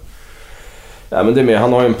körde och... Ja, men det är med,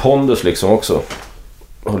 han har ju en pondus liksom också.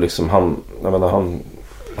 Och liksom han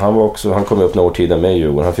var också, han kom upp några år tidigare med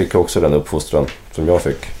Djurgården. Han fick också den uppfostran som jag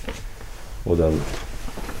fick. Och den,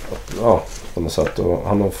 ja, på något sätt. Och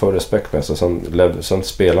han har för respekt med sig. Sen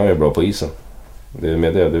spelar han ju bra på isen. Det är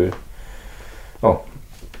med det, ja,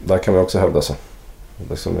 där kan man också hävda sig.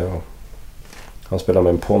 liksom, han spelar med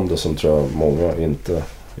en pondus som tror jag många inte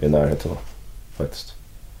är i närheten av faktiskt.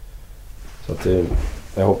 Så att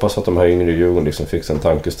jag hoppas att de här yngre i Djurgården liksom fick en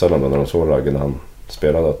tankeställande när de såg Ragge när han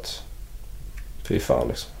spelade, att fy fan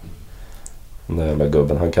liksom. Den där jävla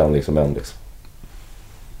gubben, han kan liksom en liksom.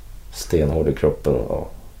 Stenhård i kroppen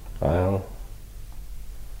och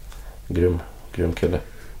grym kille.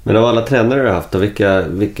 Men av alla tränare du har haft, och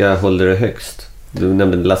vilka håller du högst? Du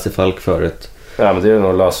nämnde Lasse Falk förut. Ja, men det är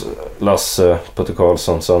nog Lasse Putte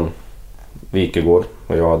Karlsson, sen Wikegård,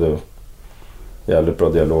 och jag hade jävligt bra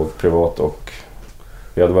dialog privat, och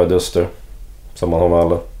vi hade varit duster som man har med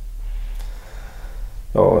alla.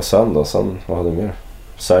 Ja, sen vad hade mer?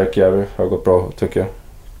 Särkjärvi har gått bra tycker jag.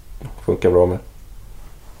 Funkar bra med.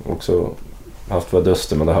 Också haft vad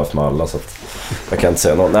duster, men det har haft med alla, så att jag kan inte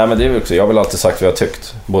säga något. Nej, men det är också, jag har väl alltid sagt vad jag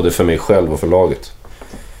tyckt, både för mig själv och för laget.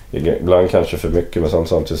 Ibland kanske för mycket, men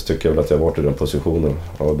samtidigt tycker jag väl att jag har varit i den positionen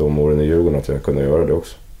av de åren i Djurgården att jag kunde göra det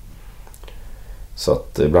också. Så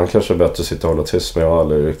att ibland kanske det är bättre att sitta och hålla tyst, men jag har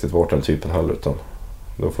aldrig riktigt varit den typen heller, utan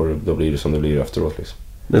då blir det som det blir efteråt liksom.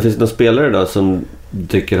 Men finns det någon spelare då som du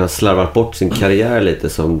tycker har slarvat bort sin karriär lite,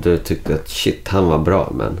 som du tyckte att shit, han var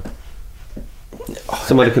bra, men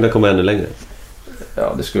som hade kunnat komma ännu längre?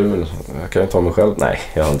 Ja, det skulle väl, jag kan ju ta mig själv. Nej,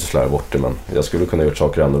 jag har inte slarvat bort det, men jag skulle kunna gjort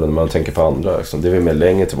saker annorlunda. Men man tänker på andra liksom. Det är väl mer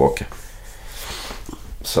längre tillbaka.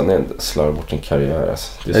 Sen är det slarvat bort en karriär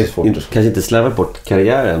alltså. Det är så svårt. Kanske inte slarvat bort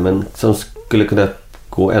karriären, men som skulle kunna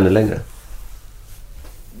gå ännu längre.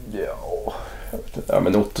 Ja,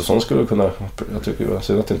 men Ottosson skulle kunna, jag tycker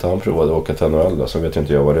synd att inte han provade att åka till NHL då, så vet jag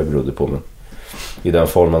inte vad det berodde på, men i den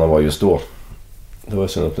formen han var just då, det var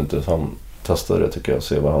synd att inte han testade det tycker jag, och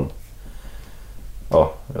se vad han,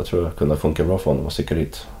 ja, jag tror det kunde funka bra för honom att sticka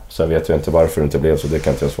dit. Sen vet jag inte varför det inte blev så, det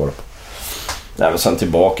kan inte jag svara på. Nej, men sen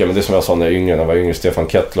tillbaka, men det som jag sa när jag var yngre, Stefan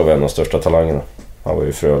Kettler var en av de största talangerna. Han var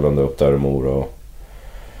ju Frölunda upp där i Mora, och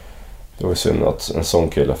det var ju synd att en sån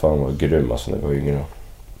kille, för han var grym alltså när jag var yngre.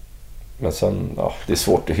 Men sen, ja, det är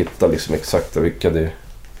svårt att hitta liksom exakt vilka det är.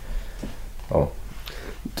 Ja.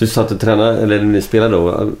 Du sa att du tränar, eller ni spelar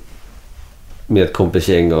då med ett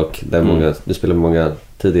kompisgäng, och där många, du spelade med många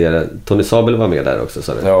tidigare. Tony Sabel var med där också,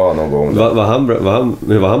 sa du? Ja, någon gång.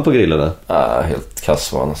 Hur var han på grillarna? Helt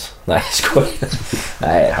kass var han alltså. Nej, skojar.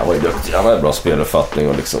 Nej, han var ju duktig. Han hade en bra speluppfattning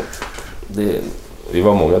och liksom. Vi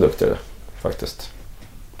var många duktiga faktiskt.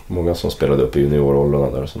 Många som spelade upp i junioråldrarna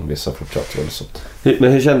där, som vissa fortsatte väl sånt.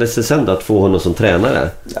 Men hur kändes det sen då att få honom som tränare?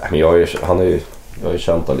 Nej, men jag har ju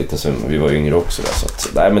känt honom lite sen vi var yngre också där, så att,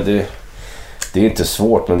 nej, men det är inte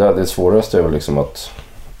svårt, men det svåraste är väl liksom att,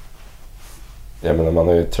 jag menar, man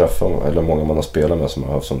har ju träffat, eller många man har spelat med som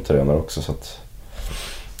har haft som tränare också, så att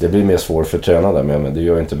det blir mer svårt för tränare där, men det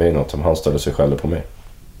gör inte mig något om han ställer sig själv på mig.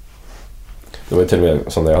 Det var ju till och med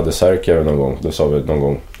som när jag hade Särkjärvi någon gång, då sa vi någon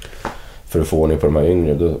gång, för att få ordning på de här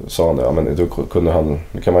yngre, då sa han det, ja, men då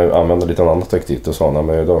kan man ju använda lite annat taktik. Då sa han, ja,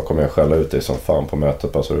 men idag kommer jag skälla ut dig som fan på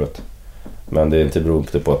mötet, alltså, du vet. Men det är inte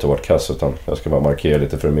beroende på att det varit kass, utan jag ska bara markera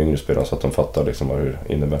lite för de yngre spelarna så att de fattar liksom vad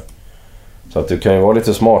det innebär. Så att det kan ju vara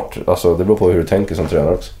lite smart, alltså det beror på hur du tänker som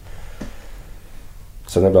tränare också.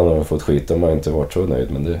 Sen ibland har man fått skit om man inte varit så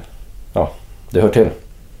nöjd, men det hör till.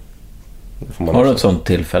 Har du ett sånt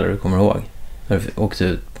tillfälle du kommer ihåg? När du åkte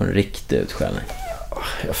ut på en riktig utskällning?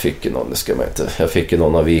 Jag fick ju någon, det ska man inte. Jag fick ju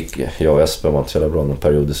någon av Vik. Jag och Espen var inte så jävla bra någon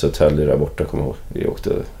period i Södertälje där borta, kommer jag ihåg. Vi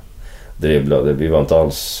åkte dribblade. Vi var inte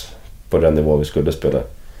alls på den nivå vi skulle spela.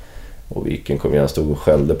 Och Viken kom igen, stod och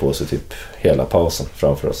skällde på sig typ hela pausen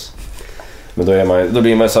framför oss. Men då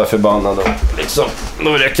blir man så här förbannad och liksom,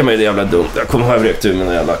 då räcker man ju det jävla dumt. Jag kommer ihåg, jag vräkte ur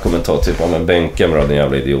mina jävla kommentar typ, ja, men bänken var den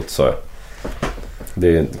jävla idiot, sa jag.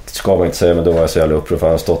 Det ska man inte säga, men då var jag så jävla upprörd, för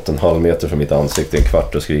han stått en halv meter från mitt ansikte en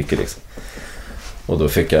kvart och skriker liksom. Och då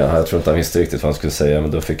fick jag tror inte han visste riktigt vad han skulle säga,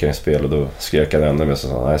 men då fick jag en spel och då skrek han ännu mer, så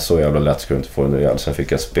sa, nej, så jävla lätt skulle du inte få det nu jävla. Sen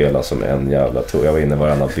fick jag spela som en jävla tog. Jag var inne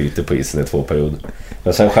varannan byte på isen i 2 perioder.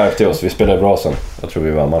 Men sen skärpte oss, vi spelade bra sen. Jag tror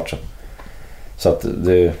vi vann matchen. Så att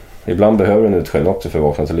ibland behöver en utskällning också för att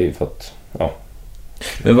vakna till liv, för att, ja.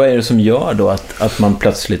 Men vad är det som gör då att man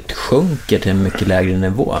plötsligt sjunker till en mycket lägre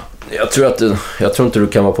nivå? Jag tror inte du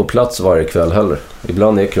kan vara på plats varje kväll heller.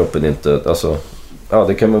 Ibland är kroppen inte, alltså, ja,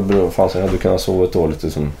 det kan väl fan säga, du kan ha sovit dåligt,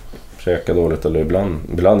 liksom, käka dåligt, eller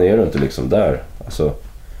ibland är du inte liksom där, alltså.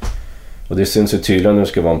 Och det syns ju tydligt när du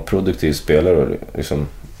ska vara en produktiv spelare och liksom,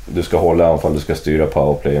 du ska hålla anfall, du ska styra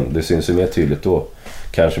powerplayen. Det syns ju mer tydligt då,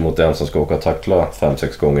 kanske mot en som ska åka och tackla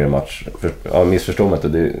 5-6 gånger i match. Ja, missförstå mig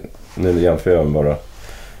inte, nu jämför jag bara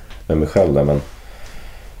med mig själv där, men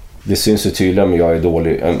det syns ju tydligt om jag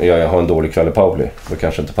har en dålig kväll i powerplay. Då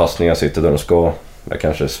kanske inte passningar sitter där de ska. Jag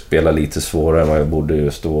kanske spelar lite svårare än vad jag borde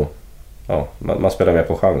just då. man spelar mer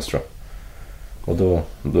på chans, tror jag. Och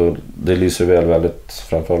då det lyser väl väldigt,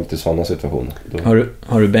 framförallt i sådana situationer.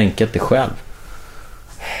 Har du bänkat dig själv?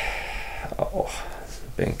 Ja,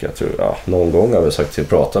 bänkat tror jag. Ja, någon gång har jag sagt till att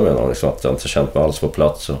prata med någon liksom, att jag inte känt mig alls på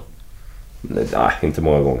plats. Och, nej, inte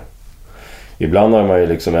många gånger. Ibland har man ju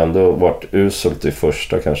liksom ändå varit uselt i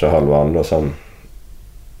första, kanske halva andra.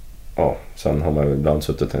 Sen har man ju ibland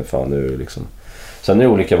suttit och tänkt, fan nu liksom. Sen är det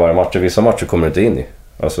olika varje matcher. Vissa matcher kommer inte in i.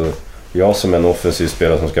 Alltså, jag som är en offensiv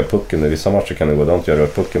spelare som ska ha pucken, i vissa matcher kan det gå dant, jag rör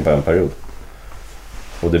pucken på en period.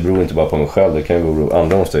 Och det beror inte bara på mig själv, det kan ju bero på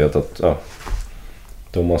andra omständigheter att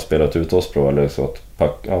de har spelat ut oss bra, eller så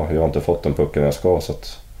att jag har inte fått den pucken jag ska. Så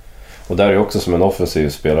att, och där är också som en offensiv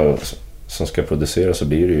spelare som ska producera, så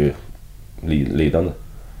blir det ju lidande.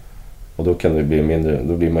 Och då kan det bli mindre,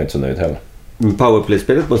 då blir man inte så nöjd heller.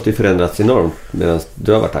 Powerplay-spelet måste ju förändrats enormt medan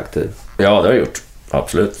du har varit aktiv. Ja, det har gjort.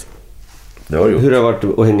 Absolut. Det har gjort. Hur har det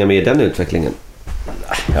varit att hänga med i den utvecklingen?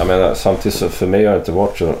 Jag menar, samtidigt så för mig har det inte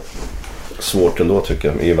varit så svårt ändå, tycker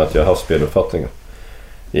jag, i och med att jag har haft speluppfattningen.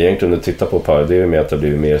 Egentligen om du tittar på Power, det är ju mer att det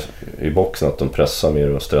blir mer i boxen, att de pressar mer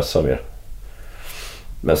och stressar mer.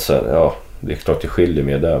 Men sen, det är klart det skiljer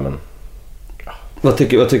mer där, men... Vad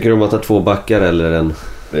tycker du om att ha 2 backar eller en...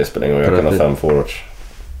 Det spelar ingen roll, jag kan ha 5 forwards.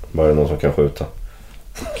 Bara någon som kan skjuta.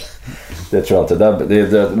 Det tror jag inte.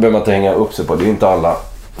 Det behöver man inte hänga upp sig på. Det är inte alla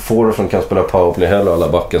forwards som kan spela powerplay heller, alla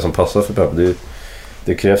backar som passar för powerplay.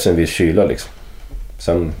 Det krävs en viss kyla liksom.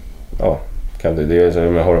 Sen, kan det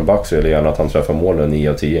om jag har en back så är det gärna att han träffar målen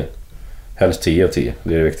 9 av 10. Helst 10 av 10,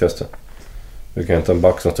 det är det viktigaste. Du kan inte ha en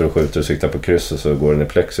back som står och skjuter och siktar på krysset så går den i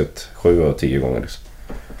plexit 7 av 10 gånger liksom.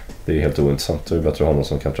 Det är helt ointressant. Det är bättre att ha någon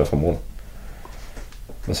som kan träffa mål.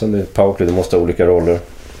 Men sen är powerplay, det måste ha olika roller.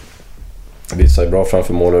 Vissa är bra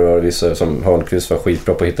framför mål och vissa som Hörnqvist var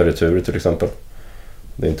skitbra på att hitta returer till exempel.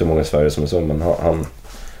 Det är inte många i Sverige som är så, men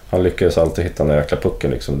han lyckades alltid hitta den jäkla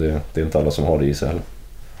pucken liksom. Det är inte alla som har det i sig heller.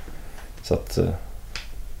 Så att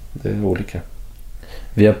det är olika.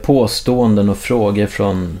 Vi har påståenden och frågor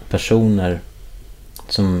från personer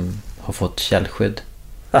som har fått källskydd.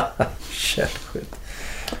 Källskydd.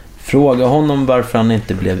 Fråga honom varför han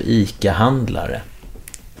inte blev ICA-handlare.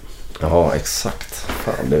 Ja, exakt.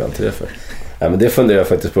 Fan, blev jag inte det för. Ja, men det funderade jag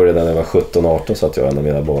faktiskt på redan när jag var 17-18, så att jag och en av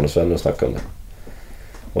mina barndomsvänner snackade om det.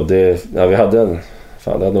 Och det, vi hade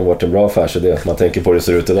det hade nog varit en bra affärsidé att man tänker på hur det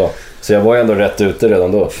ser ut idag. Så jag var ändå rätt ute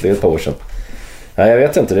redan då, det är ett par år sedan. Nej, jag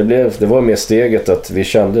vet inte, det var mer steget att vi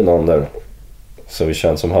kände någon där. Så vi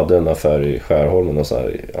kände som hade en affär i Skärholmen och så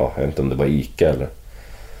här, jag vet inte om det var ICA eller.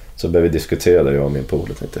 Så började vi diskutera där, jag och min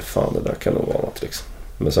polare, tänkte fan, det där kan nog vara något liksom.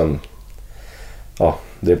 Men sen,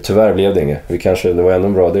 tyvärr blev det inget. Det var ändå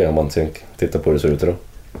en bra idé om man tittar på hur det ser ut idag.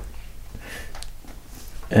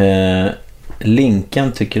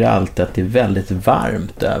 Linkan tycker alltid att det är väldigt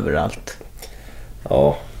varmt överallt.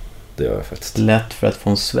 Ja, det gör jag faktiskt. Lätt för att få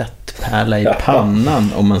en svettpärla i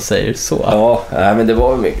pannan om man säger så. Ja, men det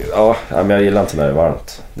var mycket. Ja, men jag gillar inte när det är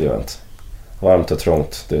varmt. Det gör jag inte. Varmt och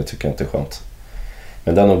trångt, det tycker jag inte är skönt.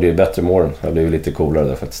 Men den har blivit bättre morgon. Jag har blivit lite coolare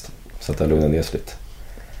där faktiskt. Så att jag lugnar ner sig lite.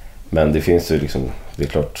 Men det finns ju liksom, det är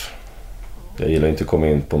klart. Jag gillar inte att komma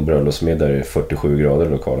in på en bröllopsmiddag där det är 47 grader i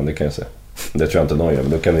lokalen, det kan jag säga. Det tror jag inte någon gör,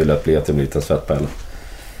 men då kan det ju lätt bli att det blir en liten svettpärla.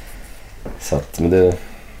 Så att, men det...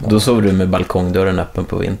 Då sov du med balkongdörren öppen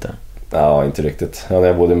på vintern? Ja, inte riktigt. När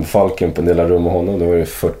jag bodde med Falken på en del av rum med honom, då var det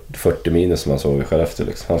 40 minus som man sov i själv efter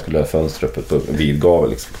liksom. Han skulle ha fönstret öppet på vid gavel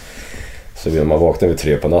liksom. Så när man vaknade vid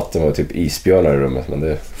 3 på natten var det typ isbjörnar i rummet,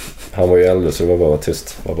 men han var ju äldre så det var bara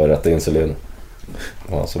tyst. Det var bara rätta in sig leden.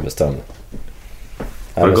 Det var han som bestämde.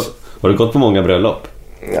 Har du gått på många bröllop?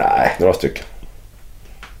 Nej, några stycken.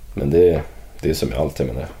 Men det är som jag alltid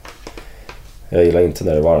menar. Jag gillar inte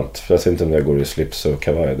när det är varmt. För jag ser inte om jag går i slips och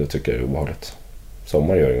kavaj, det tycker jag är obehagligt.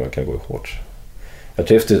 Sommar gör inget, man kan gå i shorts.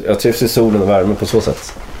 Jag trivs i solen och värmen på så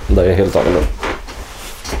sätt. Det är helt annorlunda.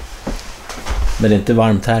 Men det är inte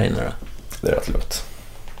varmt här inne då? Det är rätt lugnt.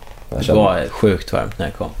 Det var sjukt varmt när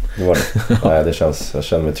jag kom. Det var det. Nej, jag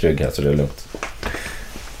känner mig trygg här så det är lugnt.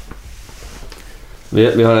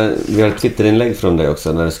 Vi har ett Twitterinlägg från dig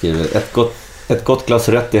också när du skriver ett gott glas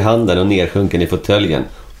rött i handen och nersjunken i fåtöljen.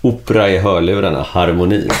 Opera i hörlurarna,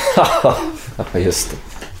 harmoni. Ja, just det.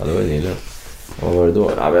 Ja, det var det. Vad var det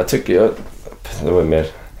då? Ja, men jag tycker det var mer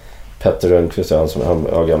Petter Rönnqvist,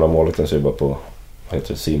 han gamla målvakten så jobbar på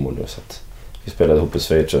Simon nu, så att vi spelade ihop i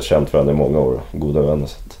Schweiz och känt varandra i många år, goda vänner,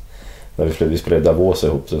 så att när vi spelade Davos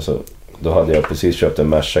ihop så då hade jag precis köpt en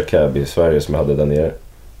Merca cab i Sverige som jag hade där nere.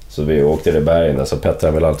 Så vi åkte i bergen, så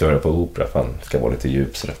Petter vill alltid höra på opera för han ska vara lite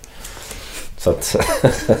djup så att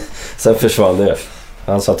sen försvann det.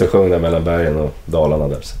 Han satt och sjöng där mellan bergen och Dalarna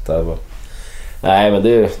där, så det Nej, men det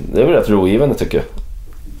är väl rätt rogivande tycker jag.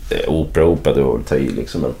 Det är opera, det var väl ta i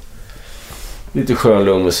liksom, men lite skön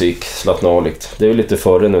lugn musik, slappna av lite. Det är ju lite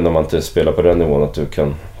före nu när man inte spelar på den nivån att du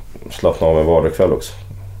kan slappna av en vardagskväll också.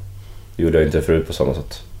 Det gjorde jag inte förut på samma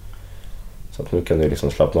sätt. Så att nu kan du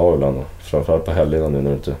liksom slappna av ibland, och framförallt på helgerna nu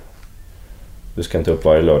när du ska inte upp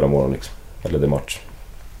varje lördag morgon liksom, eller det är match.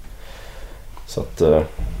 Så att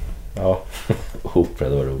ja, opera,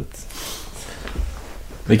 det var roligt.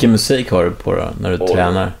 Vilken musik har du på då när du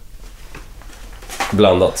tränar?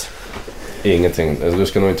 Blandat. Ingenting. Du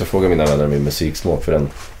ska nog inte fråga mina vänner min musiksmak, för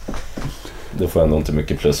det får jag nog inte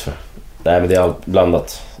mycket plus för. Nej, men det är allt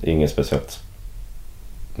blandat. Inget speciellt.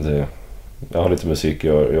 Jag har lite musik i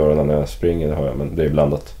öronen när jag springer, det har jag, men det är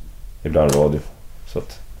blandat. Ibland radio. Så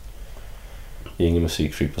att ingen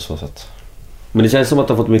musikfri på så sätt. Men det känns som att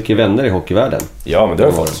du har fått mycket vänner i hockeyvärlden. Ja, men det har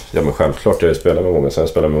jag fått. Ja, men självklart. Jag har spelat med många. Sen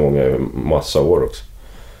spelar med många i massa år också.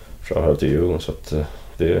 Framförallt i Djurgården. Så att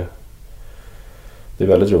det är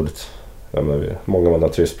väldigt roligt. Ja, men många man har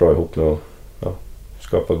trivs bra ihop med och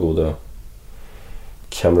skapa goda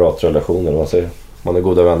kamratrelationer. Man säger. Man är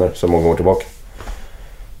goda vänner så många år tillbaka.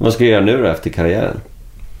 Vad ska du göra nu då efter karriären?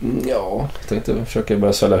 Ja, jag tänkte försöka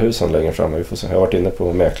börja sälja husen längre fram. Vi får se. Jag har varit inne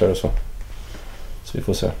på mäklare och så. Så vi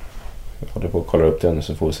får se. Jag håller på att kolla upp det nu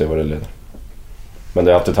så får vi se vad det leder. Men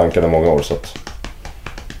det har haft i tanken i många år så att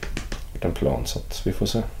det är en plan, så att vi får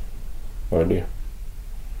se vad det blir.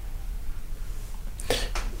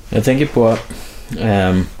 Jag tänker på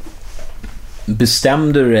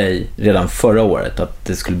bestämde du dig redan förra året att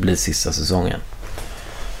det skulle bli sista säsongen?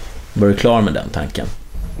 Var du klar med den tanken?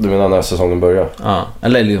 Du menar när säsongen börjar? Ja,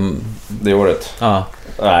 eller liksom det året? Ja.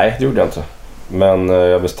 Nej, det gjorde jag inte. Men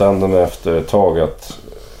jag bestämde mig efter ett tag att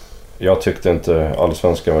jag tyckte inte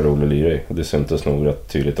allsvenskan var rolig att lira i. Och det syntes nog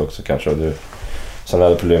rätt tydligt också kanske. Sen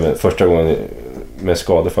hade jag problem med första gången med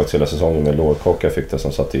skador faktiskt hela säsongen med lårkaka jag fick det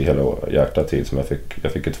som satt i hela hjärtat tid. Som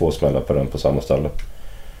jag fick ju 2 smällar på den på samma ställe.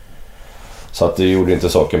 Så att det gjorde inte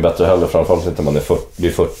saken bättre heller. Framförallt inte man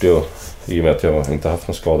blir 40 och i och med att jag inte haft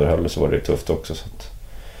några skador heller så var det tufft också. Så att,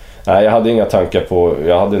 nej, jag hade inga tankar på,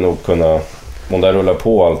 jag hade nog kunnat, om det rullade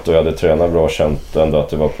på allt och jag hade tränat bra och känt ändå att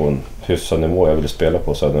det var på en hyfsad nivå jag ville spela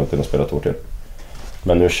på, så hade jag nog kunnat spela ett år till.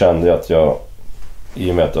 Men nu kände jag att jag,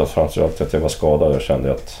 i och med att framförallt att jag var skadad, jag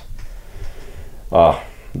kände att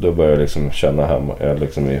då började jag liksom känna hemma, jag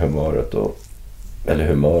liksom i humöret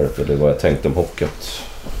eller vad jag tänkte om hockey.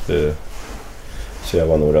 Så jag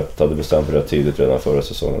var nog hade bestämt rätt tidigt redan förra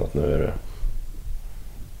säsongen att nu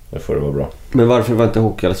får det vara bra. Men varför var inte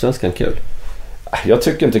hockeyallsvenskan kul? Jag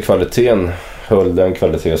tycker inte kvaliteten höll den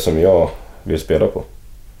kvalitet som jag vill spela på.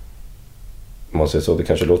 Om man säger så, det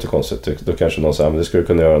kanske låter konstigt. Då kanske någon säger men det skulle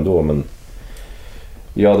kunna göra ändå, men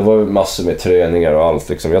ja, det var ju massor med träningar och allt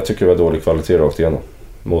liksom. Jag tycker det var dålig kvalitet rakt igenom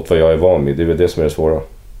mot vad jag är van vid. Det är väl det som är det svåra.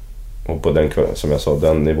 Och på den, som jag sa,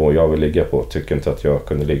 den nivå jag vill ligga på tycker inte att jag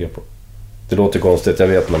kunde ligga på. Det låter konstigt, jag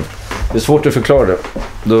vet, men det är svårt att förklara det.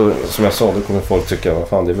 Då, som jag sa, då kommer folk tycka vad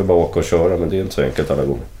fan, det är väl bara åka och köra, men det är inte så enkelt alla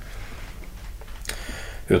gånger.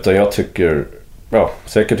 Utan jag tycker,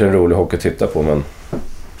 säkert en rolig hockey att titta på, men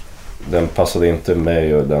den passade inte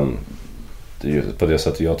mig och det är på det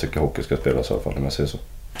sättet jag tycker hockey ska spelas i alla fall, om jag säger så.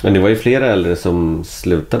 Men det var ju flera äldre som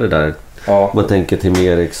slutade där. Ja. Man tänker Tim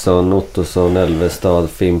Eriksson, Ottosson, Elvestad,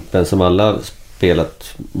 Fimpen, som alla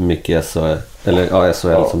spelat mycket i SHL, eller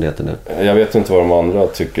SHL som det heter nu. Jag vet inte vad de andra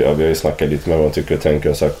tycker. Vi har ju snackat lite med vad de tycker och tänker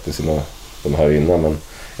och sagt i de här innan, men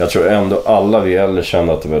jag tror ändå alla vi äldre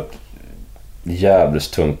kände att det var ett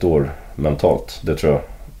jävligt tungt år mentalt. Det tror jag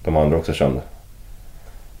de andra också kände.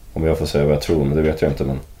 Om jag får säga vad jag tror, men det vet jag inte.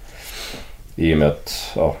 Men i och med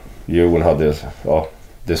att Djurgården hade,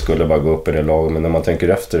 det skulle bara gå upp i det laget, men när man tänker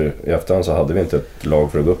efter i efterhand så hade vi inte ett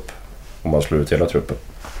lag för att gå upp om man slår ut hela truppen.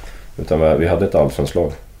 Utan vi hade ett allsvenskt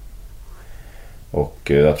lag. Och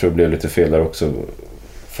jag tror det blev lite fel där också.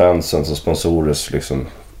 Fansen och sponsorers liksom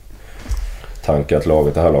tanke att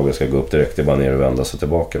det här laget ska gå upp direkt, det är bara ner och vända sig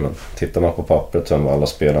tillbaka. Men tittar man på pappret så alla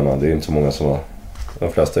spelarna, det är inte så många som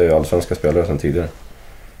de flesta är ju allsvenska spelare sedan tidigare.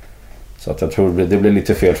 Så att jag tror det blir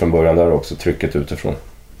lite fel från början där också, trycket utifrån.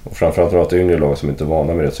 Och framförallt att det är yngre lag som inte är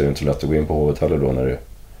vana med det, så är det inte lätt att gå in på hovet heller då när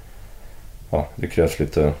det krävs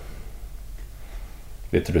lite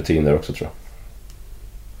rutin där också, tror jag.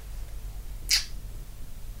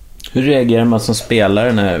 Hur reagerar man som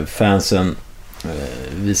spelare när fansen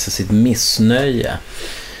visar sitt missnöje?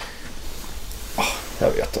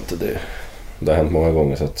 Jag vet inte, det har hänt många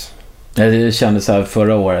gånger så att... Jag kände så här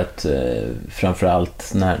förra året,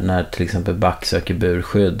 framförallt när till exempel back söker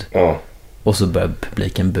burskydd och så börjar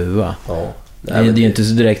publiken bua. Det är ju inte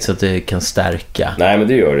så direkt så att det kan stärka. Nej, men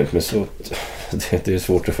det gör det inte. Men så, det är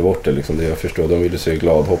svårt att få bort det. Liksom. Det jag förstår, de vill ju se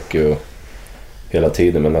glad hockey och hela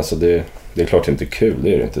tiden. Men alltså det är klart inte kul,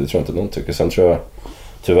 det är det inte. Det tror jag inte någon tycker. Sen tror jag,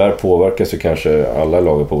 tyvärr påverkas ju kanske alla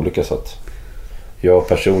lag på olika sätt. Jag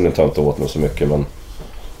personligen tar inte åt mig så mycket, men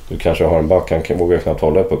du kanske har en back, han vågar knappt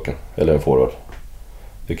hålla i pucken. Eller en forward.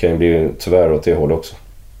 Det kan ju bli tyvärr åt det hållet också.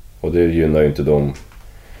 Och det gynnar ju inte dem.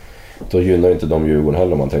 Då gynnar inte de Djurgården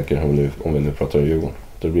heller, om man tänker, om vi nu pratar om Djurgården.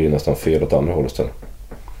 Då blir det nästan fel åt andra hållet istället.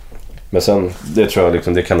 Men sen, det tror jag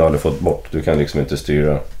liksom, det kan du aldrig få bort. Du kan liksom inte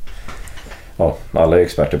styra. Ja, alla är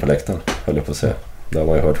experter på läktaren, höll jag på att säga. Det har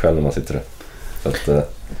man ju hört själv när man sitter där. Så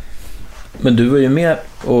att, men du var ju med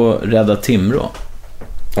och rädda Timrå.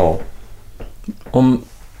 Ja.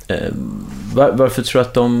 Varför tror du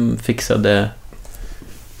att de fixade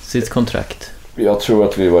sitt kontrakt? Jag tror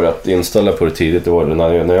att vi var rätt inställda på det tidigt. Det var det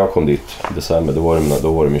när jag kom dit i december.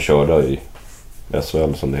 Då var de körda i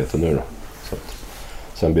SHL som det heter nu då. Så att,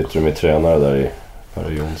 sen bytte de med tränare där i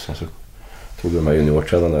Per Jonsson, så tog de här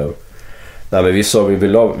juniortränarna över. Nej, men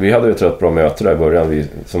vi hade ett rätt bra möte där i början. Vi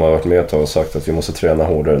som har varit med och sagt att vi måste träna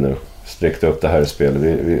hårdare nu. Sträckte upp det här i spelet.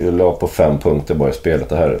 Vi la på 5 punkter bara i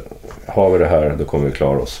spelet. Har vi det här, då kommer vi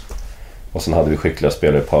klara oss. Och sen hade vi skickliga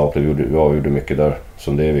spelare i powerplay. Vi avgjorde mycket där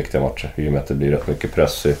som det är viktiga matcher. I och med att det blir rätt mycket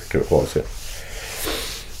press i kvalserien.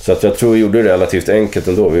 Så att jag tror vi gjorde det relativt enkelt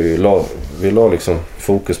ändå. Vi la liksom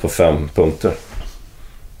fokus på 5 punkter.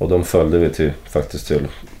 Och de följde vi till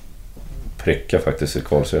pricka faktiskt i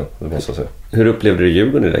kvalserien, det måste jag säga. Hur upplevde du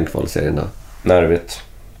Djurgården i den kvalserien då? Nervigt,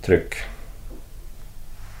 tryck.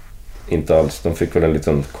 Inte alls. De fick väl en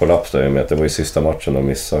liten kollaps där med att det var i sista matchen de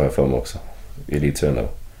missade för mig också. I elitserien där.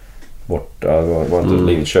 Borta, var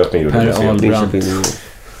inte Linköping gjorde det fel.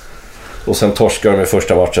 Och sen torskade de i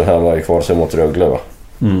första matchen här var i kvalserien mot Rögle, va?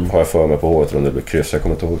 Har jag för mig på håret om det blev kryss, jag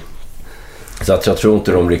kommer inte ihåg. Så att jag tror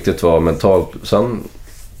inte de riktigt var mentalt.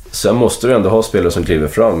 Sen måste du ändå ha spelare som kliver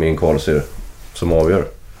fram i en kvalserie som avgör.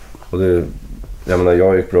 Och det, jag menar,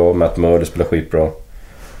 jag gick bra, Matt Murder spelade skitbra.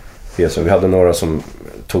 Vi hade några som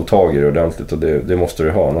tog tag i det ordentligt och det måste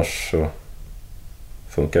du ha, annars så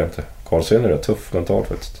funkar det inte. Kvalserien är rätt tuff mentalt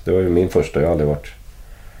faktiskt. Det var ju min första, jag har aldrig varit.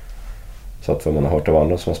 Så att vad man har hört av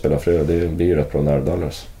andra som har spelat flera, det blir rätt bra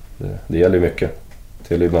nervdallars. Det gäller ju mycket.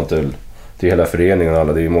 Det är hela föreningen och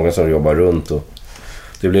alla, det är ju många som jobbar runt och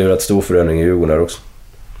det blev rätt stor förändring i Djurgården där också.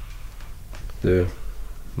 Det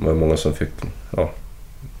var många som fick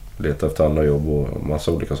leta efter andra jobb och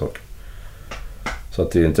massa olika saker. Så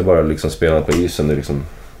att det är inte bara liksom spelarna på isen, det är liksom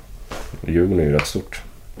Djurgården är ju rätt stort.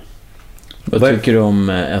 Vad tycker du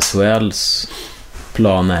om SHLs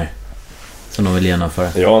planer som de vill genomföra?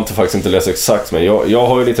 Jag har faktiskt inte läst exakt, men jag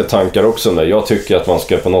har ju lite tankar också där. Jag tycker att man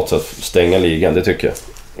ska på något sätt stänga ligan, det tycker jag.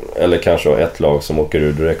 Eller kanske ha ett lag som åker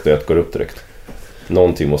ur direkt och ett går upp direkt.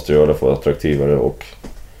 Någonting måste göra för att attraktivare och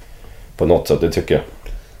på något sätt, det tycker jag.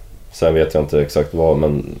 Sen vet jag inte exakt vad,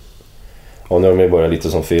 men nu har de börjat lite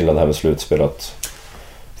som Finland här med slutspelat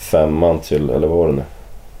 5 till, eller vad var det nu?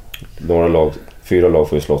 4 lag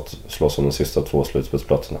får ju slåss om de sista 2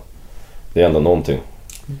 slutspelsplatserna. Det är ändå någonting.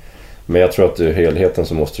 Men jag tror att det är helheten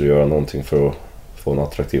som måste göra någonting för att få en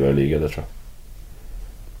attraktivare liga, det tror jag.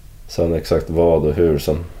 Sen exakt vad och hur,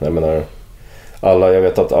 sen, jag menar, jag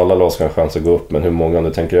vet att alla lag ska ha en chans att gå upp, men hur många, om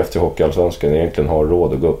du tänker efter Hockeyallsvenskan, egentligen har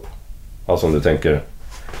råd att gå upp? Alltså om du tänker,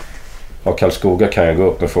 Karlskoga kan jag gå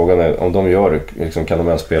upp, men frågan är om de gör det, liksom, kan de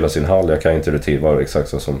ens spela sin hall? Jag kan inte rutin vara exakt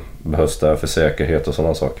så som behövs där för säkerhet och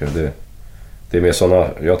sådana saker. Det är mer sådana,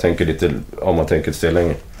 jag tänker lite, om man tänker ett steg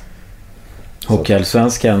längre.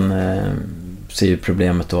 Hockeyallsvenskan ser ju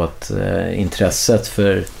problemet då att intresset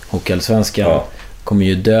för Hockeyallsvenskan kommer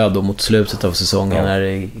ju dö då mot slutet av säsongen när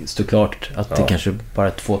det står klart att det kanske bara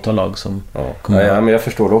är ett fåtal lag som kommer. Ja, men jag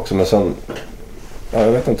förstår det också, men sen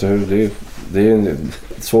jag vet inte hur det är en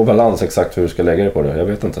svår balans exakt hur du ska lägga det på det. Jag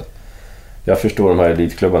vet inte. Jag förstår de här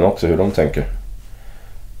elitklubbarna också, hur de tänker.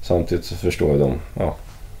 Samtidigt så förstår jag dem. Ja.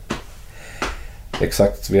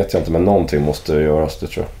 Exakt vet jag inte, men någonting måste göras, det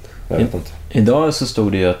tror jag. Jag vet inte. Idag så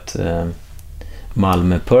stod det ju att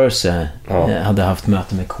Malmö Pörse hade haft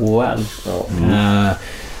möte med KHL.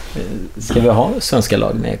 Ska vi ha svenska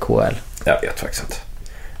lag med KHL? Jag vet faktiskt inte.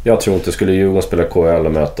 Jag tror inte, skulle Djurgården spela KHL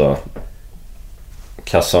och möta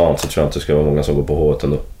Kazan, så tror jag inte det ska vara många som går på H1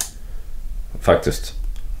 ändå. Faktiskt.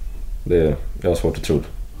 Jag har svårt att tro det.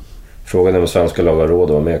 Frågan är om svenska lag har råd att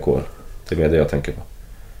vara med i KHL. Det är mer det jag tänker på.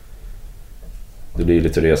 Det blir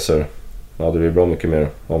lite resor. Det blir bra mycket mer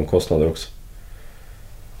omkostnader också.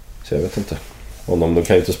 Så jag vet inte. De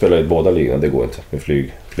kan ju inte spela i båda ligorna, det går inte.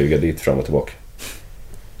 Vi flyga dit fram och tillbaka.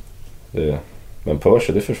 Men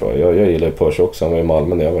Pörse, det försvarar. Jag gillar ju Pörse också. Han var i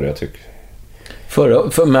Malmö när jag var det. Jag tycker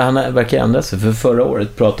Men han verkar ändra sig. För förra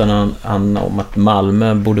året pratade han om att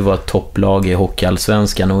Malmö borde vara ett topplag i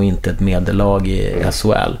Hockeyallsvenskan och inte ett medellag i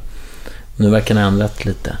SHL. Nu verkar han ha ändrat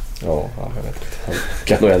lite. Ja, jag vet inte. Han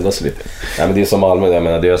kan nog ändra sig lite. Nej, men det är som Malmö, jag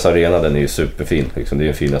menar, deras arena, den är ju superfin. Liksom. Det är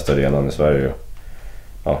den finaste arenan i Sverige.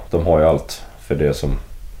 Ja, de har ju allt för det som...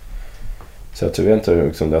 Så jag tror inte,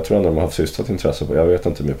 liksom, jag tror ändå de har haft systrat intresse på. Jag vet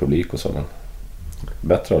inte med publik och så, men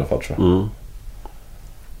bättre i alla fall, tror jag.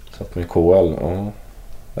 Så att med KL, ja,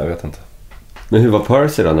 jag vet inte. Men hur var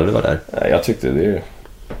Percy då när du var där? Jag tyckte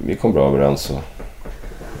vi kom bra överens och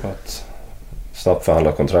att snabbt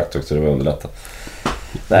förhandla kontrakt också, det var underlättat.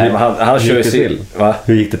 Nej, men han kör ju till. Va?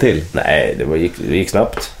 Hur gick det till? Nej, det gick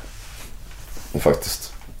snabbt.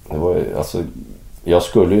 Faktiskt. Det var alltså jag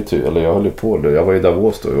skulle ju jag höll på det. Jag var i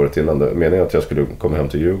Davos då året innan. Meningen att jag skulle komma hem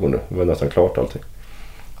till Djurgården. Det var nästan klart allting.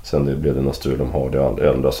 Sen det blev det något strul de har. Det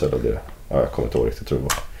ändras eller det. Ja, jag kommer inte ihåg riktigt, tror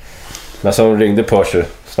jag. Men sen ringde Percy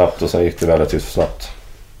snabbt och sen gick det relativt snabbt.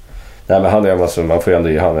 Nej, men han är alltså, man får ju ändå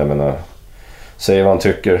ge han, jag menar, säger vad han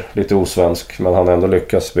tycker, lite osvensk, men han har ändå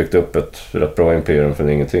lyckats byggt upp ett rätt bra imperium för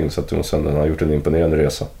ingenting, så att sen han har gjort en imponerande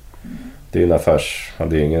resa. Det är en affärs,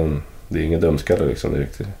 det är ingen dumskalle liksom, det är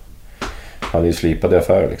riktigt. Han är ju slipad i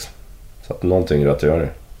affärer liksom. Så att någonting rätt att göra det.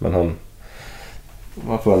 Men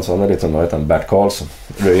man får en sån här liten, vad heter han, Bert Karlsson.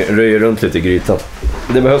 Röjer runt lite i grytan.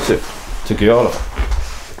 Det behövs ju, tycker jag då.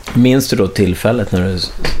 Minns du då tillfället när du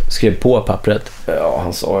skrev på pappret? Ja,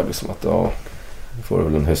 han sa liksom att ja, du får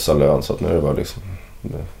väl en hyfsad lön, så att nu är det bara liksom,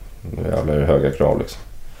 nu jävlar är det höga krav liksom.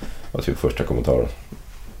 Det var typ första kommentaren.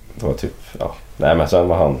 Det var typ, ja, nej men sen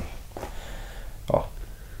var han, ja,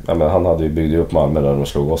 men han hade ju byggt upp Malmö där de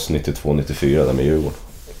slog oss 92-94 där med Djurgården.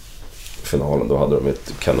 Finalen, då hade de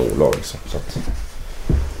ett kanonlag liksom, så att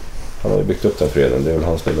han hade byggt upp den freden. Det är väl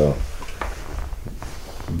hans lilla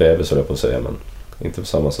bebis, höll jag på att säga, men inte på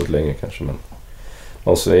samma sätt länge kanske, men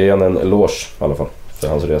man ska ge en eloge i alla fall för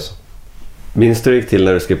hans resa. Minns du gick till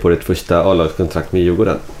när du skrev på ditt första A-lagskontrakt med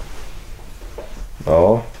Djurgården?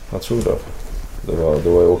 Ja, jag tror det. Det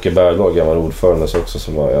var Åke Bergdahl, gammal ordförande också,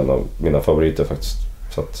 som var en av mina favoriter faktiskt.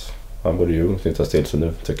 Så att han borde ju knytas till sig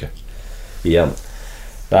nu, tycker jag. Igen.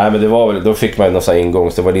 Nej, men det var väl, då fick man ju någon sån här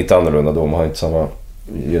ingångs. Det var lite annorlunda då. Man har inte samma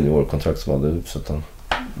juniorkontrakt som man hade ut. Så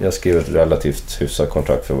jag skrev ett relativt hyfsat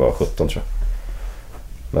kontrakt för att vara 17, tror jag.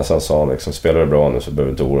 Men sen sa han liksom, spelar du bra nu så behöver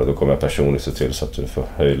du inte oroa. Då kommer jag personligt se till så att du får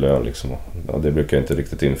höj lön liksom. Ja, det brukar inte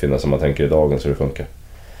riktigt infinna som man tänker i dagen, så det funkar.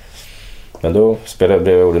 Men då blev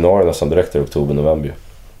jag ordinarie nästan direkt i oktober-november.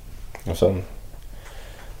 Och sen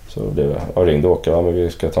så blev jag ringde Åke, ja men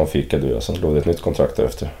vi ska ta en fika du. Och sen låg det ett nytt kontrakt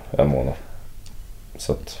efter en månad.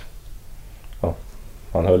 Så att, ja,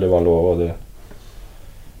 han höll ju vad han lovade.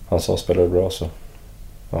 Han sa, spelar det bra så,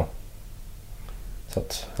 ja. Så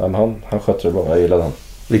att, ja, men han skötte det bra, jag gillade han.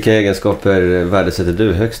 Vilka egenskaper värdesätter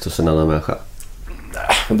du högst hos en annan människa?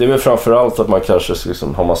 Det är väl framförallt att man kanske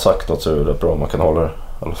liksom, har man sagt något så är det bra, man kan hålla det i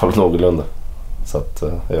alla fall någorlunda. Så att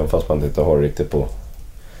även fast man inte har det riktigt på,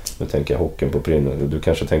 nu tänker jag hockeyn på prinnen, du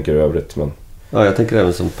kanske tänker övrigt, men ja, jag tänker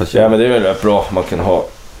även som person. Ja, men det är väl rätt bra, man kan ha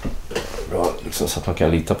bra liksom, så att man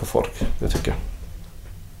kan lita på folk, det tycker jag.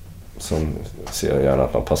 Sen ser jag gärna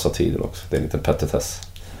att man passar tiden också, det är en liten petitess.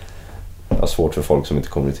 Det är svårt för folk som inte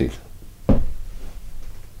kommer i tid,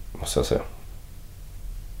 måste jag säga.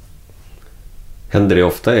 Händer det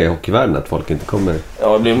ofta i hockeyvärlden att folk inte kommer?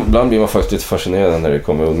 Ja, ibland blir man faktiskt lite fascinerad när det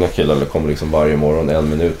kommer unga killar eller kommer liksom varje morgon 1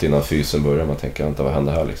 minut innan fysen börjar. Man tänker inte, vad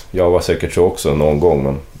händer här liksom. Jag var säkert så också någon gång,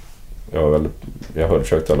 men jag har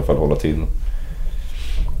försökt i alla fall hålla tiden.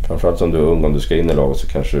 Framförallt om du är ung, om du ska in i laget så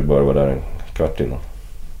kanske du bör vara där en kvart innan.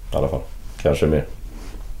 I alla fall, kanske mer.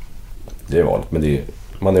 Det är vanligt, men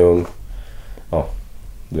man är ung. Ja,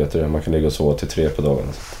 du vet det, man kan ligga och sova till 3 på dagen.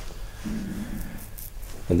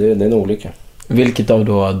 Men det är nog olika. Vilket av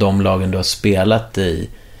då de lagen du har spelat i,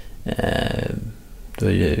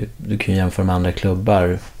 du kan ju jämföra med andra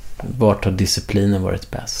klubbar, vart har disciplinen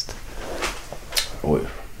varit bäst? Oj.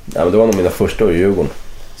 Ja, men det var nog mina första i Djurgården.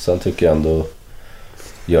 Sen tycker jag ändå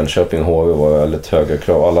Jönköping och HV var väldigt höga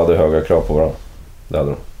krav. Alla hade höga krav på varandra. Det hade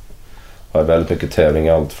de. Det var väldigt mycket tävling,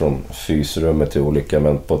 allt från fysrummet till olika,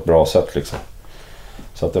 men på ett bra sätt liksom.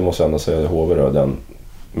 Så att det måste jag ändå säga, HV då, den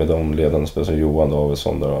med de ledarna som Johan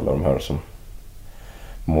Davidsson och alla de här som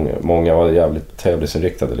många var jävligt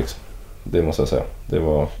tävlingsinriktade liksom. Det måste jag säga. Det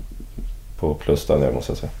var på plus där nere,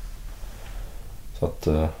 måste jag säga. Så att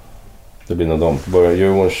det blir nog de. Börjar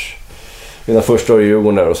Djurgårdens, mina första år i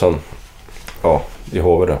Djurgården där och sen ja, i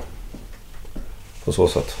HV där. På så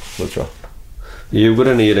sätt, det tror jag.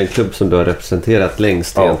 Djurgården är ju den klubb som du har representerat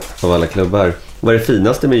längst av alla klubbar. Vad är det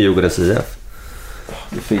finaste med Djurgårdens IF?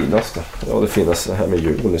 Det finaste? Ja, det finaste här med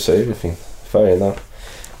Djurgården i sig är färgerna.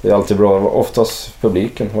 Det är alltid bra. Oftast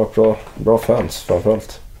publiken har varit bra fans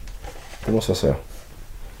framförallt. Det måste jag säga.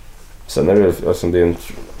 Sen är det, alltså, det är en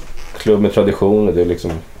klubb med traditioner. Det är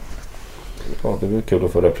liksom... Ja, det är väl kul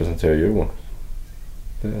att få representera Djurgården.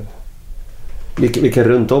 Vilka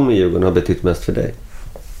runt om i Djurgården har betytt mest för dig?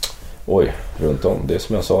 Oj, runt om. Det är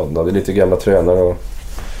som jag sa. Det är lite gamla tränare och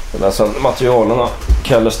sen materialerna.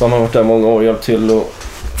 Kellestam har varit där många år och hjälpt till. Och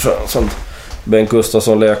sen Bengt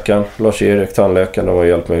Gustafsson, läkaren. Lars-Erik, tandläkaren. De har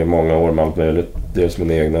hjälpt mig i många år med allt möjligt. Dels med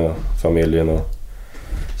den egna familjen. Och,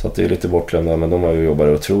 så att det är lite bortlämnat. Men de har ju jobbat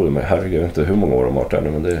otroligt med. Herregud, jag vet inte hur många år de har varit där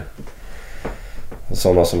nu. Men det är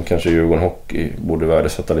sådana som kanske Djurgården Hockey borde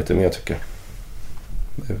värdesätta lite mer, tycker jag.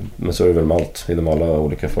 Men så är det väl med allt inom alla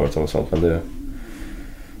olika företag och sånt. Men det är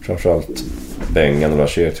framförallt Bengan och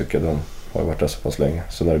Lars-Erik, tycker jag. De har varit där så pass länge.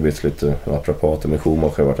 Så när det byts lite naprapater, med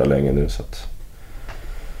Schumacher har varit där länge nu. Så att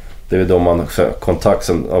det är väl de man har kontakt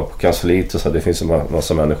som, på kansliet och så. Det finns en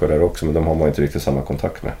massa människor där också. Men de har man inte riktigt samma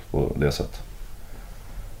kontakt med på det sättet.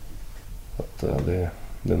 Så att det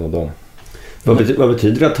är nog de. Vad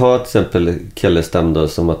betyder det att ha till exempel Kellestam då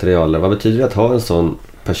som materialare? Vad betyder det att ha en sån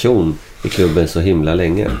person i klubben så himla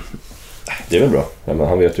länge? Det är väl bra. Ja, men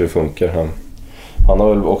han vet hur det funkar. Han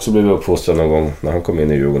har väl också blivit uppfostrad någon gång när han kom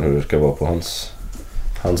in i Djurgården hur det ska vara på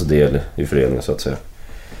hans del i föreningen, så att säga.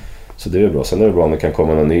 Så det är bra. Sen är det bra om det kan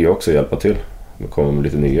komma någon ny också och hjälpa till. Det kommer med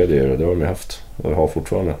lite nya idéer och det har de haft. Och har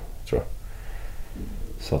fortfarande, tror jag.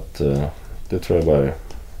 Så att det tror jag bara är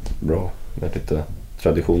bra. Med lite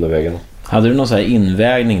tradition i vägen. Hade du någon så här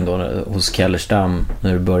invägning då hos Kellestam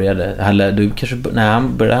när du började? Eller du kanske... Nej,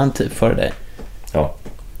 han började före dig. Ja.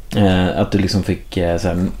 Att du liksom fick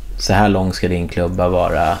så här lång ska din klubba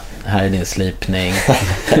vara. Här är din slipning.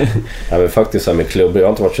 Ja, men faktiskt så här med klubbor. Jag har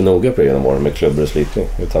inte varit så noga på det genom åren med klubbor och slipning.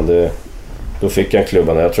 Utan då fick jag en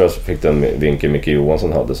klubba. Jag tror jag fick den vinkel Micke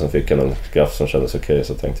Johansson hade. Sen fick jag en skaff som kändes okej.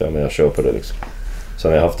 Så tänkte jag, men jag kör på det liksom.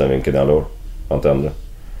 Sen har jag haft den vinkeln i alla år. Jag har inte ändrat.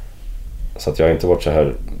 Så att jag har inte varit så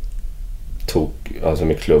här alltså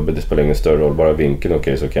med klubbor, det spelar ingen större roll. Bara vinkeln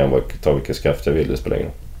okej, så kan jag ta vilket skaft jag vill, det spelar ingen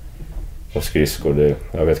roll. Och skridskor,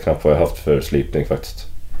 jag vet knappt vad jag haft för slipning faktiskt.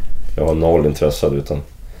 Jag har noll intresse, utan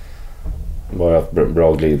bara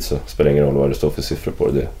bra glid så spelar ingen roll vad det står för siffror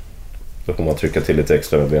på det. Då får man trycka till lite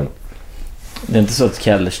extra med ben. Det är inte så att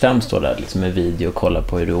Kellestam står där liksom med video och kollar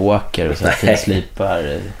på hur du åker och så här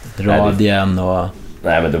slipar radien och...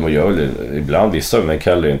 Nej, men de gör väl ibland vissa, men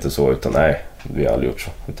Keller är inte så, utan nej, vi har aldrig gjort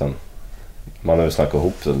så. Utan man har ju snackat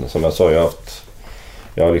ihop det. Som jag sa,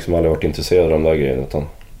 jag har liksom aldrig varit intresserad av de där grejerna, utan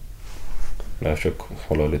jag försöker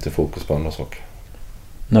hålla lite fokus på andra saker.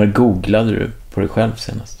 När googlade du på dig själv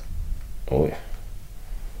senast? Oj.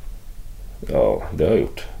 Ja, det har jag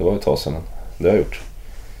gjort. Det var ett tag sedan. Det har jag gjort.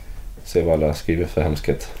 Se vad alla skriver för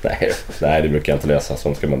hemskhet. Nej, det brukar jag inte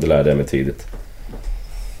läsa. Det lärde jag mig tidigt.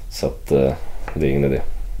 Så att det är ingen idé.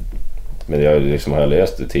 Men jag liksom har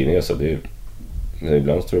läst i tidningar, så det är, men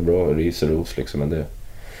ibland står det bra ris och ros liksom, men det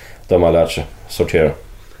har man lärt sig sortera.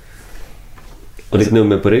 Och ditt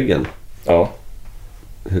nummer på ryggen? Ja.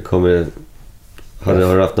 Hur kommer det? Har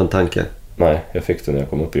du haft någon tanke? Nej, jag fick det när jag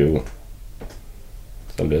kom upp i Djurgården.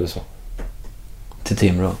 Sen blev det så. Till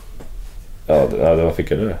Timrå? Ja, det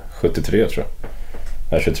fick jag det. 73 tror jag.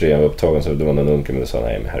 När 23 var upptagen, så det var någon unke, men det sa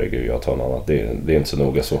nej, men herregud, jag tar någon annan. Det är inte så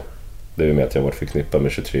noga så. Det är ju med att jag varit förknippad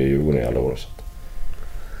med 23 i Djurgården i alla år. Så.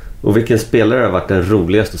 Och vilken spelare har varit den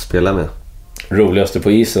roligaste att spela med? Roligaste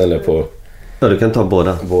på isen eller på... Ja, du kan ta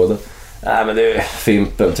båda. Båda. Nej, men det är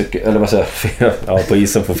Fimpen tycker jag. Eller vad säger jag? Ja, på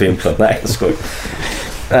isen på Fimpen. Nej, jag skojar.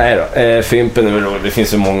 Nej då. Fimpen är väl roligt. Det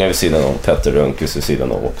finns ju många vid sidan om. Petter Rönkvist vid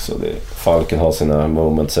sidan om också. Falken har sina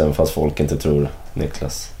moments även fast folk inte tror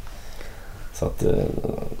Niklas. Så att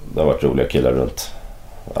det har varit roliga killar runt.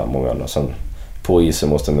 Ja, många andra. Sen på isen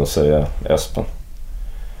måste jag nog säga Espen.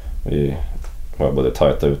 Vi var både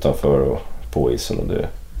tajta utanför och på isen, och det...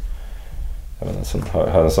 Jag vet inte,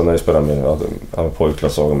 sen när jag spelade med alla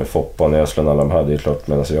pojklasagen med Foppa och Näslund, alla de här, det är klart,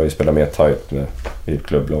 men alltså jag har ju spelat mer tajt med i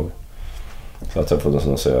klubblag. Så att jag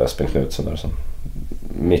får säga Espen Knutsson där, sen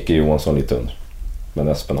Micke Johansson lite under. Men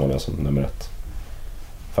Espen håller jag som nummer 1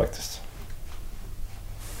 faktiskt.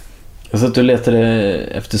 Jag sa att du letade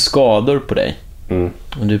efter skador på dig. Mm.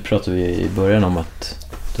 Och du pratade vi i början om att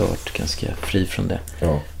du har varit ganska fri från det.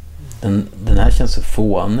 Ja. Den här känns så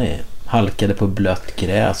fånig. Halkade på blött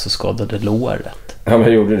gräs och skadade låret. Ja, men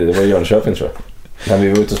jag gjorde det. Det var i Jönköping tror jag. När vi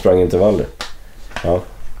var ute och sprang intervaller. Ja,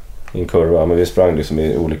 i en kurva. Men vi sprang liksom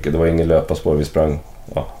i olika... Det var ingen löparspår. Vi sprang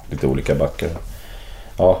lite olika backar.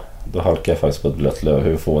 Ja, då halkade jag faktiskt på ett blött löv.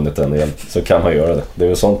 Hur fånigt den är. Så kan man göra det. Det är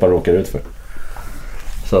väl sånt man råkar ut för.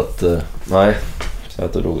 Så att, nej. Så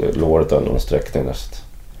att låret är någon sträckning där.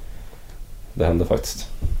 det hände faktiskt.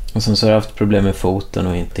 Och sen så har jag haft problem med foten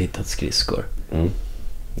och inte hittat skridskor.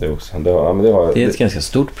 Det också. Det är ett ganska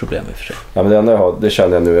stort problem i och för sig. Ja, men det enda jag har, det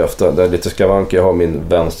känner jag nu efter. Det är lite skavank. Jag har min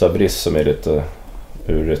vänstra brist som är lite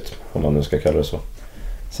urigt, om man nu ska kalla det så.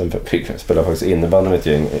 Sen spelade jag faktiskt innebandy med ett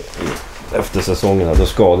gäng efter säsongen. Då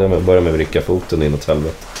skadade jag mig och började med att vricka foten inåt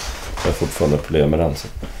helvete. Jag har fortfarande problem med den. Så.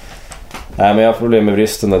 Nej, men jag har problem med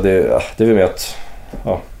bristerna. Det är väl med att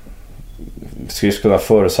skridskorna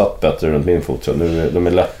förr satt bättre runt min fot. De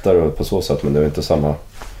är lättare på så sätt, men det är inte samma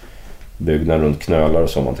byggnad runt knölar och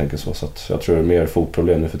så, man tänker så att jag tror det är mer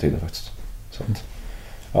fotproblem nu för tiden faktiskt. Så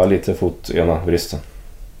att, lite fot ena bristen.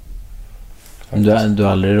 Du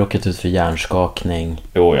har aldrig råkat ut för hjärnskakning?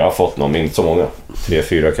 Jo, jag har fått någon, inte så många.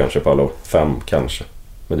 3-4 kanske på alla år. 5 kanske.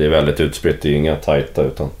 Men det är väldigt utspritt, det är inga tajta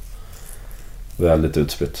utan väldigt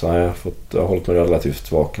utspritt. Så jag har hållit mig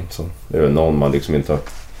relativt vaken. Så det är någon man liksom inte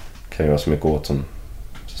kan göra så mycket åt som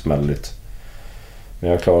smäller lite. Men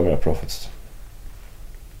jag klarar mig bra faktiskt.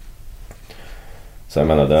 Så jag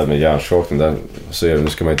menar, där med hjärnskakning, där så är det, nu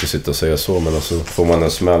ska man inte sitta och säga så, men alltså, får man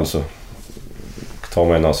en smäll så tar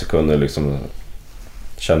man några sekunder liksom,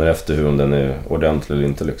 känner efter hur den är ordentlig eller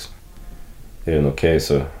inte liksom. Är den okej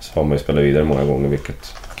så har man ju spelat vidare många gånger,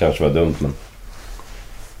 vilket kanske var dumt, men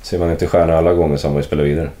ser man inte stjärnor alla gånger så har man ju spelat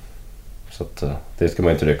vidare. Så att, det ska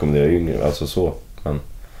man inte rekommendera yngre, alltså så, men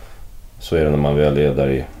så är det när man väl är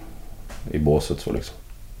där i båset så liksom.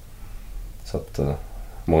 Så att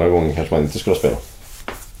många gånger kanske man inte skulle spela.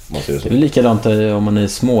 Det är likadant om man är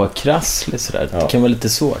småkrasslig sådär. Ja. Det kan vara lite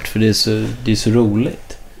svårt för det är så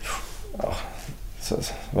roligt. Ja.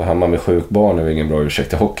 Vad hemma med sjukbarn är ingen bra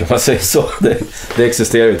ursäkt i hockey, man säger så. Det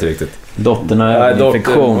existerar inte riktigt. Dottern har en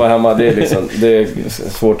infektion. Var hemma, det är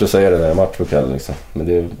svårt att säga det där match på kvällen liksom. Men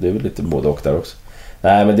det är väl lite både och där också.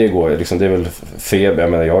 Nej, men det går liksom, det är väl feber.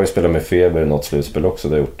 Jag menar, jag har ju spelat med feber i något slutspel också.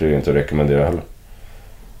 Det har gjort det inte att rekommendera heller.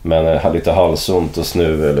 Men lite halsont och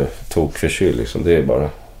snuv eller tokförkyld liksom, det är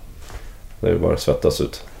bara svettas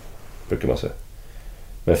ut, brukar man säga.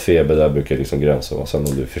 Men feber där brukar liksom gränsen vara. Sen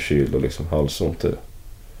om du är förkyld och liksom halsont,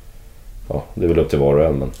 det är väl upp till var och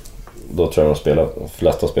en, men då tror jag de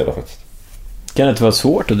flesta spelar faktiskt. Kan det inte vara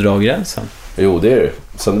svårt att dra gränsen? Jo, det är det.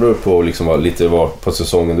 Sen beror det på liksom lite var på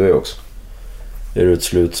säsongen du är också. Är det ett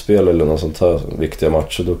slutspel eller något sånt här viktiga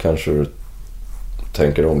matcher, då kanske du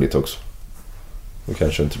tänker om lite också. Det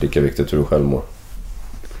kanske inte är lika viktigt hur du själv mår.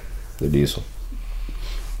 Det blir så.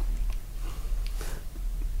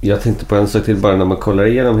 Jag tänkte på en sak till bara när man kollar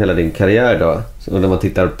igenom hela din karriär då. Och när man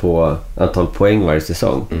tittar på antal poäng varje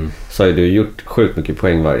säsong. Så har du gjort sjukt mycket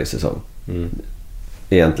poäng varje säsong.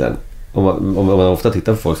 Egentligen. Om man ofta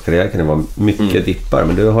tittar på folks karriär kan det vara mycket dippar.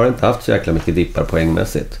 Men du har inte haft så jäkla mycket dippar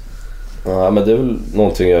poängmässigt. Ja, men det är väl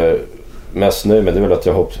någonting jag är mest nöjd med. Det är väl att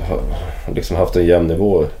jag har liksom haft en jämn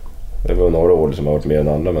nivå. Det var några år som har varit mer än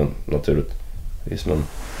andra, men naturligtvis. Men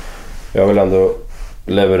jag har väl ändå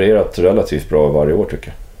levererat relativt bra varje år tycker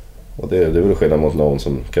jag. Och det är väl skillnad mot någon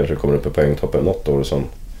som kanske kommer upp i poängtoppen något år och sen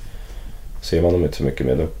ser man dem inte så mycket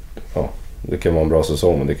med. Det kan vara en bra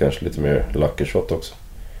säsong, men det är kanske lite mer lucky shot också.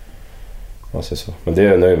 Man säger så. Men det är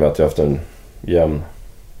jag nöjd med att jag har haft en jämn...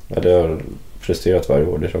 Eller jag har presterat varje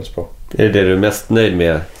år, det känns bra. Är det du är mest nöjd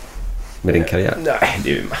med din karriär?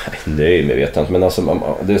 Nej, det vet jag inte. Men alltså,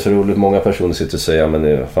 det är så roligt, många personer sitter och säger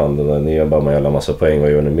men fan, ni gör bara en jävla massa poäng,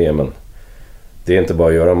 vad gör ni med? Men det är inte bara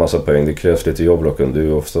att göra en massa poäng, det krävs lite jobblocken. Du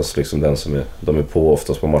är oftast liksom den som de är på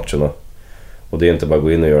oftast på matcherna. Och det är inte bara att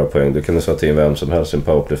gå in och göra poäng. Du kan ju säga till vem som helst, en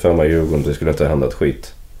powerplay 5 i Djurgården, det skulle inte hända ett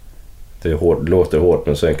skit. Det låter hårt,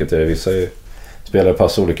 men så enkelt är det. Vissa spelare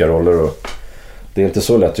passar olika roller och det är inte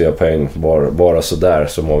så lätt att göra poäng bara så där,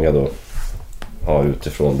 så många då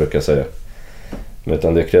utifrån brukar jag säga. Men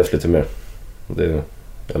utan det krävs lite mer.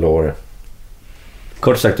 Jag lovar det.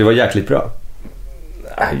 Kort sagt, du var jäkligt bra.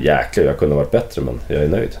 Jäkligt, jag kunde ha varit bättre, men jag är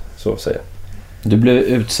nöjd, så säger jag. Du blev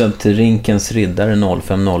utsedd till Rinkens riddare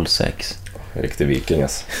 05-06. Riktig viking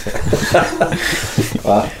alltså.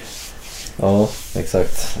 Ja,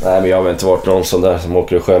 exakt. Nej, men jag har inte varit någon sån där som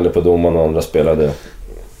åker och skäller på domaren och andra spelare.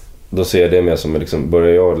 Då ser jag det mer som liksom,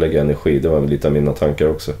 börjar jag lägga energi, det var lite av mina tankar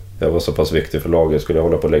också. Jag var så pass viktig för laget, skulle jag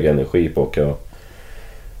hålla på att lägga energi på och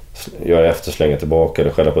göra efterslänga tillbaka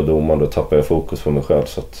eller skälla på domaren, då tappar jag fokus på mig själv.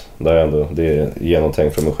 Så att det är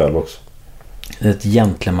genomtänkt för mig själv också. Det är ett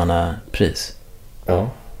gentlemannapris. Ja,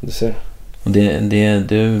 det ser. Och det är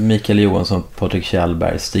du, Mikael Johansson, Patrik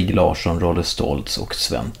Kjellberg, Stig Larsson, Rolle Stoltz och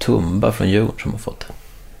Sven Tumba från Djurgården som har fått det.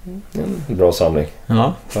 En bra samling.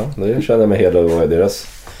 Ja, det känner jag mig hela och deras.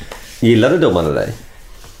 Gillade domarna dig?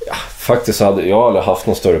 Ja, faktiskt hade jag aldrig haft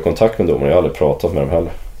någon större kontakt med domarna. Jag har aldrig pratat med dem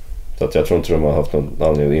heller. Så att jag tror inte de har haft någon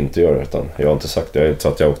anledning att inte göra det, utan jag har inte sagt det. Jag har inte så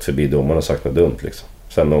att jag har åkt förbi domaren och sagt något dumt liksom.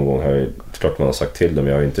 Sen någon gång har jag klart man har sagt till dem,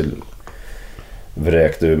 jag har inte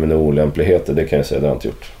vräkt ur med några olämpligheter, det kan jag säga, det har jag inte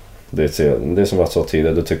gjort. Det är som jag sa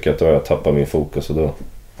tidigare, då tycker jag att då har jag tappat min fokus och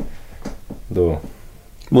då...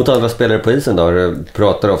 Mot andra spelare på isen då,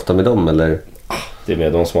 pratar du ofta med dem eller? Det är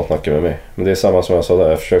med de som har snackat med mig. Men det är samma som jag sa där,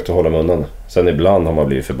 jag försökte hålla mig undan. Sen ibland har man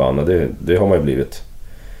blivit förbannad, det har man ju blivit.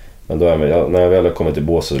 Men då när jag väl har kommit till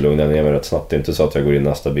båset så lugnar jag ner mig rätt snabbt. Det är inte så att jag går in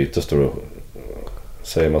nästa byte och står och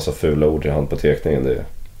säger en massa fula ord i hand på tekningen.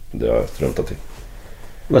 Det har jag struntat i.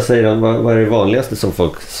 Vad säger han? Vad är det vanligaste som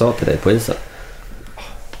folk sa till dig på isen?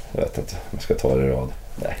 Jag vet inte, jag ska ta det i rad.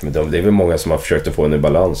 Nej, men det är väl många som har försökt att få en i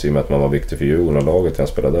balans i och med att man var viktig för Djurgården och laget jag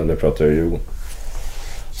spelade där. Nu pratar jag Djurgården.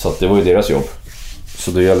 Så att det var ju deras jobb.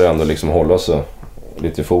 Så då gäller det ändå liksom att hålla sig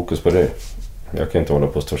lite fokus på det. Jag kan inte hålla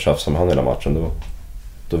på att stå och tjafsa med han hela matchen.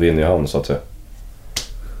 Då vinner han så att säga.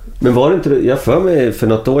 Men var det inte, jag för mig för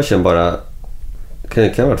något år sedan bara, kan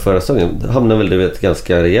ha varit förra säsongen, hamnade väl du ett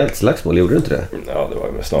ganska rejält slagsmål, gjorde du inte det? Ja, det var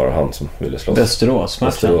ju snarare han som ville slåss.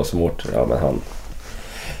 Västerås som hårt. Ja, men han...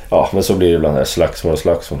 Ja, men så blir det ibland här slagsmål.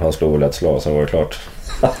 Han slog väl ett slag, sen var det klart.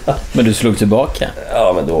 Men du slog tillbaka?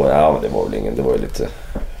 Ja, men det var väl ingen... Det var ju lite...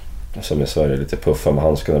 Som i Sverige, lite puffa med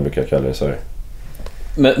handskarna brukar jag kalla det i Sverige.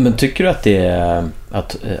 Men tycker du att det är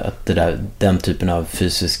att det där, den typen av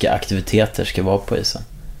fysiska aktiviteter ska vara på isen?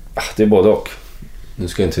 Det är både och. Du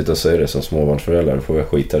ska inte sitta och säga det som småbarnsföräldrar, då får jag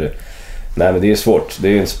skita det. Nej, men det är svårt. Det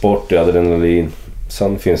är en sport, det är adrenalin.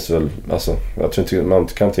 Sen finns det väl, alltså, jag tror inte, man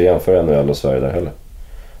kan inte jämföra NHL och Sverige där heller.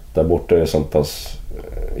 Där borta är det sånt pass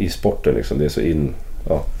i sporter liksom, det är så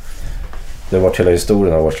det har varit hela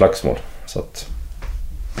historien har varit slagsmål. Så att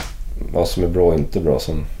vad som är bra och inte bra,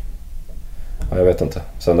 som jag vet inte.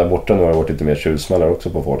 Sen där borta nu har det varit lite mer tjuvsmällar också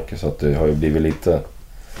på folk, så att det har ju blivit lite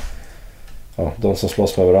de som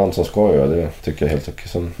slåss med varandra som ska göra det, tycker jag helt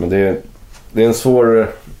okej. Men det är en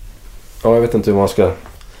svår, jag vet inte hur man ska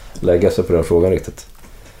lägga sig på den frågan riktigt.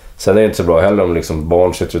 Sen är det inte så bra heller om liksom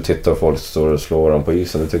barn sitter och tittar och folk står och slår varandra på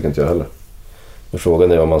isen, det tycker inte jag heller. Men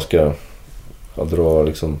frågan är om man ska dra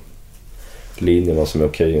liksom linjen vad som är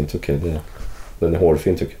okej och inte okej. Den är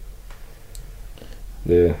hårfin tycker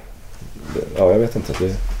jag. Jag vet inte.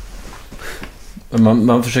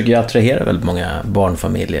 Man försöker ju attrahera väldigt många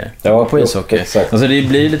barnfamiljer på ishockey. Exakt. Alltså det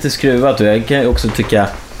blir lite skruvat, och jag kan också tycka,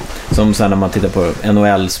 som sen när man tittar på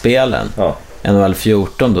NHL-spelen, NHL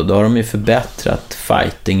 14 då har de ju förbättrat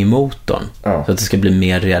fighting-motorn så att det ska bli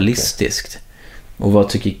mer realistiskt. Och vad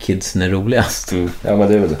tycker kidsen är roligast? Ja, men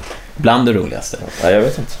det är väl det. Bland det roligaste. Ja, jag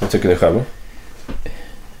vet inte. Vad tycker ni själva?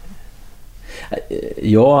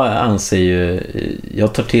 Jag anser ju,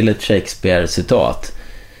 jag tar till ett Shakespeare-citat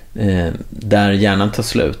där hjärnan tar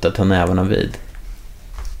slut, att ta nävarna vid.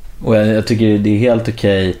 Och jag tycker det är helt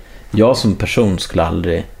okej. Jag som person skulle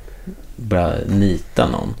aldrig börja nita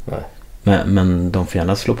någon. Nej. Men de får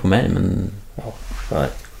gärna slå på mig, men nej.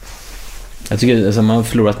 Jag tycker alltså, man har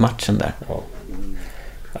förlorat matchen där. Ja.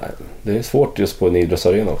 Nej, det är svårt just på en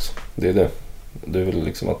idrottsarena också. Det är det. Du vill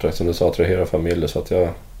liksom som du sa, attrahera familjer, så att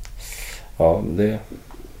jag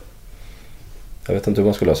vet inte hur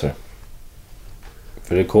man ska lösa det.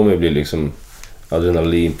 För det kommer ju bli liksom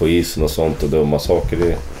adrenalin på isen och sånt och dumma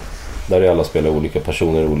saker. Där är alla spelare olika,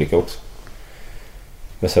 personer olika också.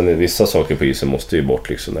 Men sen är vissa saker på isen måste ju bort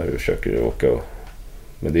liksom när du försöker åka.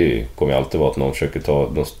 Men det kommer ju alltid vara att någon försöker ta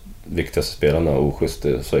de viktigaste spelarna oschysst,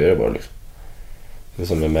 så är det bara liksom. Det är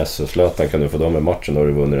som med Messi och Zlatan, kan du få dem i matchen, då har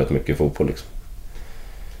du vunnit rätt mycket fotboll liksom.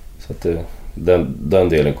 Så att den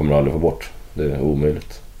delen kommer du aldrig få bort. Det är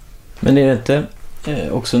omöjligt. Men är det inte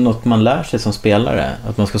också något man lär sig som spelare,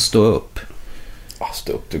 att man ska stå upp?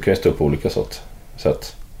 Stå upp. Du kan ju stå upp på olika sätt.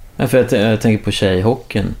 Ja, för jag tänker på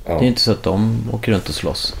tjejhockeyn. Det är inte så att de åker runt och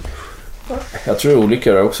slåss. Jag tror det är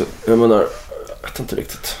olika där också. Jag vet inte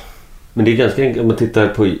riktigt. Men det är ganska enkelt, om man tittar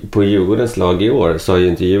på Djurgårdens lag i år, så har ju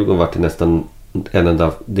inte Djurgården varit nästan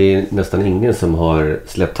det är nästan ingen som har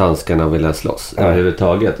släppt handskarna och velat slåss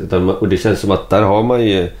överhuvudtaget. Och det känns som att där har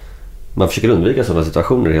man försöker undvika sådana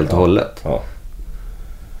situationer helt och hållet. Ja,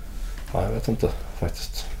 jag vet inte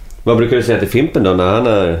faktiskt. Vad brukar du säga till Fimpen då när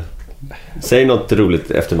han säger något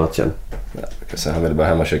roligt efter matchen? Jag kan säga han vill bara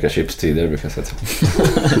hem och käka chips tidigare, brukar jag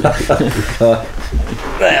säga.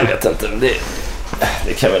 Nej, jag vet inte.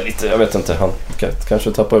 Det kan väl lite, jag vet inte. Han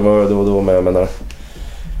kanske tappar humör då och då, men jag menar,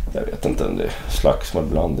 jag vet inte om det är slagsmål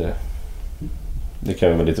ibland. Det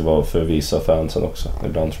kan väl lite vara för att visa fansen också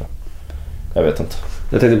ibland, tror jag. Jag vet inte.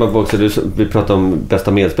 Jag tänkte bara på också, vi pratade om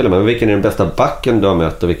bästa medspelare, men vilken är den bästa backen du har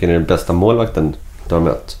mött och vilken är den bästa målvakten du har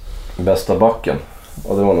mött? Bästa backen?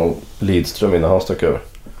 Och det var nog Lidström innan han stack över.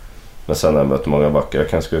 Men sen har jag mött många backar. Jag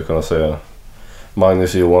kanske skulle kunna säga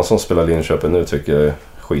Magnus Johansson spelar Linköping nu, tycker jag är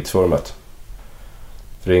skitsvårmätt.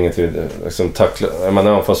 För det är inget liksom tackla, man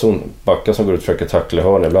är anfallszon, backar som går ut och försöker tackla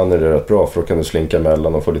hörn, ibland är det rätt bra för då kan du slinka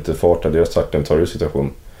emellan och få lite fart av deras tackling, tar ur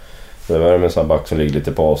situation. Det är med en sån back som ligger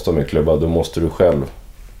lite på avstånd med klubba, då måste du själv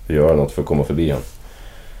göra något för att komma förbi han.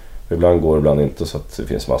 Ibland går det, ibland inte, så att det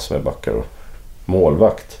finns massor med backar. Och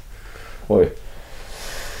målvakt. Oj.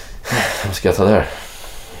 Vad ska jag ta där?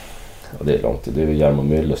 Ja, det är långt. Det är ju Jarmo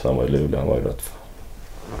Müller som han var i Luleå. Han var ju rätt...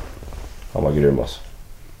 Han var grym alltså.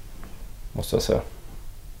 Måste jag säga.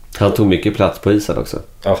 Han tog mycket plats på isen också.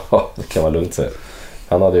 Ja, det kan man lugnt säga.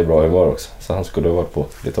 Han hade ju bra humör också. Så han skulle ha varit på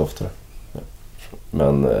lite oftare.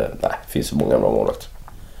 Men nej, det finns ju många bra målvakt.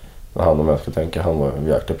 Men han, om jag ska tänka, han var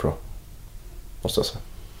jäkligt bra. Måste jag säga.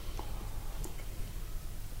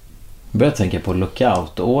 Jag börjar tänka på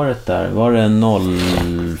lockout-året där. Var det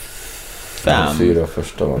 05? 04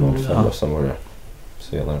 första var 05 och sen var det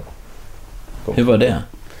senare. Hur var det?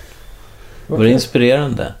 Var det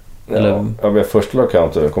inspirerande? Ja, eller? Jag första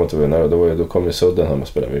lockout, jag kommer inte ihåg när, då kom ju Sudden hem och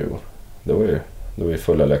spelade med Djurgården. Det var ju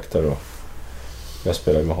fulla läktare och jag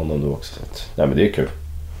spelade med honom då också. Så att, nej, men det är kul.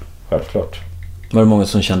 Självklart. Var det många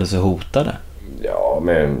som kände sig hotade? Ja,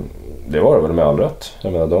 men det var det väl med all rätt.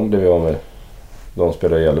 Jag menar, de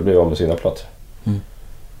spelare i Gävle blev av med sina platser.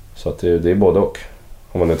 Så att det är både och.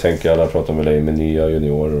 Om man nu tänker, alla pratar med nya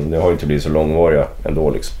juniorer. Det har ju inte blivit så långvariga ändå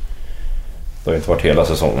liksom. Det har ju inte varit hela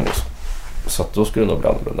säsongen liksom. Så att då skulle det nog bli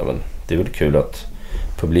annorlunda. Men det är väl kul att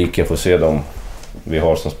publiken får se dem vi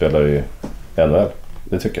har som spelar i NHL.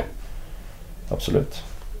 Det tycker jag. Absolut.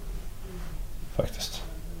 Faktiskt.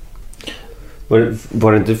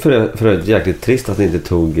 Var det inte för jäkligt trist att ni inte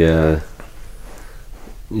tog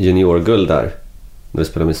juniorguld där när vi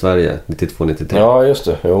spelade med Sverige 92-93? Ja, just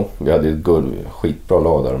det. Jo, vi hade ett guld, skitbra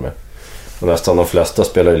lag där med. Och nästan de flesta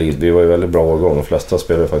spelade elit. Vi var ju väldigt bra årgång. De flesta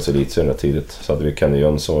spelade faktiskt elitserien rätt tidigt. Så hade vi Kenny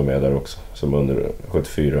Jönsson var med där också, som under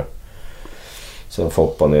 74. Sen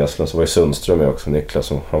Foppa Näslund, så var ju Sundström med också, Niklas,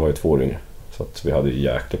 som, han var ju 2 år yngre. Så att vi hade ju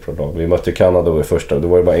jäkligt bra lag. Vi mötte Kanada i första, då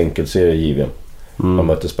var det bara enkelserie i JVM. Man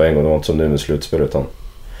möttes på en gång, det var inte som nu med slutspel, utan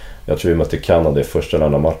jag tror vi mötte Kanada i första eller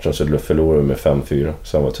andra matchen, så förlorade vi med 5-4.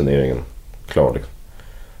 Sen var turneringen klar liksom.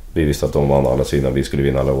 Vi visste att de vann alla sina, vi skulle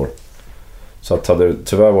vinna alla år. Så att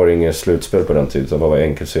tyvärr var det inget slutspel på den tiden, det var bara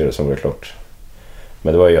enkelserie som var klart.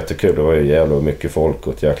 Men det var jättekul, det var ju jävla mycket folk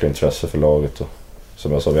och ett jäkla intresse för laget. Och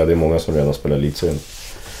som jag sa, vi hade ju många som redan spelade elitserien.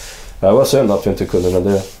 Det var synd att vi inte kunde, men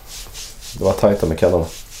det var tajta med Kanada.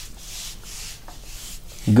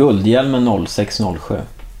 Guldhjälmen 06-07.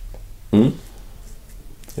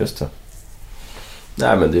 Just det.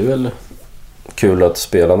 Nej, men det är väl kul att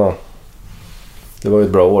spelarna... Det var ju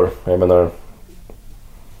ett bra år. Jag menar,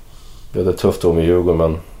 vi hade ett tufft år med Djurgården,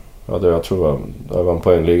 men jag tror jag vann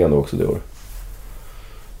poängligan då också det år.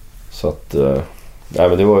 Så att... nej,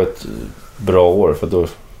 men det var ett bra år, för då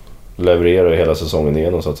levererade hela säsongen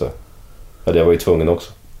igenom, så att säga. Ja, jag var ju tvungen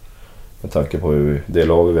också. Med tanke på det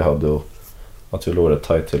laget vi hade och att vi låg rätt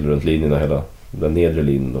tajt till runt linjerna, hela den nedre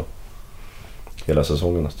linjen då. Hela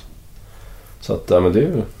säsongen nästan. Så att, men det är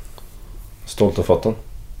ju stolt att fatta.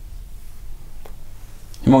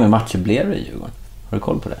 Hur många matcher blev det i Djurgården? Har du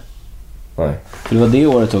koll på det? Nej. För det var det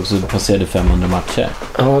året också du passerade 500 matcher.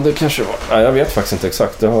 Ja, det kanske var. Nej, jag vet faktiskt inte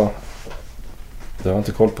exakt. Det har jag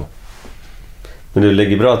inte koll på. Men du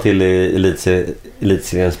ligger bra till i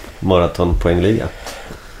elitseriens maratonpoängliga.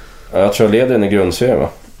 Ja, jag tror jag leder den i grundserien, va?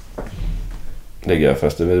 Ligger jag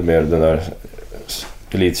fast. Det är mer den där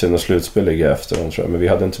elitserien och slutspel ligger jag efter dem, tror jag. Men vi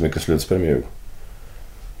hade inte mycket slutspel med Djurgården.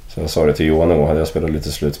 Så jag sa det till Johan en gång. Hade jag spelat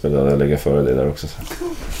lite slutspel, hade jag legat före det där också.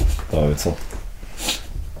 Davidsson.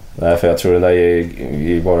 Nej, för jag tror den där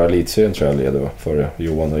i bara elitserien tror jag leder, va? Före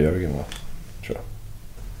Johan och Jörgen, va? Tror jag.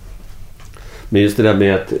 Men just det där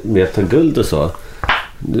med att ta guld och så.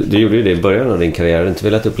 Du gjorde ju det i början av din karriär. Du inte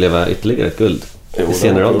velat uppleva ytterligare ett guld i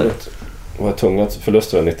senare ålder. Det var tunga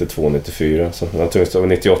förluster 92-94. Så den tyngsta var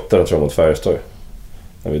 98 tror jag mot Färjestad.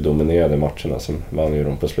 När vi dominerade matcherna, som vann ju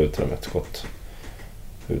dem på slutet med ett skott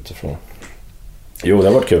utifrån. Jo, det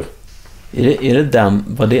har varit kul. Är det den?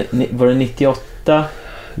 Var det 98?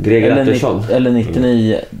 Greger Attersson? Eller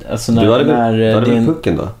 99? Alltså när, du hade när väl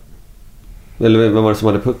pucken då? Eller vem var det som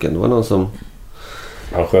hade pucken? Det var någon som...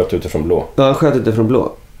 Han sköt utifrån blå. Ja, han sköt utifrån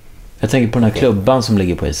blå. Jag tänker på den här klubban som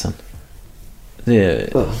ligger på isen. Det är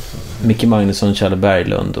Micke Magnusson, Kjell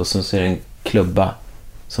Berglund, och så ser en klubba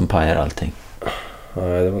som pajar allting.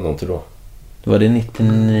 Nej, det var nog inte då. Var det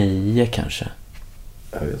 99 kanske?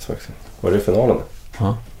 Jag vet faktiskt inte. Var det i finalen?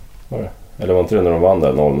 Ja. Var det? Eller var inte det när de vann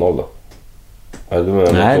där 0-0 då?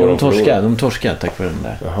 Nej, de torskade tack vare den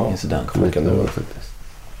där incidenten. Det kan det vara faktiskt.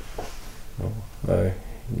 Nej,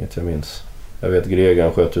 inget jag minns. Jag vet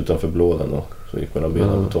Gregan sköt utanför blåden och så gick mellan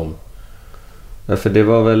benen på Tom. Ja, för det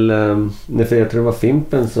var väl... för jag tror det var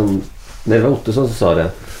Fimpen som... Nej, det var Ottosson som sa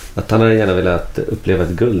det. Att han hade gärna velat uppleva ett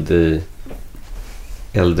guld i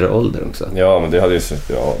äldre ålder också. Ja, men det hade ju...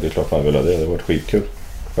 Ja, det är klart man ville det. Det var skitkul.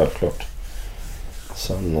 Självklart.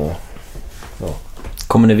 Sen... Ja.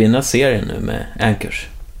 Kommer ni vinna serien nu med Anchors?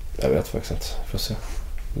 Jag vet faktiskt inte. Får se.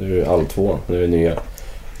 Nu är det all tvåan. Nu är det nya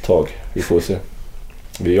tag. Vi får se.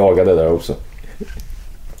 Vi jagade där också.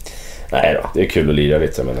 Nej då, det är kul att lira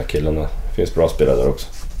lite med de här killarna. Det finns bra spelare där också.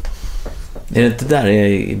 Är det inte där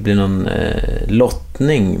det blir någon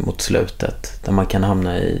lottning mot slutet? Där man kan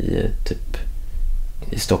hamna i typ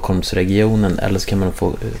i Stockholmsregionen, eller så kan man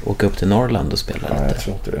få åka upp till Norrland och spela lite? Nej, jag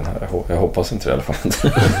tror inte det. Jag hoppas inte det i alla fall.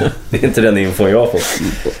 Det är inte den info jag har fått.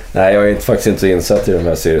 Nej, jag är faktiskt inte så insatt i de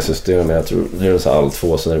här seriesystemen, men jag tror det är så all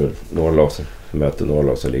två, så är det väl några lag som möter några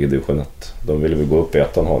lag som ligger i division 1. De vill väl gå upp i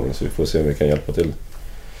ettan Haninge, så vi får se om vi kan hjälpa till.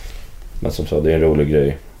 Men som sagt, det är en rolig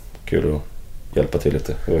grej. Kul att hjälpa till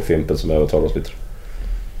lite. Det var Fimpen som övertalade oss lite.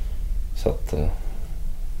 Så att,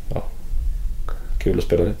 ja. Kul att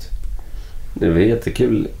spela lite. Det är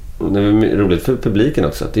jättekul. Det är roligt för publiken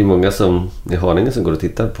också. Att det är många som i Haninge som går och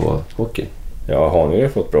tittar på hockey. Ja, Haninge har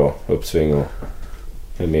fått bra uppsving och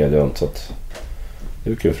med median, så att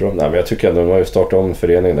det är kul för dem. Nej, men jag tycker att de har ju startat om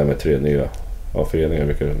föreningen där med 3 nya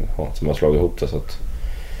föreningar som har slagit ihop det, så att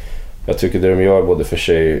jag tycker det de gör både för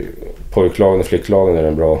sig, pojklagen och flicklagen, är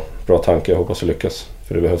en bra tanke. Jag hoppas att lyckas.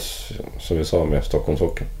 För det behövs, som vi sa, med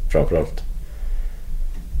Stockholmshockey framförallt.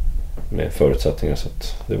 Med förutsättningar, så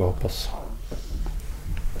att det var hoppas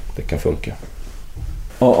det kan funka.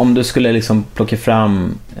 Och om du skulle liksom plocka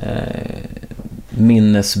fram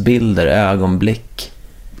minnesbilder, ögonblick,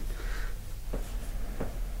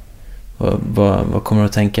 vad kommer du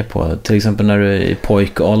att tänka på? Till exempel när du är i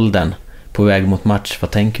pojkåldern på väg mot match,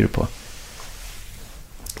 vad tänker du på?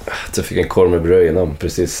 Att jag fick en korv med bröd innan,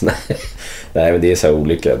 precis. Nej, men det är så här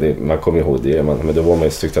olika. Man kommer ihåg det. Men då var man ju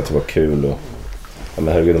tyckte att det var kul. Och, ja,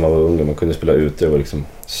 men herregud, när man var ung, man kunde spela ute och liksom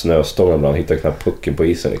snöstorm ibland, hitta knappt pucken på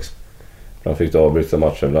isen liksom. Ibland fick du avbryta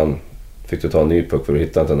matchen, ibland fick du ta en ny puck för att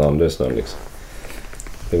hitta inte en andra snö liksom.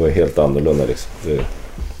 Det var ju helt annorlunda liksom.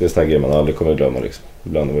 Det är såna grejer man aldrig kommer att glömma liksom.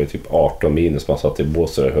 Ibland var det typ 18 minus, man satt i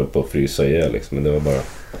båsar och höll på att frysa ihjäl liksom. Men det var bara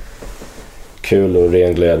kul och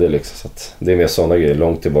ren glädje liksom. Så att det är mer sådana grejer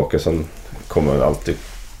långt tillbaka som kommer alltid.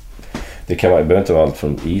 Det behöver inte vara allt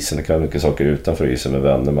från isen, det kan vara mycket saker utanför isen med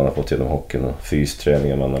vänner man har fått genom hockeyn och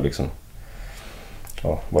fysträningar man har liksom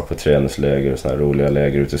varit på träningsläger och såna här roliga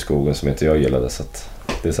läger ute i skogen som inte jag gillade, så att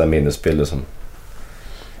det är så här minnesbilder som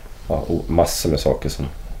massor med saker som...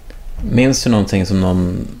 Minns du någonting som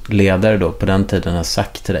någon ledare då på den tiden har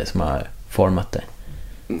sagt till dig som har format dig?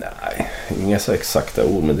 Nej, inga så exakta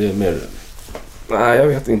ord, men det är mer... Nej, jag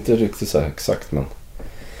vet inte riktigt så här exakt, men...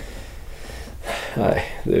 Nej,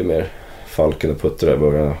 det är mer Falken och Putter där i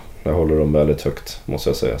början. Jag håller dem väldigt högt, måste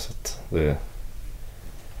jag säga, så att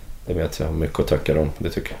det vet jag mycket att tacka dem, det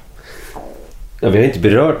tycker jag. Ja, vi har inte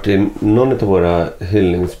berört i någon av våra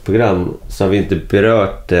hyllningsprogram, så har vi inte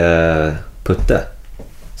berört Putte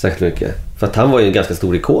särskilt mycket. För att han var ju en ganska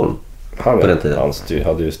stor ikon på den tiden.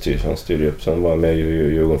 Han styrde upp. Sen var han med i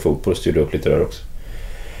Djurgården fotboll och styrde upp lite där också.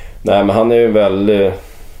 Nej, men han är ju väldigt...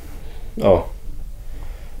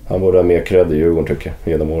 Han var där mer cred i Djurgården tycker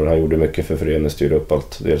jag. Genom åren. Han gjorde mycket för föreningen, styrde upp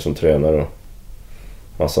allt. Dels som tränare och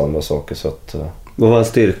massa andra saker. Så att, vad var hans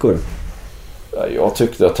styrkor? Jag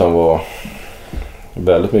tyckte att han var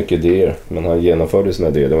väldigt mycket idéer. Men han genomförde sina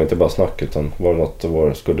idéer. Det var inte bara snack, utan var det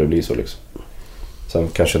något skulle det bli så liksom. Sen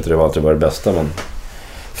kanske inte det var alltid var det bästa, men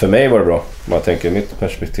för mig var det bra. Om jag tänker i mitt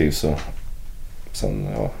perspektiv så... Sen,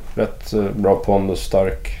 rätt bra pondus,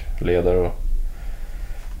 stark ledare och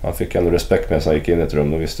han fick ändå respekt med sig. Han gick in i ett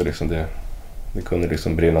rum och visste liksom det kunde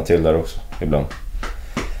liksom brinna till där också ibland.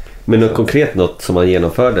 Men något konkret, något som han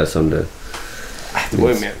genomförde som du... Det var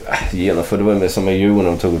ju det var mer som i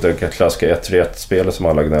Djurgården. De tog det klassiska 1-3-1-spelet som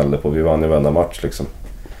alla gnällde på. Vi vann ju varenda match liksom.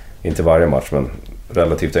 Inte varje match, men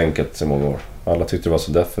relativt enkelt i många år. Alla tyckte det var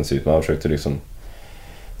så defensivt, men han försökte liksom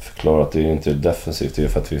förklara att det är inte defensivt, det är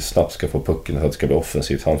för att vi snabbt ska få pucken och att det ska bli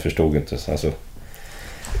offensivt. Han förstod inte. Alltså,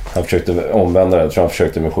 han försökte omvända det. Jag tror han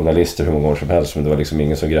försökte med journalister hur många år som helst, men det var liksom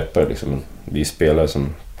ingen som greppade liksom. Vi spelare som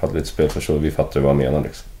hade lite spelförståelse, vi fattade vad han menade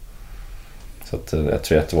liksom. Så att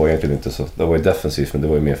 1-3-1 var egentligen inte så. Det var ju defensivt, men det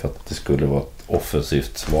var ju mer för att det skulle vara ett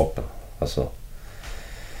offensivt vapen. Alltså,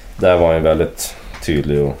 där var han väldigt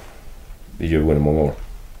tydlig och i Djurgården i många år.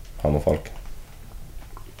 Han och Falken.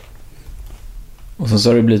 Och så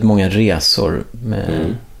har det blivit många resor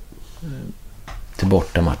med till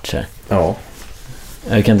bortamatcher. Ja.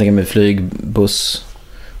 Jag kan tänka mig flyg, buss.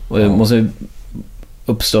 Och det måste ju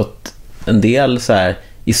uppstått en del så här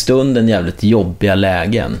i stunden jävligt jobbiga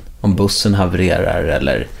lägen. Om bussen havererar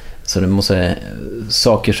eller så, det måste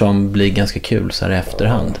saker som blir ganska kul så här i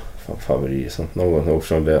efterhand. Ja, favorit. Någon gång också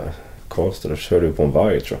från Karlstad, då körde du på en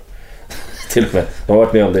varg, tror jag. Till och med. Jag har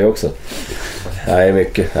varit med om det också. Nej,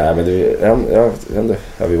 mycket. Nej, men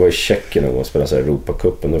vi var i Tjeckien och spelade så här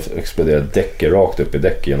Europacupen. Då exploderade däcket rakt upp i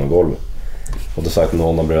däcket genom golvet. Och då sa att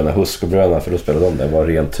någon av bröderna, Huskobröderna, för då spelade de. Det var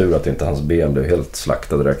ren tur att inte hans ben blev helt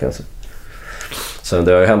slaktade där, kanske. Sen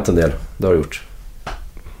det har ju hänt en del. Det har gjort.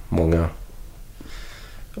 Många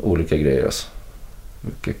olika grejer alltså.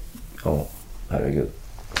 Mycket. Ja, herregud.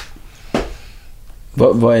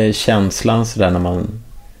 Vad är känslan så där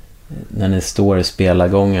när ni står i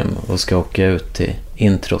spelargången och ska åka ut till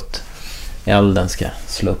introt? Elden ska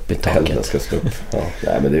slå upp i taket. Elden ska slå upp. Ja,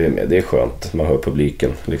 nej, men det är skönt. Man hör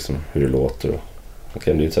publiken, liksom hur det låter. Och det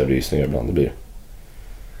kan bli så här rysningar ibland. Det blir.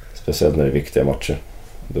 Speciellt när det är viktiga matcher.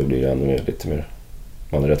 Då blir det ännu mer, lite mer.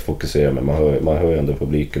 Man är rätt fokuserad, men man hör ju ändå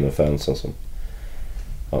publiken och fansen som...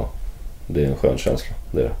 Ja, det är en skön känsla.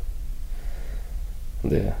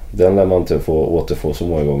 Den lär man inte få återfå så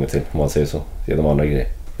många gånger till, om man säger så, genom andra grejer.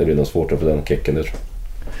 Det blir nog svårt att få den kicken där, tror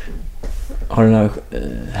jag. Har du några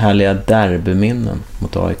härliga derbyminnen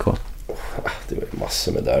mot AIK? Det var ju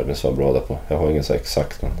massor med derbyn som var bra där på. Jag har ingen så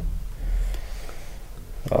exakt, men...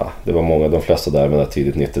 Ja, det var många. De flesta derbyna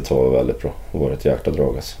tidigt 90-tal var väldigt bra. Det var ett jäkla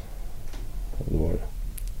drag alltså. Det var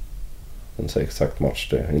en så exakt match.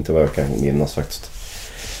 Det inte vad jag kan minnas faktiskt.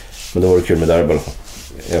 Men det var det kul med derby i alla fall.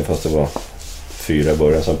 Även fast det var 4 i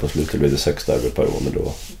början, sen på slutet blev det 6 derby per år. Men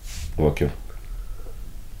det var kul.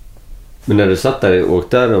 Men när du satt där och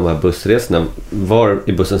åkte de här bussresorna, var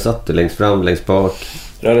i bussen satt du? Längst fram, längst bak?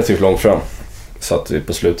 Relativt långt fram.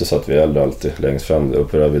 På slutet satt vi äldre alltid längst fram.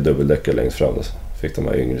 Uppe där vi dubbeldäckare längst fram. Så fick de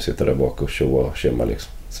här yngre sitta där bak och tjoa och kimma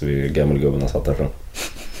liksom. Så vi gammelgubbarna satt där fram.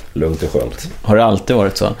 Lugnt och skönt. Har det alltid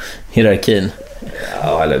varit så? Hierarkin?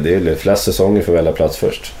 Ja, eller det är flest säsonger för att välja plats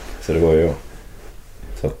först. Så det var ju...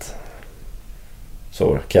 Så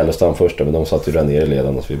var det. Kallestam först, men de satt ju där nere i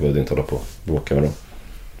ledan, så vi behövde inte hålla på och bråka med dem.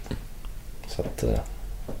 Så att...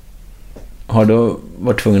 Har du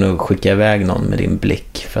varit tvungen att skicka iväg någon med din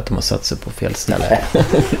blick för att de har satt sig på fel ställe?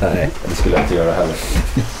 Nej, det skulle jag inte göra heller.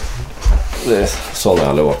 Så har det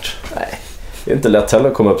aldrig varit. Nej. Det är inte lätt heller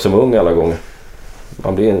att komma upp som ung alla gånger.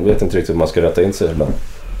 Man vet inte riktigt hur man ska rätta in sig ibland.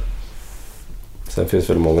 Sen finns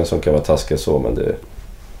väl många som kan vara taskiga så, men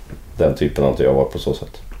den typen har inte jag varit på så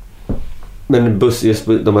sätt. Men just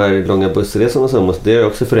de här långa bussresorna så det har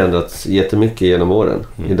också förändrats jättemycket genom åren.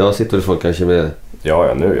 Idag sitter det folk kanske med...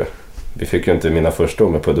 Ja, nu ja. Vi fick ju inte mina första år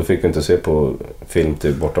med på, då fick vi inte se på film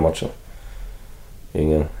till bortamatchen.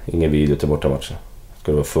 Ingen video till bortamatchen. Det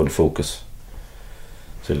skulle vara full fokus.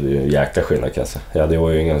 Så det är ju en jäkla skillnad kanske. Ja, det var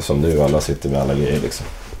ju ingen som nu, alla sitter med alla grejer liksom.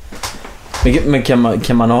 Men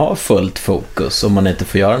kan man ha fullt fokus om man inte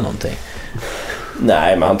får göra någonting?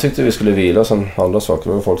 Nej, men han tyckte vi skulle vila som andra saker.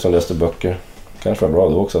 Det var folk som läste böcker. Kanske var bra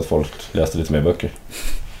då också att folk läste lite mer böcker.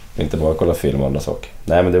 Inte bara kolla film och andra saker.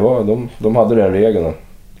 Nej, men det var, de hade den regeln.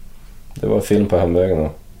 Det var film på hemvägen.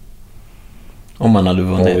 Om man hade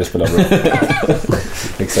vunnit. Ja, vi spelade bra.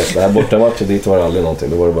 Exakt, det här bortamatchen dit var det aldrig någonting.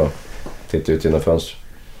 Då var det bara titta ut genom fönster.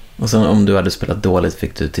 Och sen om du hade spelat dåligt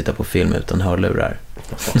fick du titta på film utan hörlurar.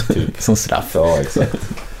 Ja, typ. Som straff. Ja, exakt.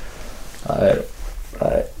 Nej,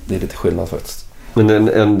 det är lite skillnad faktiskt.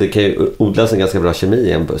 Men det kan ju odlas en ganska bra kemi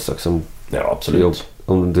i en buss också. Ja, absolut.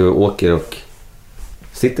 Om du åker och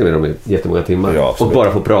sitter med dem i jättemånga timmar. Ja, och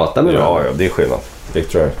bara får prata med dem. Ja, det är skillnad. Det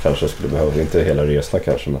tror jag kanske skulle behöva. Inte hela resorna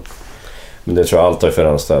kanske. Men det tror jag allt har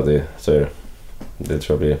förändrats där. Så är det. Det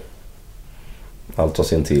tror jag blir... Allt har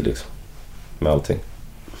sin tid liksom. Med allting.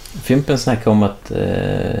 Fimpen snackade om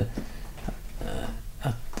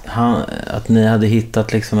att ni hade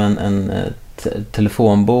hittat liksom en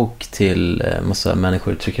telefonbok till massa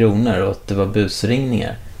människor i 3 kronor och att det var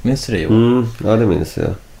busringningar. Minns du det, Johan? Ja, det minns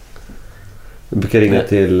jag. Jag brukar ringa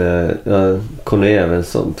till Conny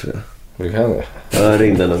Evensson, tror jag. Du kan det? Ja, jag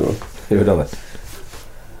ringde någon gång. Gjorde han det?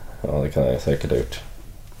 Ja, det kan jag säkert ha gjort.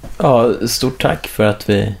 Ja, stort tack för att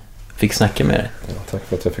vi fick snacka med dig. Ja, tack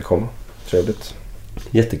för att jag fick komma. Trevligt.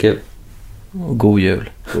 Jättekul. Och god jul.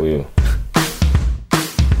 God jul.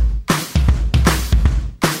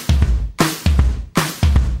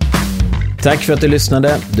 Tack för att du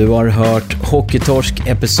lyssnade. Du har hört Hockeytorsk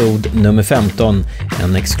episod nummer 15.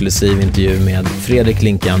 En exklusiv intervju med Fredrik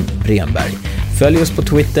Linkan Bremberg. Följ oss på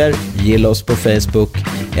Twitter, gilla oss på Facebook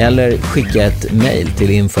eller skicka ett mejl till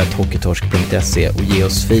info@hockeytorsk.se och ge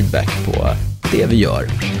oss feedback på det vi gör.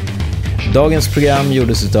 Dagens program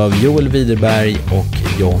gjordes av Joel Widerberg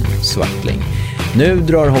och John Svartling. Nu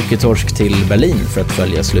drar Hockeytorsk till Berlin för att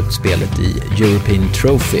följa slutspelet i European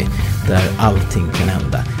Trophy, där allting kan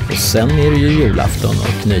hända. Och sen är det ju julafton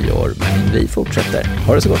och nyår, men vi fortsätter.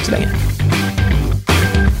 Ha det så gott så länge.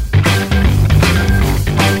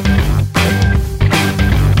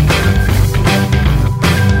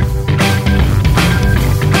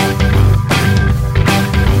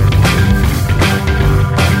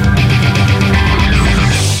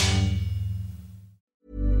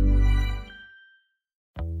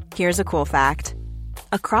 Here's a cool fact.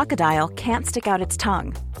 A crocodile can't stick out its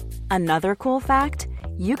tongue. Another cool fact,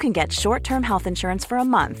 you can get short-term health insurance for a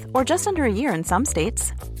month or just under a year in some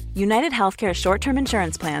states. United Healthcare short-term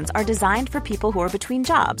insurance plans are designed for people who are between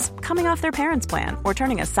jobs, coming off their parents' plan, or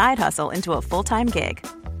turning a side hustle into a full-time gig.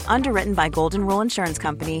 Underwritten by Golden Rule Insurance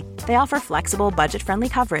Company, they offer flexible, budget-friendly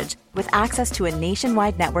coverage with access to a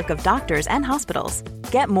nationwide network of doctors and hospitals.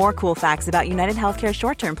 Get more cool facts about United Healthcare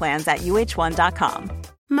short-term plans at uh1.com.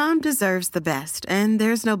 Mom deserves the best, and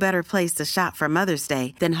there's no better place to shop for Mother's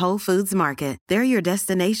Day than Whole Foods Market. They're your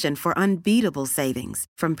destination for unbeatable savings,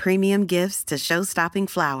 from premium gifts to show-stopping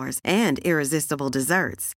flowers and irresistible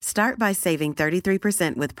desserts. Start by saving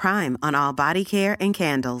 33% with Prime on all body care and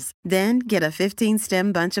candles. Then get a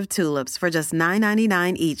 15-stem bunch of tulips for just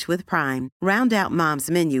 $9.99 each with Prime. Round out Mom's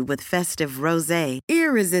menu with festive rosé,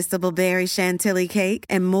 irresistible berry chantilly cake,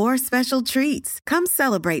 and more special treats. Come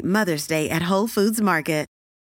celebrate Mother's Day at Whole Foods Market.